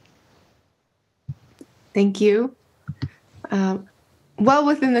much. Thank you. Well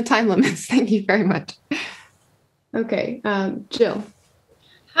within the time limits. Thank you very much. Okay, Jill.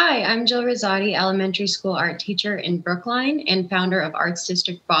 Hi, I'm Jill Rosati, elementary school art teacher in Brookline and founder of Arts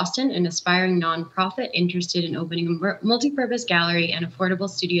District Boston, an aspiring nonprofit interested in opening a multi-purpose gallery and affordable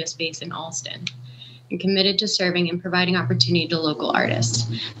studio space in Allston, and committed to serving and providing opportunity to local artists.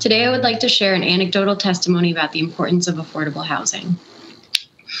 Today, I would like to share an anecdotal testimony about the importance of affordable housing.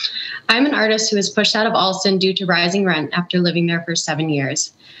 I'm an artist who was pushed out of Allston due to rising rent after living there for 7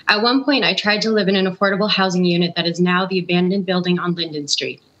 years. At one point, I tried to live in an affordable housing unit that is now the abandoned building on Linden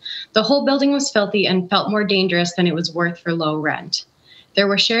Street. The whole building was filthy and felt more dangerous than it was worth for low rent. There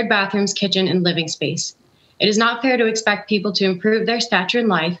were shared bathrooms, kitchen, and living space. It is not fair to expect people to improve their stature in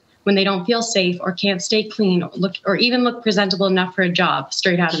life when they don't feel safe or can't stay clean or even look presentable enough for a job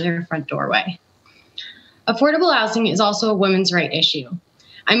straight out of their front doorway. Affordable housing is also a women's right issue.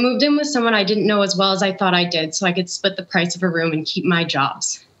 I moved in with someone I didn't know as well as I thought I did, so I could split the price of a room and keep my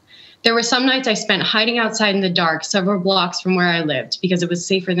jobs. There were some nights I spent hiding outside in the dark several blocks from where I lived because it was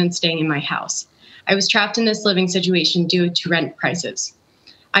safer than staying in my house. I was trapped in this living situation due to rent prices.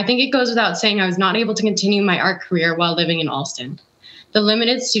 I think it goes without saying I was not able to continue my art career while living in Allston. The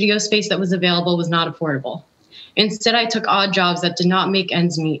limited studio space that was available was not affordable. Instead, I took odd jobs that did not make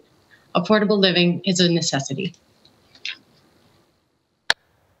ends meet. Affordable living is a necessity.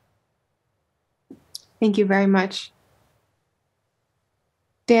 Thank you very much.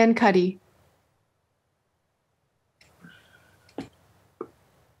 Dan Cuddy.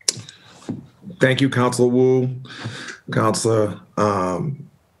 Thank you, Councilor Wu, Councilor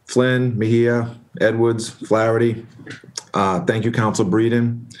Flynn, Mejia, Edwards, Flaherty. Thank you, Councilor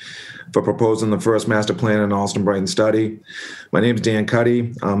Breeden, for proposing the first master plan in Allston-Brighton study. My name is Dan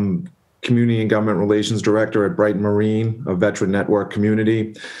Cuddy. I'm Community and Government Relations Director at Brighton Marine, a veteran network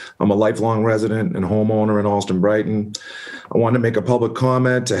community. I'm a lifelong resident and homeowner in Allston-Brighton. I want to make a public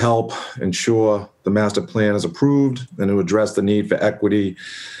comment to help ensure the master plan is approved and to address the need for equity,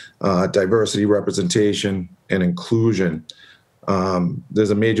 diversity, representation, and inclusion.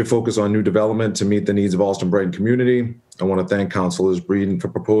 There's a major focus on new development to meet the needs of Allston-Brighton community. I want to thank Councilors Breeden for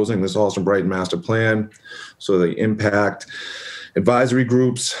proposing this Allston-Brighton master plan so the impact advisory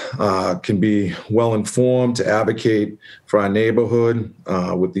groups can be well informed to advocate for our neighborhood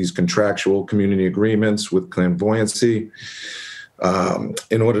with these contractual community agreements with clairvoyancy.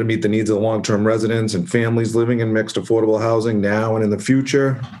 In order to meet the needs of the long-term residents and families living in mixed affordable housing now and in the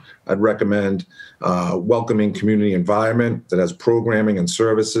future, I'd recommend welcoming community environment that has programming and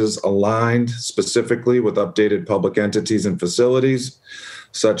services aligned specifically with updated public entities and facilities,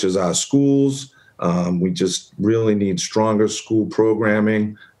 such as our schools. We just really need stronger school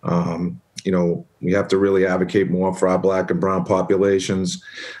programming. We have to really advocate more for our Black and Brown populations.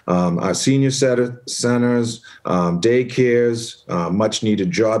 Our senior centers, daycares, much needed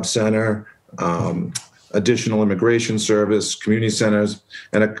job center, additional immigration service, community centers,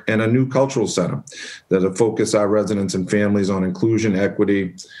 and a new cultural center that'll focus our residents and families on inclusion,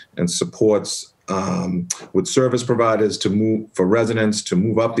 equity, and supports with service providers for residents to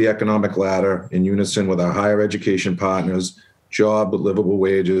move up the economic ladder in unison with our higher education partners, job with livable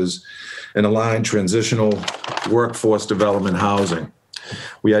wages, and align transitional workforce development housing.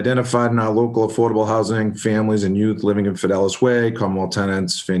 We identified in our local affordable housing families and youth living in Fidelis Way, Commonwealth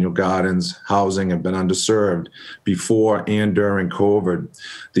Tenants, Faneuil Gardens, housing have been underserved before and during COVID.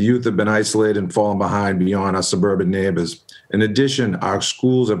 The youth have been isolated and fallen behind beyond our suburban neighbors. In addition, our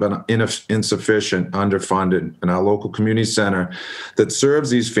schools have been insufficient, underfunded, and our local community center that serves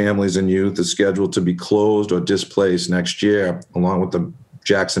these families and youth is scheduled to be closed or displaced next year, along with the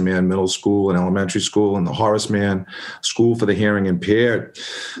Jackson Mann Middle School and Elementary School and the Horace Mann School for the Hearing Impaired.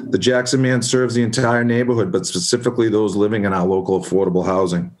 The Jackson Mann serves the entire neighborhood, but specifically those living in our local affordable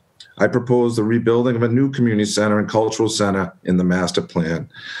housing. I propose the rebuilding of a new community center and cultural center in the master plan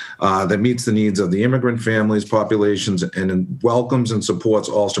that meets the needs of the immigrant families, populations, and welcomes and supports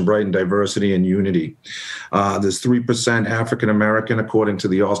Allston-Brighton diversity and unity. There's 3% African-American, according to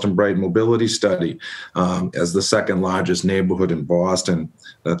the Allston-Brighton Mobility Study, as the second largest neighborhood in Boston.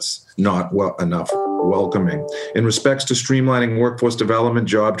 That's not enough welcoming. In respects to streamlining workforce development,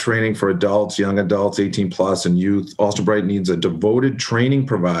 job training for adults, young adults, 18 plus, and youth, Allston-Brighton needs a devoted training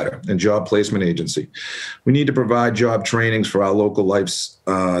provider and job placement agency. We need to provide job trainings for our local life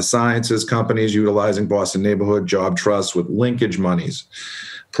sciences companies utilizing Boston Neighborhood Job Trust with linkage monies.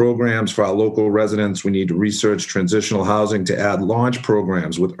 Programs for our local residents. We need to research transitional housing to add launch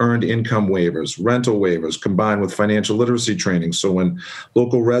programs with earned income waivers, rental waivers, combined with financial literacy training. So when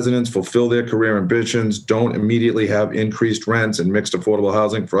local residents fulfill their career ambitions, don't immediately have increased rents and mixed affordable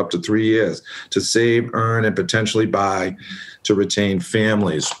housing for up to 3 years to save, earn, and potentially buy to retain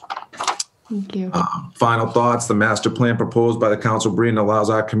families. Thank you. Final thoughts. The master plan proposed by the Council Breeden allows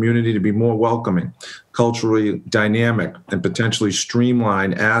our community to be more welcoming, culturally dynamic, and potentially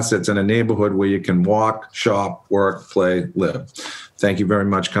streamline assets in a neighborhood where you can walk, shop, work, play, live. Thank you very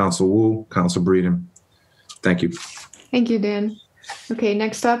much, Council Wu, Council Breeden. Thank you. Thank you, Dan. Okay,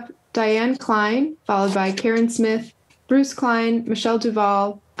 next up, Diane Klein, followed by Karen Smith, Bruce Klein, Michelle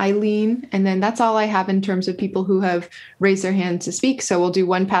Duval, Eileen, and then that's all I have in terms of people who have raised their hand to speak. So we'll do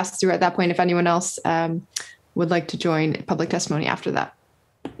one pass through at that point if anyone else would like to join public testimony after that.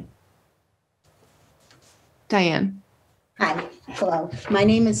 Diane. Hi, hello. My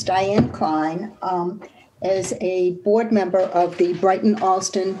name is Diane Klein. As a board member of the Brighton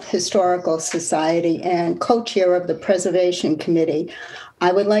Allston Historical Society and co-chair of the Preservation Committee,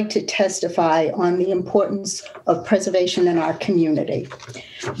 I would like to testify on the importance of preservation in our community.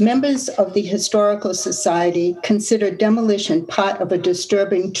 Members of the Historical Society consider demolition part of a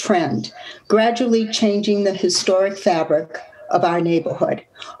disturbing trend, gradually changing the historic fabric of our neighborhood.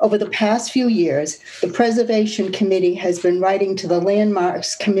 Over the past few years, the Preservation Committee has been writing to the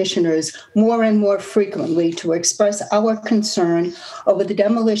Landmarks Commissioners more and more frequently to express our concern over the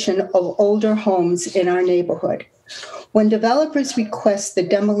demolition of older homes in our neighborhood. When developers request the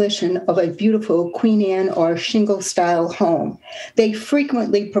demolition of a beautiful Queen Anne or shingle-style home, they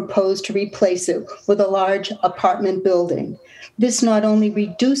frequently propose to replace it with a large apartment building. This not only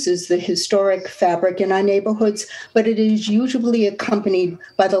reduces the historic fabric in our neighborhoods, but it is usually accompanied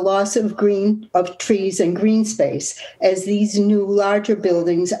by the loss of trees and green space, as these new larger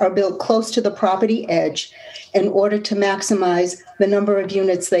buildings are built close to the property edge in order to maximize the number of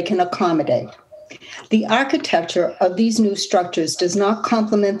units they can accommodate. The architecture of these new structures does not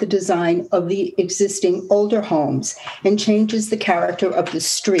complement the design of the existing older homes and changes the character of the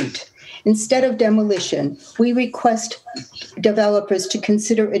street. Instead of demolition, we request developers to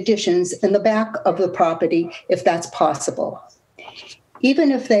consider additions in the back of the property if that's possible.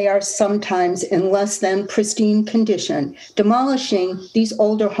 Even if they are sometimes in less than pristine condition, demolishing these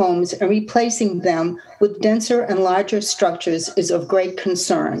older homes and replacing them with denser and larger structures is of great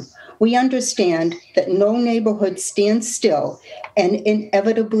concern. We understand that no neighborhood stands still and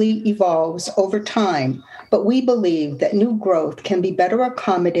inevitably evolves over time, but we believe that new growth can be better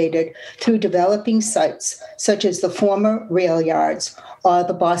accommodated through developing sites such as the former rail yards or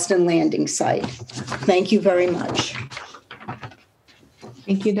the Boston Landing site. Thank you very much.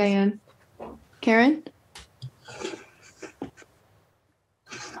 Thank you, Diane. Karen?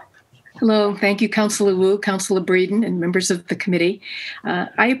 Hello, thank you, Councillor Wu, Councillor Breeden, and members of the committee.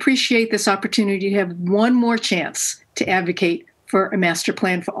 I appreciate this opportunity to have one more chance to advocate for a master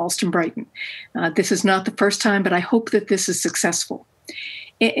plan for Allston-Brighton. This is not the first time, but I hope that this is successful.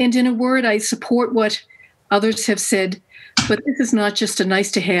 And in a word, I support what others have said, but this is not just a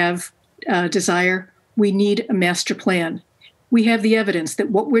nice to have desire. We need a master plan. We have the evidence that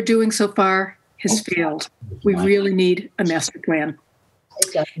what we're doing so far has failed. We really need a master plan.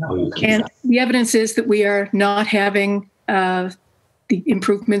 And the evidence is that we are not having the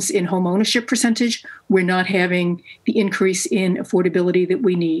improvements in home ownership percentage. We're not having the increase in affordability that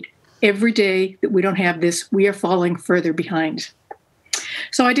we need. Every day that we don't have this, we are falling further behind.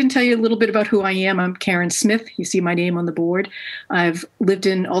 So I didn't tell you a little bit about who I am. I'm Karen Smith. You see my name on the board. I've lived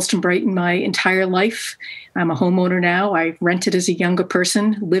in Allston-Brighton my entire life. I'm a homeowner now. I rented as a younger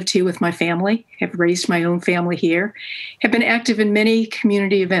person, lived here with my family, have raised my own family here, have been active in many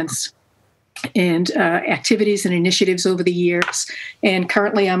community events and activities and initiatives over the years. And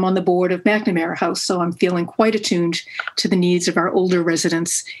currently I'm on the board of McNamara House, so I'm feeling quite attuned to the needs of our older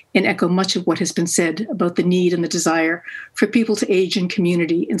residents and echo much of what has been said about the need and the desire for people to age in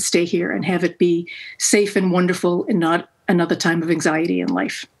community and stay here and have it be safe and wonderful and not another time of anxiety in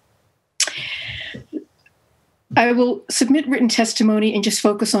life. I will submit written testimony and just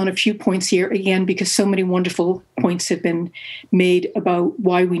focus on a few points here, again, because so many wonderful points have been made about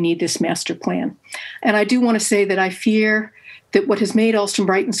why we need this master plan. And I do want to say that I fear that what has made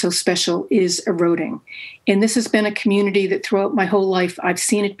Allston-Brighton so special is eroding. And this has been a community that throughout my whole life, I've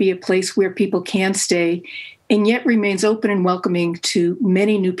seen it be a place where people can stay and yet remains open and welcoming to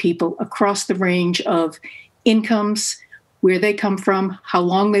many new people across the range of incomes, where they come from, how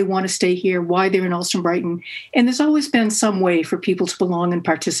long they want to stay here, why they're in Allston-Brighton. And there's always been some way for people to belong and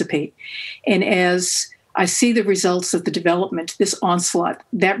participate. And as I see the results of the development, this onslaught,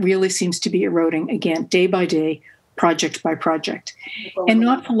 that really seems to be eroding again, day by day, project by project. And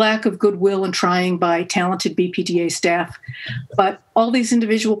not for lack of goodwill and trying by talented BPDA staff, but all these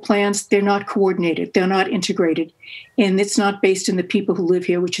individual plans, they're not coordinated, they're not integrated, and it's not based in the people who live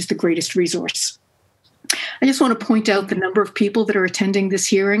here, which is the greatest resource. I just want to point out the number of people that are attending this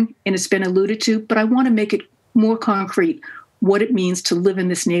hearing, and it's been alluded to, but I want to make it more concrete what it means to live in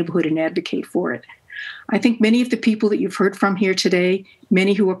this neighborhood and advocate for it. I think many of the people that you've heard from here today,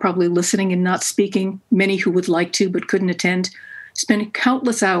 many who are probably listening and not speaking, many who would like to but couldn't attend, spend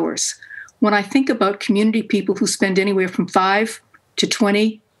countless hours. When I think about community people who spend anywhere from 5 to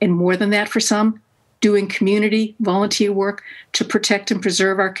 20 and more than that for some, doing community volunteer work to protect and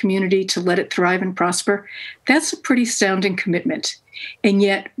preserve our community, to let it thrive and prosper. That's a pretty astounding commitment. And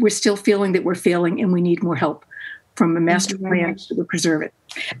yet we're still feeling that we're failing and we need more help from a master plan to preserve it.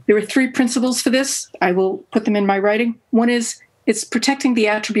 There are 3 principles for this. I will put them in my writing. One is it's protecting the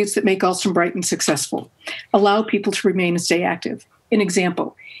attributes that make Allston-Brighton successful. Allow people to remain and stay active. An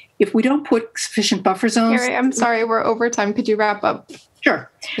example, if we don't put sufficient buffer zones... Carrie, I'm sorry, we're over time. Could you wrap up? Sure.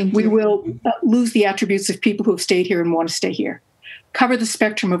 We will lose the attributes of people who have stayed here and want to stay here. Cover the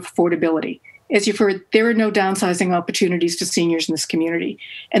spectrum of affordability. As you've heard, there are no downsizing opportunities for seniors in this community,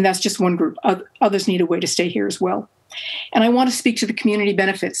 and that's just one group. Others need a way to stay here as well. And I want to speak to the community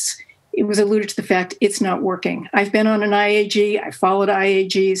benefits. It was alluded to the fact it's not working. I've been on an IAG. I followed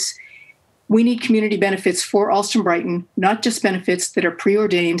IAGs. We need community benefits for Allston-Brighton, not just benefits that are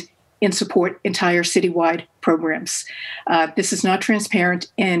preordained and support entire citywide programs. This is not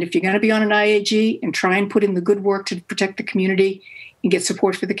transparent. And if you're going to be on an IAG and try and put in the good work to protect the community and get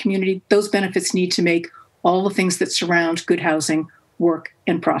support for the community, those benefits need to make all the things that surround good housing work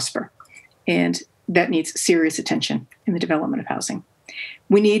and prosper. And that needs serious attention in the development of housing.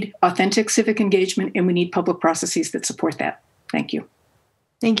 We need authentic civic engagement, and we need public processes that support that. Thank you.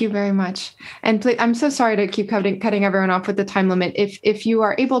 Thank you very much. And please, I'm so sorry to keep cutting everyone off with the time limit. If you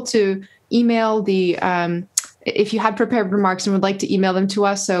are able to email the, if you had prepared remarks and would like to email them to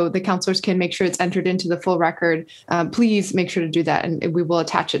us so the counselors can make sure it's entered into the full record, please make sure to do that, and we will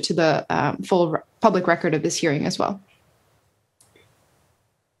attach it to the full public record of this hearing as well.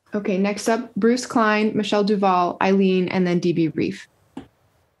 Okay, next up, Bruce Klein, Michelle Duval, Eileen, and then DB Reef.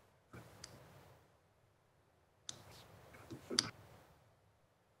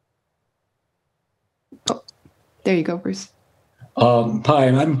 Oh, there you go, Bruce. Hi,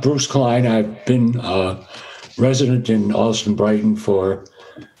 I'm Bruce Klein. I've been a resident in Allston-Brighton for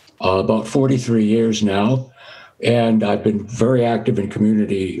about 43 years now, and I've been very active in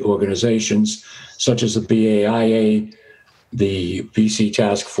community organizations such as the BAIA, the BC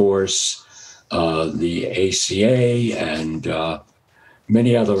Task Force, the ACA, and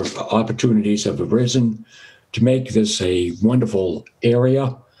many other opportunities have arisen to make this a wonderful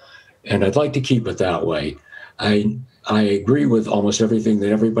area, and I'd like to keep it that way. I agree with almost everything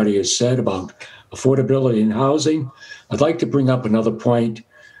that everybody has said about affordability in housing. I'd like to bring up another point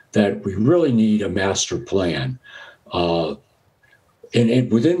that we really need a master plan.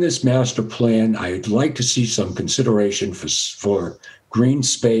 And within this master plan, I'd like to see some consideration for green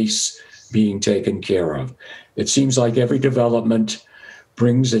space being taken care of. It seems like every development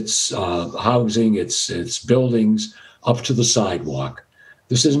brings its housing, its buildings up to the sidewalk.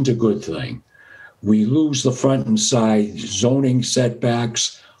 This isn't a good thing. We lose the front and side zoning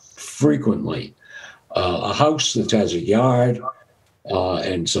setbacks frequently. A house that has a yard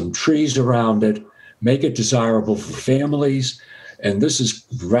and some trees around it make it desirable for families, and this is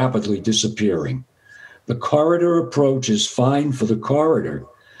rapidly disappearing. The corridor approach is fine for the corridor,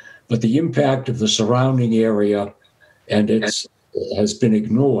 but the impact of the surrounding area and has been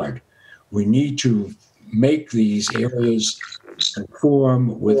ignored. We need to make these areas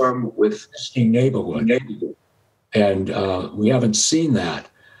conform with existing neighborhood, and we haven't seen that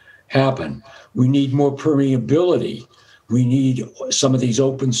happen. We need more permeability. We need some of these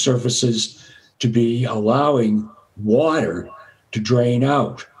open surfaces to be allowing water to drain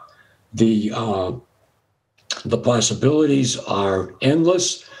out. The possibilities are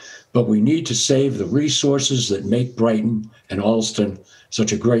endless, but we need to save the resources that make Brighton and Allston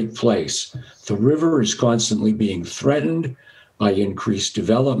such a great place. The river is constantly being threatened by increased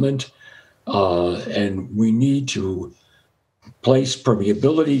development, and we need to place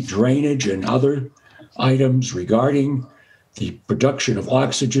permeability, drainage, and other items regarding the production of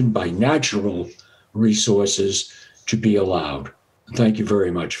oxygen by natural resources to be allowed. Thank you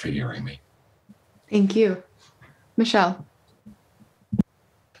very much for hearing me. Thank you. Michelle.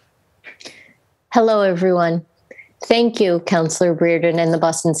 Hello, everyone. Thank you, Councillor Brereton and the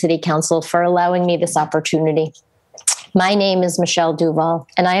Boston City Council for allowing me this opportunity. My name is Michelle Duval,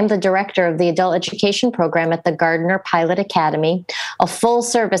 and I am the director of the Adult Education Program at the Gardner Pilot Academy, a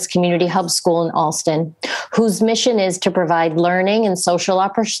full-service community hub school in Allston, whose mission is to provide learning and social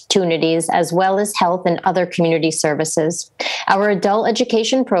opportunities, as well as health and other community services. Our adult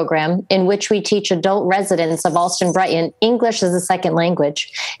education program, in which we teach adult residents of Allston-Brighton English as a second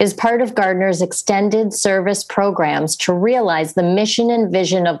language, is part of Gardner's extended service programs to realize the mission and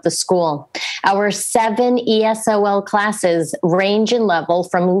vision of the school. Our 7 ESOL classes range in level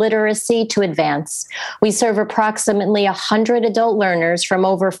from literacy to advanced. We serve approximately 100 adult learners from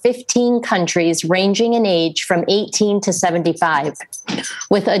over 15 countries, ranging in age from 18 to 75.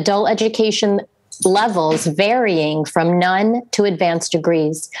 With adult education levels varying from none to advanced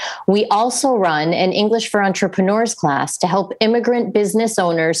degrees. We also run an English for Entrepreneurs class to help immigrant business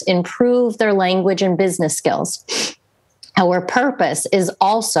owners improve their language and business skills. Our purpose is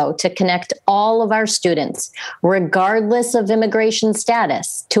also to connect all of our students, regardless of immigration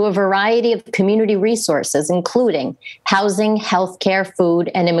status, to a variety of community resources, including housing, healthcare, food,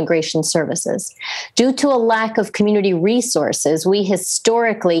 and immigration services. Due to a lack of community resources, we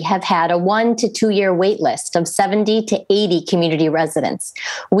historically have had a 1 to 2 year wait list of 70 to 80 community residents.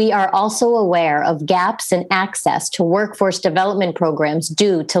 We are also aware of gaps in access to workforce development programs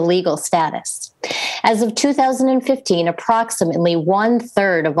due to legal status. As of 2015, approximately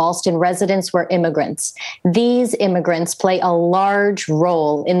 1/3 of Allston residents were immigrants. These immigrants play a large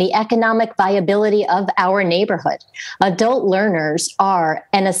role in the economic viability of our neighborhood. Adult learners are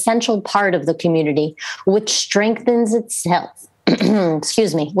an essential part of the community, which strengthens itself.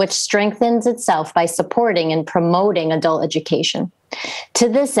 Which strengthens itself by supporting and promoting adult education. To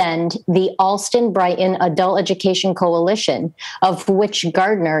this end, the Allston-Brighton Adult Education Coalition, of which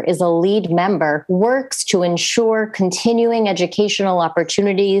Gardner is a lead member, works to ensure continuing educational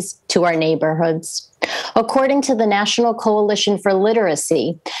opportunities to our neighborhoods. According to the National Coalition for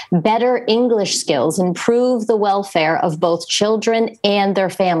Literacy, better English skills improve the welfare of both children and their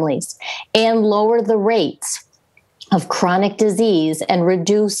families and lower the rates of chronic disease and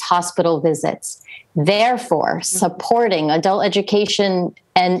reduce hospital visits. Therefore, supporting adult education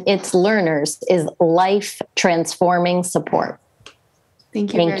and its learners is life-transforming support.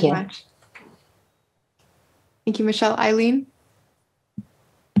 Thank you very much. Thank you, Michelle. Eileen?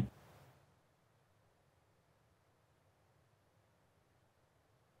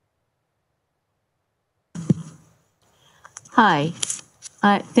 Hi.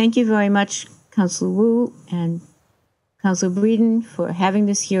 Thank you very much, Councilor Wu and Councilor Breeden, for having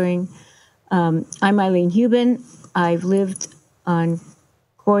this hearing. I'm Eileen Hubin. I've lived on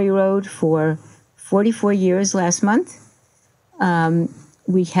Quarry Road for 44 years last month.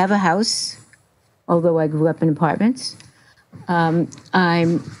 We have a house, although I grew up in apartments.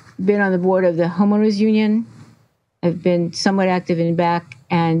 I've been on the board of the homeowners union. I've been somewhat active in back,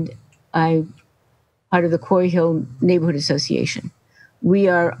 and I'm part of the Quarry Hill Neighborhood Association. We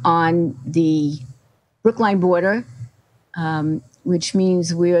are on the Brookline border, which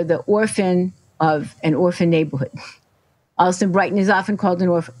means we're the orphan of an orphan neighborhood. Allston-Brighton is often called an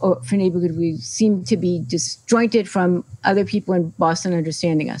orphan neighborhood. We seem to be disjointed from other people in Boston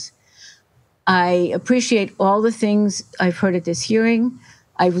understanding us. I appreciate all the things I've heard at this hearing.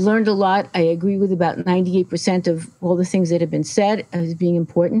 I've learned a lot. I agree with about 98% of all the things that have been said as being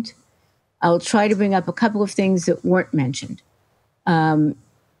important. I'll try to bring up a couple of things that weren't mentioned.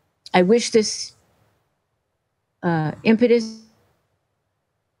 I wish this impetus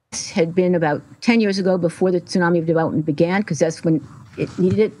had been about 10 years ago, before the tsunami of development began, because that's when it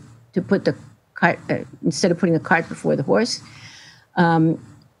needed it, to put the cart, instead of putting the cart before the horse.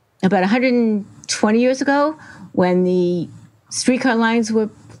 About 120 years ago, when the streetcar lines were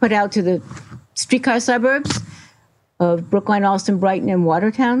put out to the streetcar suburbs of Brookline, Allston-Brighton, and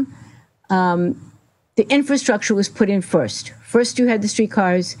Watertown, the infrastructure was put in first. First you had the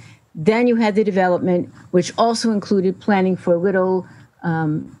streetcars, then you had the development, which also included planning for little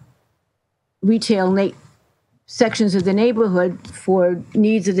retail sections of the neighborhood for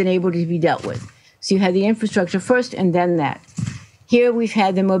needs of the neighborhood to be dealt with. So you had the infrastructure first and then that. Here we've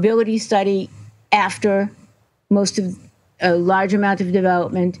had the mobility study after a large amount of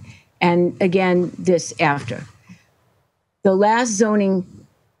development, and again, this after. The last zoning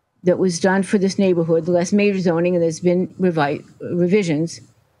that was done for this neighborhood, the last major zoning, and there's been revisions,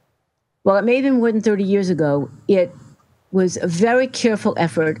 well, it may have been more than 30 years ago. It was a very careful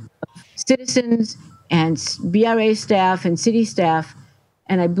effort of citizens and BRA staff and city staff,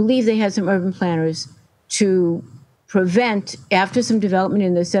 and I believe they had some urban planners, to prevent, after some development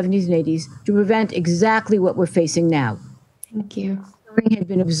in the 70s and 80s, to prevent exactly what we're facing now. Thank you. If something had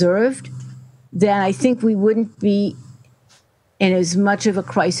been observed, then I think we wouldn't be in as much of a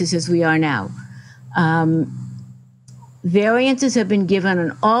crisis as we are now. Variances have been given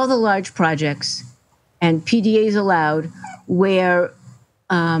on all the large projects, and PDAs allowed, where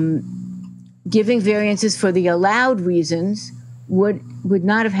giving variances for the allowed reasons would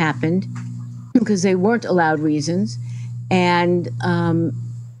not have happened, because they weren't allowed reasons, and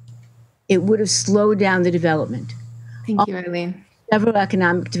it would have slowed down the development. Thank you, Eileen. Several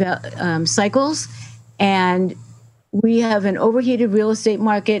economic cycles, and we have an overheated real estate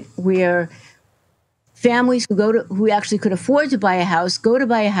market where families who actually could afford to buy a house go to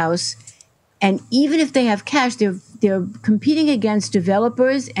buy a house, and even if they have cash, they're competing against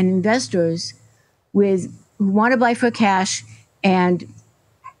developers and investors who want to buy for cash, and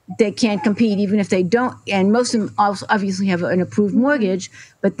they can't compete even if they don't. And most of them also obviously have an approved mortgage,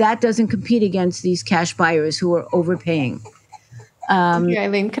 but that doesn't compete against these cash buyers who are overpaying. Okay,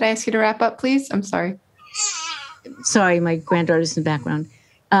 Eileen, could I ask you to wrap up, please? I'm sorry. Sorry, my granddaughter's in the background.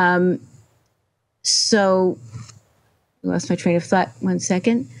 So I lost my train of thought. 1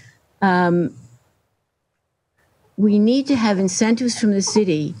 second. We need to have incentives from the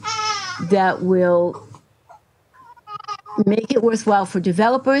city that will make it worthwhile for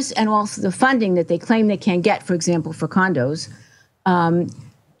developers, and also the funding that they claim they can't get, for example, for condos,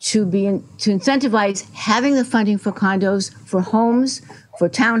 to incentivize having the funding for condos, for homes, for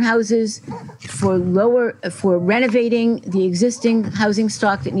townhouses, for renovating the existing housing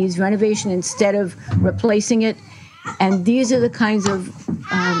stock that needs renovation instead of replacing it. And these are the kinds of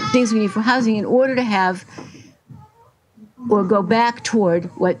things we need for housing in order to have or go back toward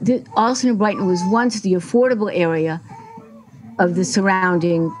what Allston-Brighton was once the affordable area of the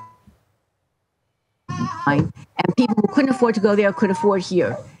surrounding line, and people who couldn't afford to go there could afford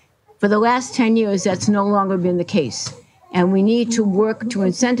here. For the last 10 years, that's no longer been the case, and we need to work to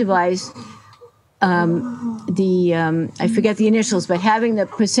incentivize I forget the initials, but having the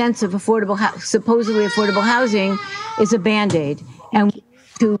percents of supposedly affordable housing is a Band-Aid, and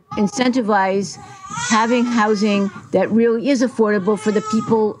to incentivize having housing that really is affordable for the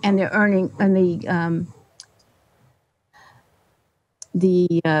people and their earning and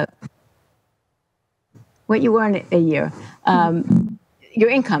what you earn a year, your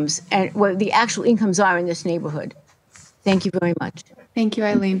incomes, and what the actual incomes are in this neighborhood. Thank you very much. Thank you,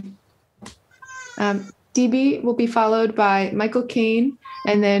 Eileen. DB will be followed by Michael Kane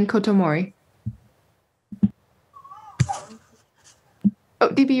and then Kotomori. Oh,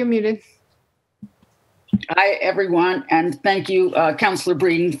 DB, you're muted. Hi, everyone, and thank you, Councillor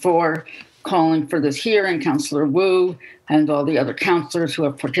Breeden, for calling for this hearing, Councillor Wu, and all the other councillors who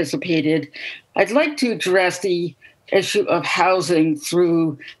have participated. I'd like to address the issue of housing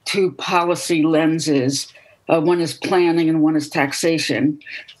through two policy lenses. One is planning and one is taxation.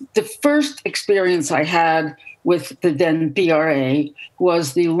 The first experience I had with the then BRA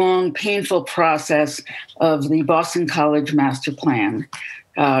was the long, painful process of the Boston College Master Plan.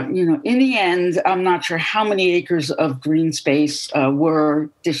 In the end, I'm not sure how many acres of green space were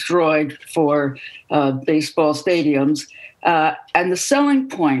destroyed for baseball stadiums. And the selling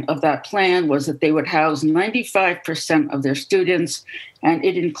point of that plan was that they would house 95% of their students, and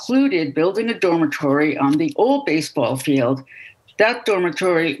it included building a dormitory on the old baseball field. That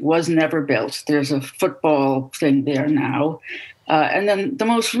dormitory was never built. There's a football thing there now. And then the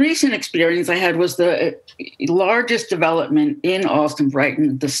most recent experience I had was the largest development in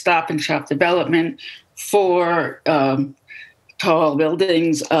Allston-Brighton, the Stop and Shop development for tall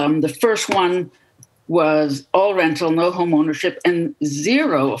buildings. The first one was all rental, no home ownership, and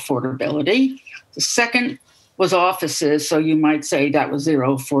zero affordability. The second was offices, so you might say that was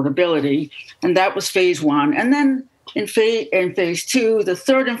zero affordability, and that was phase one. And then in phase two, the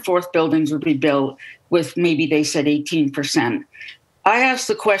third and fourth buildings would be built with maybe they said 18%. I asked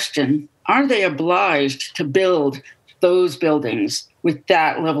the question, are they obliged to build those buildings with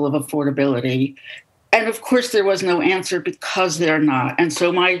that level of affordability? And of course, there was no answer because they're not. And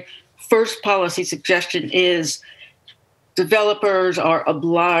so my first policy suggestion is developers are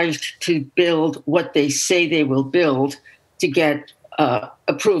obliged to build what they say they will build to get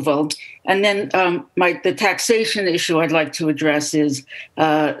approval. And then the taxation issue I'd like to address is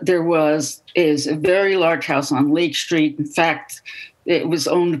is a very large house on Lake Street. In fact, it was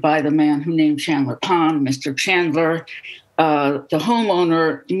owned by the man who named Chandler Pond, Mr. Chandler. The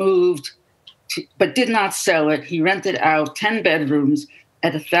homeowner moved, but did not sell it. He rented out 10 bedrooms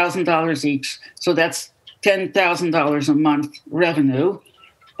at $1,000 each. So that's $10,000 a month revenue.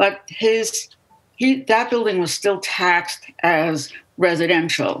 But that building was still taxed as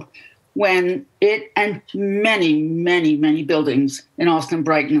residential when it, and many, many, many buildings in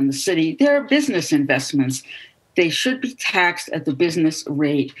Allston-Brighton and the city, they're business investments. They should be taxed at the business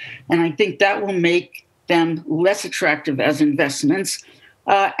rate. And I think that will make them less attractive as investments.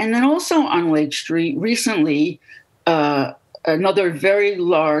 And then also on Lake Street, recently, another very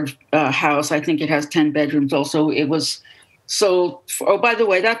large house, I think it has 10 bedrooms also, it was sold, by the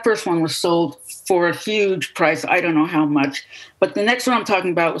way, that first one was sold for a huge price. I don't know how much, but the next one I'm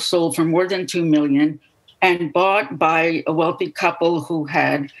talking about was sold for more than $2 million and bought by a wealthy couple who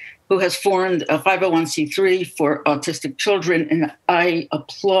has formed a 501c3 for autistic children, and I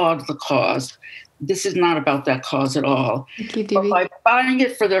applaud the cause. This is not about that cause at all. But by buying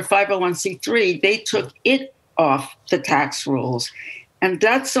it for their 501c3, they took it off the tax rolls. And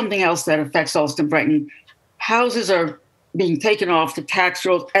that's something else that affects Allston-Brighton. Houses are being taken off the tax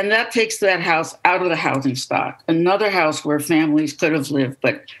rolls, and that takes that house out of the housing stock. Another house where families could have lived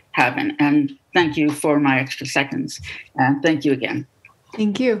but haven't. And thank you for my extra seconds. And thank you again.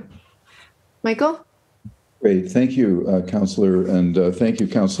 Thank you. Michael? Great. Thank you, Councillor. And thank you,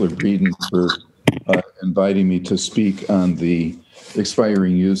 Councillor Breeden, for inviting me to speak on the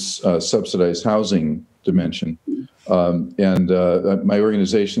expiring use subsidized housing dimension. My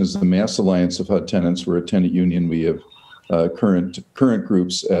organization is the Mass Alliance of HUD Tenants. We're a tenant union. We have current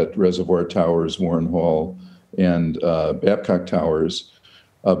groups at Reservoir Towers, Warren Hall, and Babcock Towers.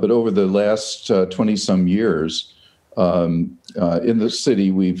 But over the last 20-some years, in the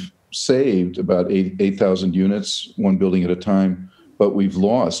city, we've saved about 8,000 units, one building at a time, but we've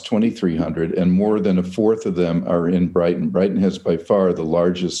lost 2,300, and more than a fourth of them are in Brighton. Brighton has by far the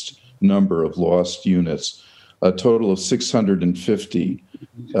largest number of lost units. A total of 650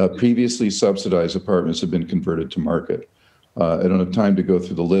 previously subsidized apartments have been converted to market. I don't have time to go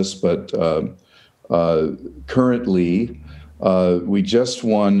through the list, but currently, we just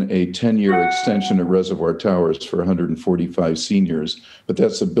won a 10-year extension at Reservoir Towers for 145 seniors, but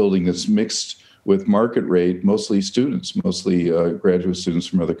that's a building that's mixed with market rate, mostly students, mostly graduate students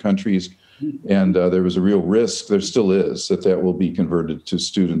from other countries. And there was a real risk, there still is, that will be converted to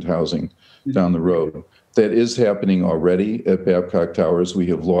student housing down the road. That is happening already at Babcock Towers. We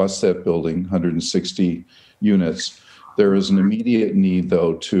have lost that building, 160 units. There is an immediate need,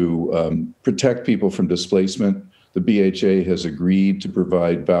 though, to protect people from displacement. The BHA has agreed to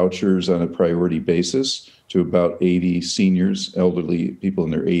provide vouchers on a priority basis to about 80 seniors, elderly people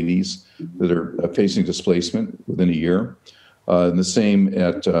in their 80s that are facing displacement within a year. And the same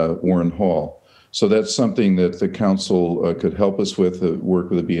at Warren Hall. So that's something that the council could help us with, work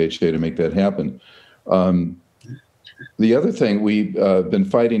with the BHA to make that happen. The other thing, we've been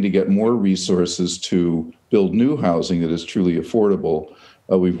fighting to get more resources to build new housing that is truly affordable.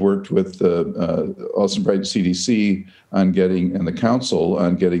 We've worked with the Allston-Brighton CDC on getting, and the council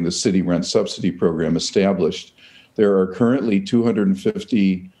on getting the city rent subsidy program established. There are currently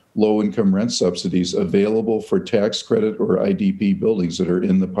 250 low-income rent subsidies available for tax credit or IDP buildings that are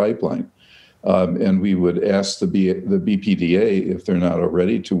in the pipeline. And we would ask the BPDA, if they're not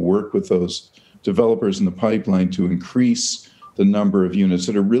already, to work with those developers in the pipeline to increase the number of units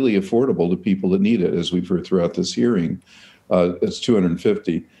that are really affordable to people that need it, as we've heard throughout this hearing. It's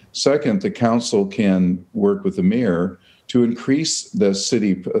 250. Second, the council can work with the mayor to increase the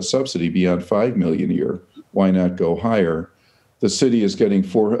city subsidy beyond $5 million a year. Why not go higher? The city is getting a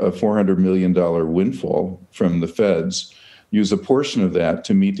 $400 million windfall from the feds. Use a portion of that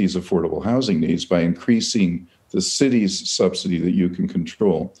to meet these affordable housing needs by increasing the city's subsidy that you can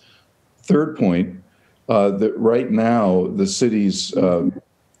control. Third point, that right now the city's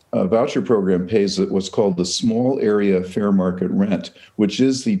voucher program pays what's called the small area fair market rent, which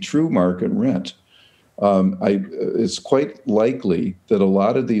is the true market rent. It's quite likely that a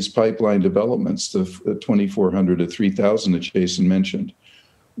lot of these pipeline developments, the 2,400 to 3,000 that Jason mentioned,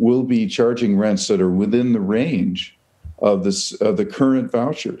 will be charging rents that are within the range of the current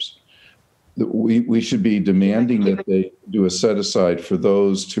vouchers. We should be demanding that they do a set aside for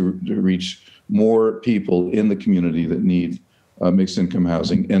those to reach more people in the community that need mixed income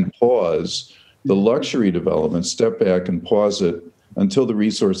housing, and pause the luxury development, step back and pause it until the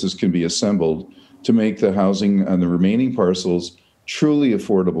resources can be assembled to make the housing on the remaining parcels truly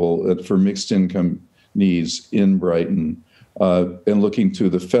affordable for mixed income needs in Brighton, and looking to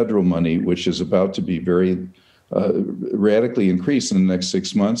the federal money, which is about to be very radically increased in the next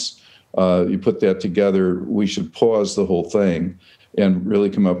 6 months. You put that together, we should pause the whole thing and really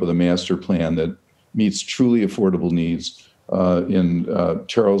come up with a master plan that meets truly affordable needs in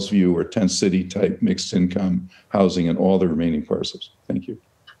Charlesview or Tent City type mixed income housing and all the remaining parcels. Thank you.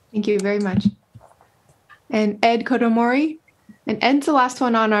 Thank you very much. And Ed Kodomori. And Ed's the last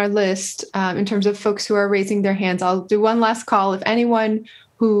one on our list in terms of folks who are raising their hands. I'll do one last call. If anyone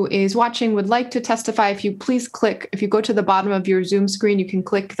who is watching would like to testify, if you go to the bottom of your Zoom screen, you can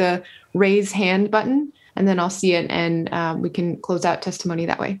click the raise hand button, and then I'll see it, and we can close out testimony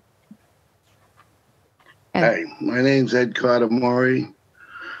that way. Hi, my name's Ed Kodomori.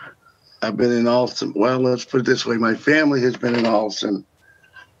 I've been in Allston. Well, let's put it this way. My family has been in Allston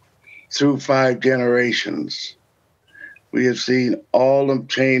through 5 generations. We have seen all the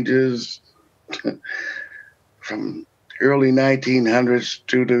changes from early 1900s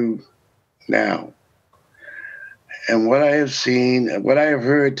to now. And what I have seen, what I have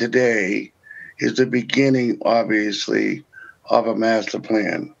heard today is the beginning, obviously, of a master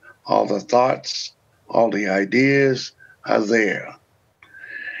plan. All the thoughts, all the ideas are there.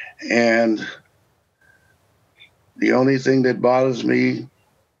 And the only thing that bothers me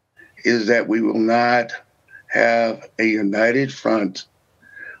is that we will not have a united front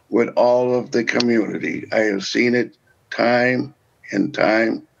with all of the community. I have seen it time and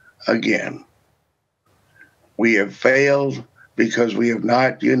time again. We have failed because we have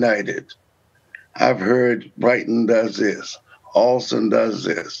not united. I've heard Brighton does this, Allston does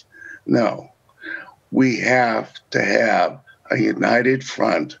this. No, we have to have a united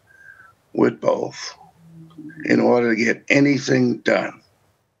front with both in order to get anything done.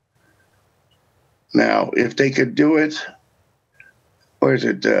 Now, if they could do it, or is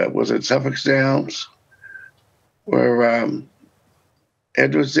it, was it Suffolk Downs where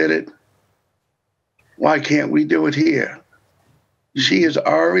Edwards did it? Why can't we do it here? She has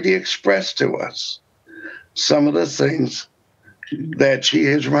already expressed to us some of the things that she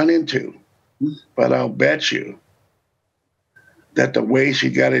has run into. But I'll bet you that the way she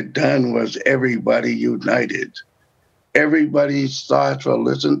got it done was everybody united. Everybody's thoughts were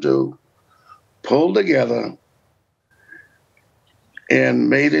listened to, pulled together, and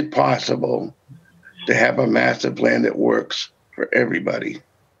made it possible to have a master plan that works for everybody.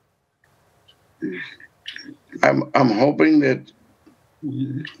 I'm hoping that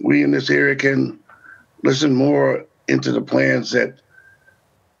we in this area can listen more into the plans that,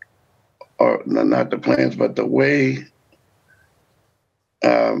 or not the plans, but the way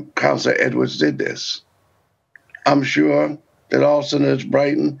Councilor Edwards did this. I'm sure that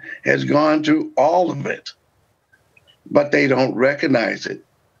Allston-Brighton has gone through all of it, but they don't recognize it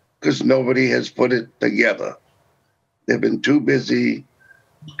because nobody has put it together. They've been too busy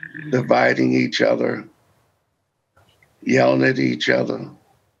dividing each other, yelling at each other,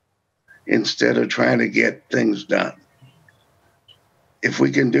 instead of trying to get things done. If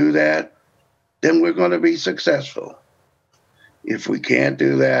we can do that, then we're going to be successful. If we can't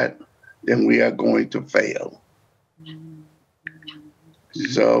do that, then we are going to fail.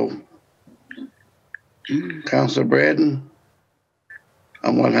 So, Councilor Braden,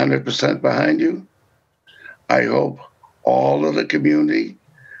 I'm 100% behind you. I hope all of the community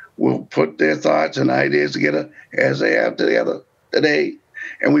will put their thoughts and ideas together as they have today,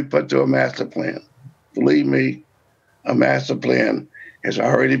 and we put to a master plan. Believe me, a master plan has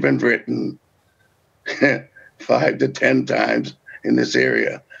already been written 5 to 10 times in this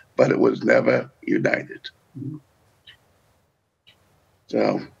area, but it was never united.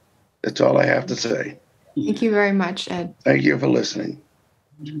 So that's all I have to say. Thank you very much, Ed. Thank you for listening.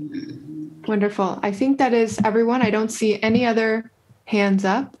 Wonderful. I think that is everyone. I don't see any other hands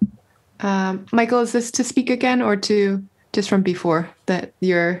up. Michael, is this to speak again or to just from before that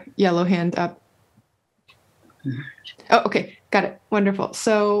your yellow hand up? Oh, okay. Got it. Wonderful.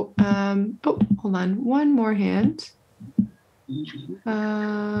 So, hold on. One more hand.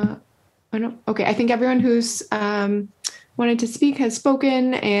 Okay. I think everyone who's wanted to speak has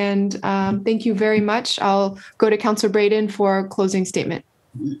spoken, and thank you very much. I'll go to Councilor Braden for a closing statement.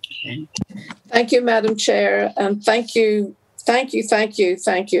 Thank you, Madam Chair, and thank you. A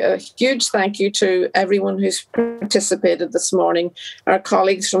huge thank you to everyone who's participated this morning, our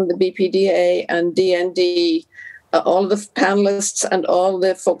colleagues from the BPDA and DND, all the panelists and all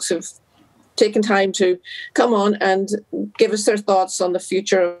the folks who've taken time to come on and give us their thoughts on the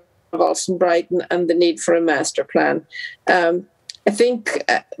future of Allston-Brighton and the need for a master plan. I think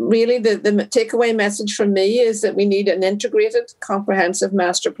really the takeaway message from me is that we need an integrated, comprehensive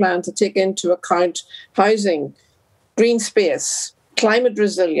master plan to take into account housing, green space, climate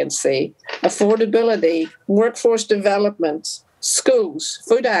resiliency, affordability, workforce development, schools,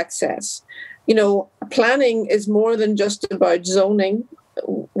 food access. You know, planning is more than just about zoning,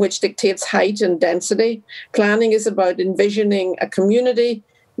 which dictates height and density. Planning is about envisioning a community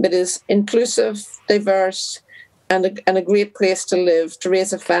that is inclusive, diverse, and a great place to live, to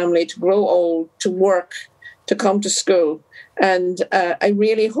raise a family, to grow old, to work, to come to school. And I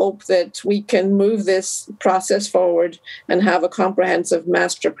really hope that we can move this process forward and have a comprehensive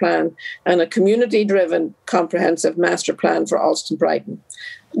master plan and a community-driven comprehensive master plan for Allston-Brighton.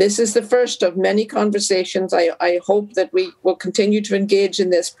 This is the first of many conversations. I hope that we will continue to engage in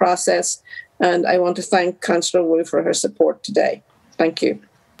this process. And I want to thank Councillor Wu for her support today. Thank you.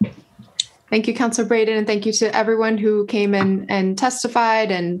 Thank you, Councillor Braden, and thank you to everyone who came in and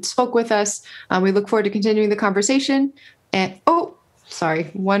testified and spoke with us. We look forward to continuing the conversation. And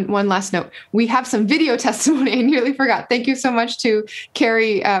one last note. We have some video testimony. I nearly forgot. Thank you so much to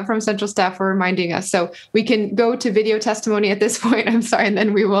Carrie from Central Staff for reminding us. So we can go to video testimony at this point. I'm sorry, and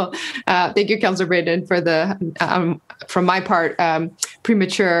then we will. Thank you, Councillor Braden, for the, from my part,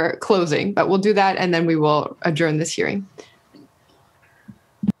 premature closing. But we'll do that, and then we will adjourn this hearing.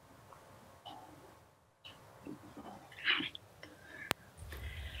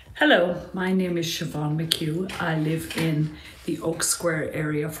 Hello, my name is Siobhan McHugh. I live in the Oak Square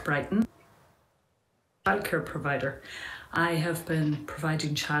area of Brighton. Childcare provider. I have been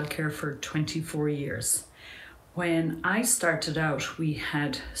providing childcare for 24 years. When I started out, we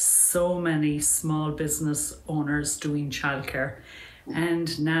had so many small business owners doing childcare,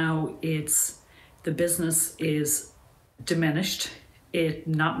 and now the business is diminished.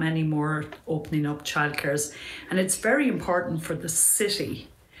 Not many more opening up childcares, and it's very important for the city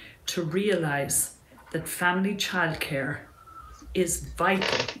to realise that family childcare is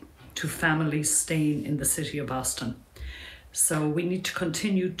vital to families staying in the city of Boston. So we need to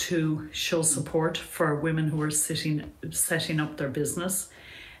continue to show support for women who are setting up their business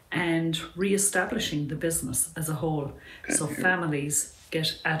and re-establishing the business as a whole, so families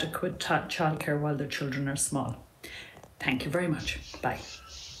get adequate childcare while their children are small. Thank you very much. Bye.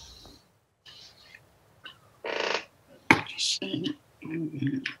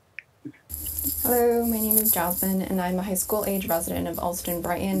 Hello, my name is Jasmine, and I'm a high school age resident of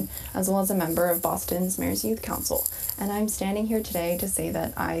Allston-Brighton, as well as a member of Boston's Mayor's Youth Council. And I'm standing here today to say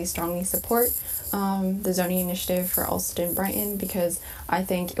that I strongly support the zoning initiative for Allston-Brighton because I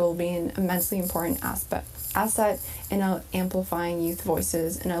think it will be an immensely important asset in amplifying youth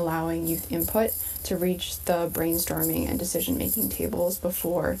voices and allowing youth input to reach the brainstorming and decision-making tables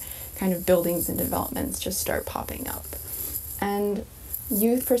before kind of buildings and developments just start popping up. And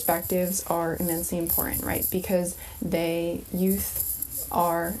youth perspectives are immensely important, right? Because youth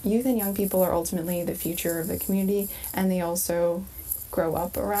and young people are ultimately the future of the community, and they also grow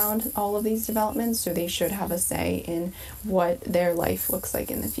up around all of these developments, so they should have a say in what their life looks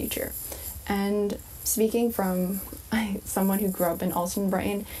like in the future. And speaking from someone who grew up in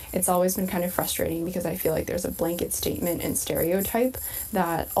Allston-Brighton, it's always been kind of frustrating because I feel like there's a blanket statement and stereotype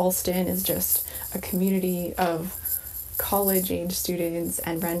that Allston is just a community of college-age students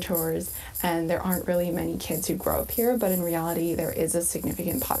and renters, and there aren't really many kids who grow up here, but in reality there is a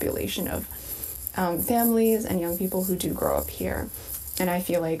significant population of families and young people who do grow up here. And I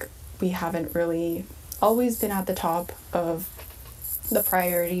feel like we haven't really always been at the top of the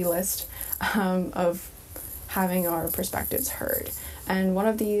priority list of having our perspectives heard. And one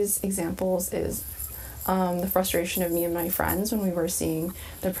of these examples is the frustration of me and my friends when we were seeing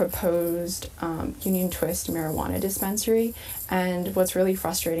the proposed Union Twist marijuana dispensary. And what's really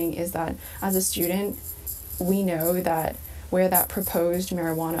frustrating is that as a student, we know that where that proposed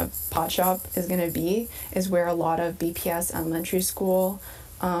marijuana pot shop is going to be is where a lot of BPS elementary school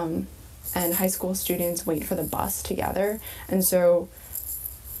and high school students wait for the bus to gather. And so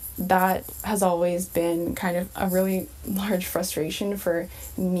that has always been kind of a really large frustration for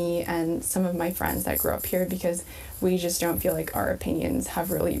me and some of my friends that grew up here, because we just don't feel like our opinions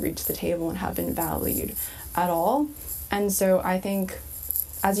have really reached the table and have been valued at all. And so I think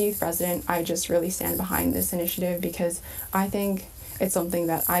as a youth resident, I just really stand behind this initiative because I think it's something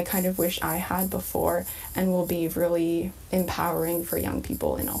that I kind of wish I had before and will be really empowering for young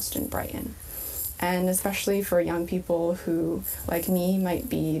people in Allston-Brighton. And especially for young people who, like me, might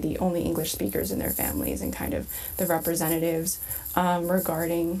be the only English speakers in their families and kind of the representatives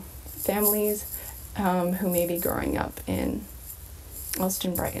regarding families who may be growing up in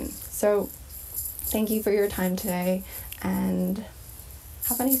Allston-Brighton. So thank you for your time today, and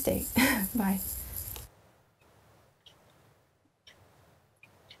have a nice day. Bye.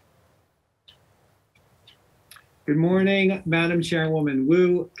 Good morning, Madam Chairwoman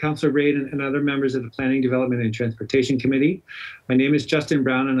Wu, Councillor Braden, and other members of the Planning, Development, and Transportation Committee. My name is Justin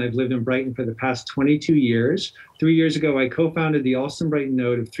Brown, and I've lived in Brighton for the past 22 years. 3 years ago, I co-founded the Allston-Brighton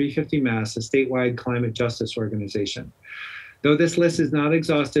Node of 350 Mass, a statewide climate justice organization. Though this list is not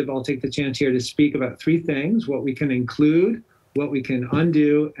exhaustive, I'll take the chance here to speak about three things: what we can include, what we can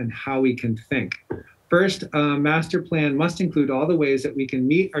undo, and how we can think. First, a master plan must include all the ways that we can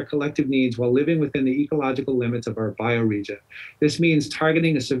meet our collective needs while living within the ecological limits of our bioregion. This means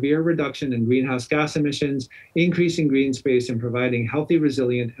targeting a severe reduction in greenhouse gas emissions, increasing green space, and providing healthy,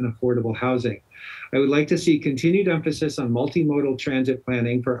 resilient, and affordable housing. I would like to see continued emphasis on multimodal transit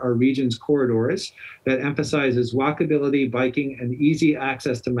planning for our region's corridors that emphasizes walkability, biking, and easy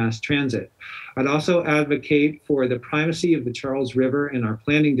access to mass transit. I'd also advocate for the primacy of the Charles River in our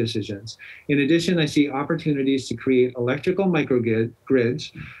planning decisions. In addition, I see opportunities to create electrical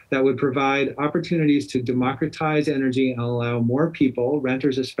microgrids that would provide opportunities to democratize energy and allow more people,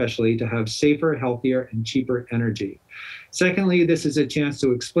 renters especially, to have safer, healthier, and cheaper energy. Secondly, this is a chance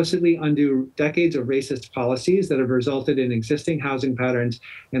to explicitly undo decades of racist policies that have resulted in existing housing patterns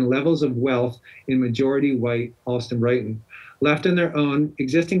and levels of wealth in majority white Allston-Brighton. Left on their own,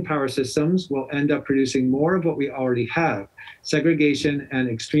 existing power systems will end up producing more of what we already have: segregation and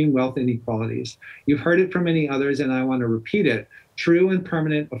extreme wealth inequalities. You've heard it from many others, and I want to repeat it. True and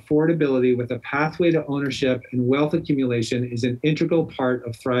permanent affordability with a pathway to ownership and wealth accumulation is an integral part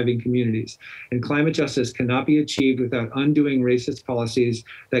of thriving communities. And climate justice cannot be achieved without undoing racist policies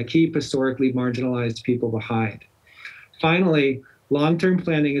that keep historically marginalized people behind. Finally, long-term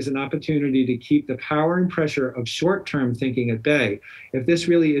planning is an opportunity to keep the power and pressure of short-term thinking at bay. If this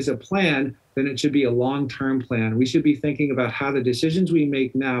really is a plan, then it should be a long-term plan. We should be thinking about how the decisions we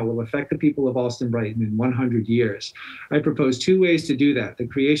make now will affect the people of Allston-Brighton in 100 years. I propose 2 ways to do that: the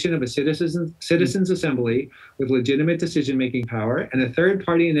creation of a citizens assembly with legitimate decision-making power, and a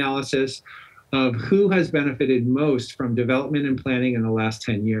third-party analysis of who has benefited most from development and planning in the last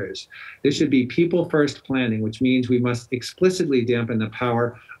 10 years. This should be people-first planning, which means we must explicitly dampen the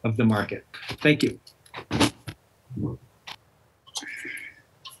power of the market. Thank you.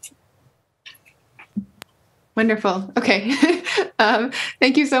 Wonderful. Okay.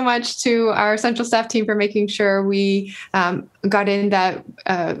 Thank you so much to our central staff team for making sure we got in that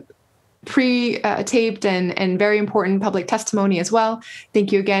pre-taped and very important public testimony as well.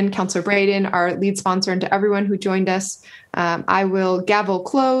 Thank you again, Councillor Braden, our lead sponsor, and to everyone who joined us. I will gavel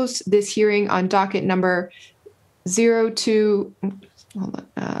close this hearing on docket number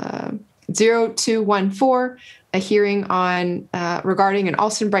 0214, a hearing on regarding an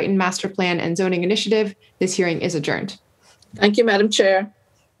Allston-Brighton master plan and zoning initiative. This hearing is adjourned. Thank you, Madam Chair.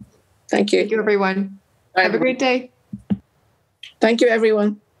 Thank you. Thank you, everyone. Have a great day. Thank you,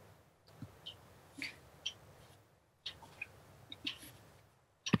 everyone.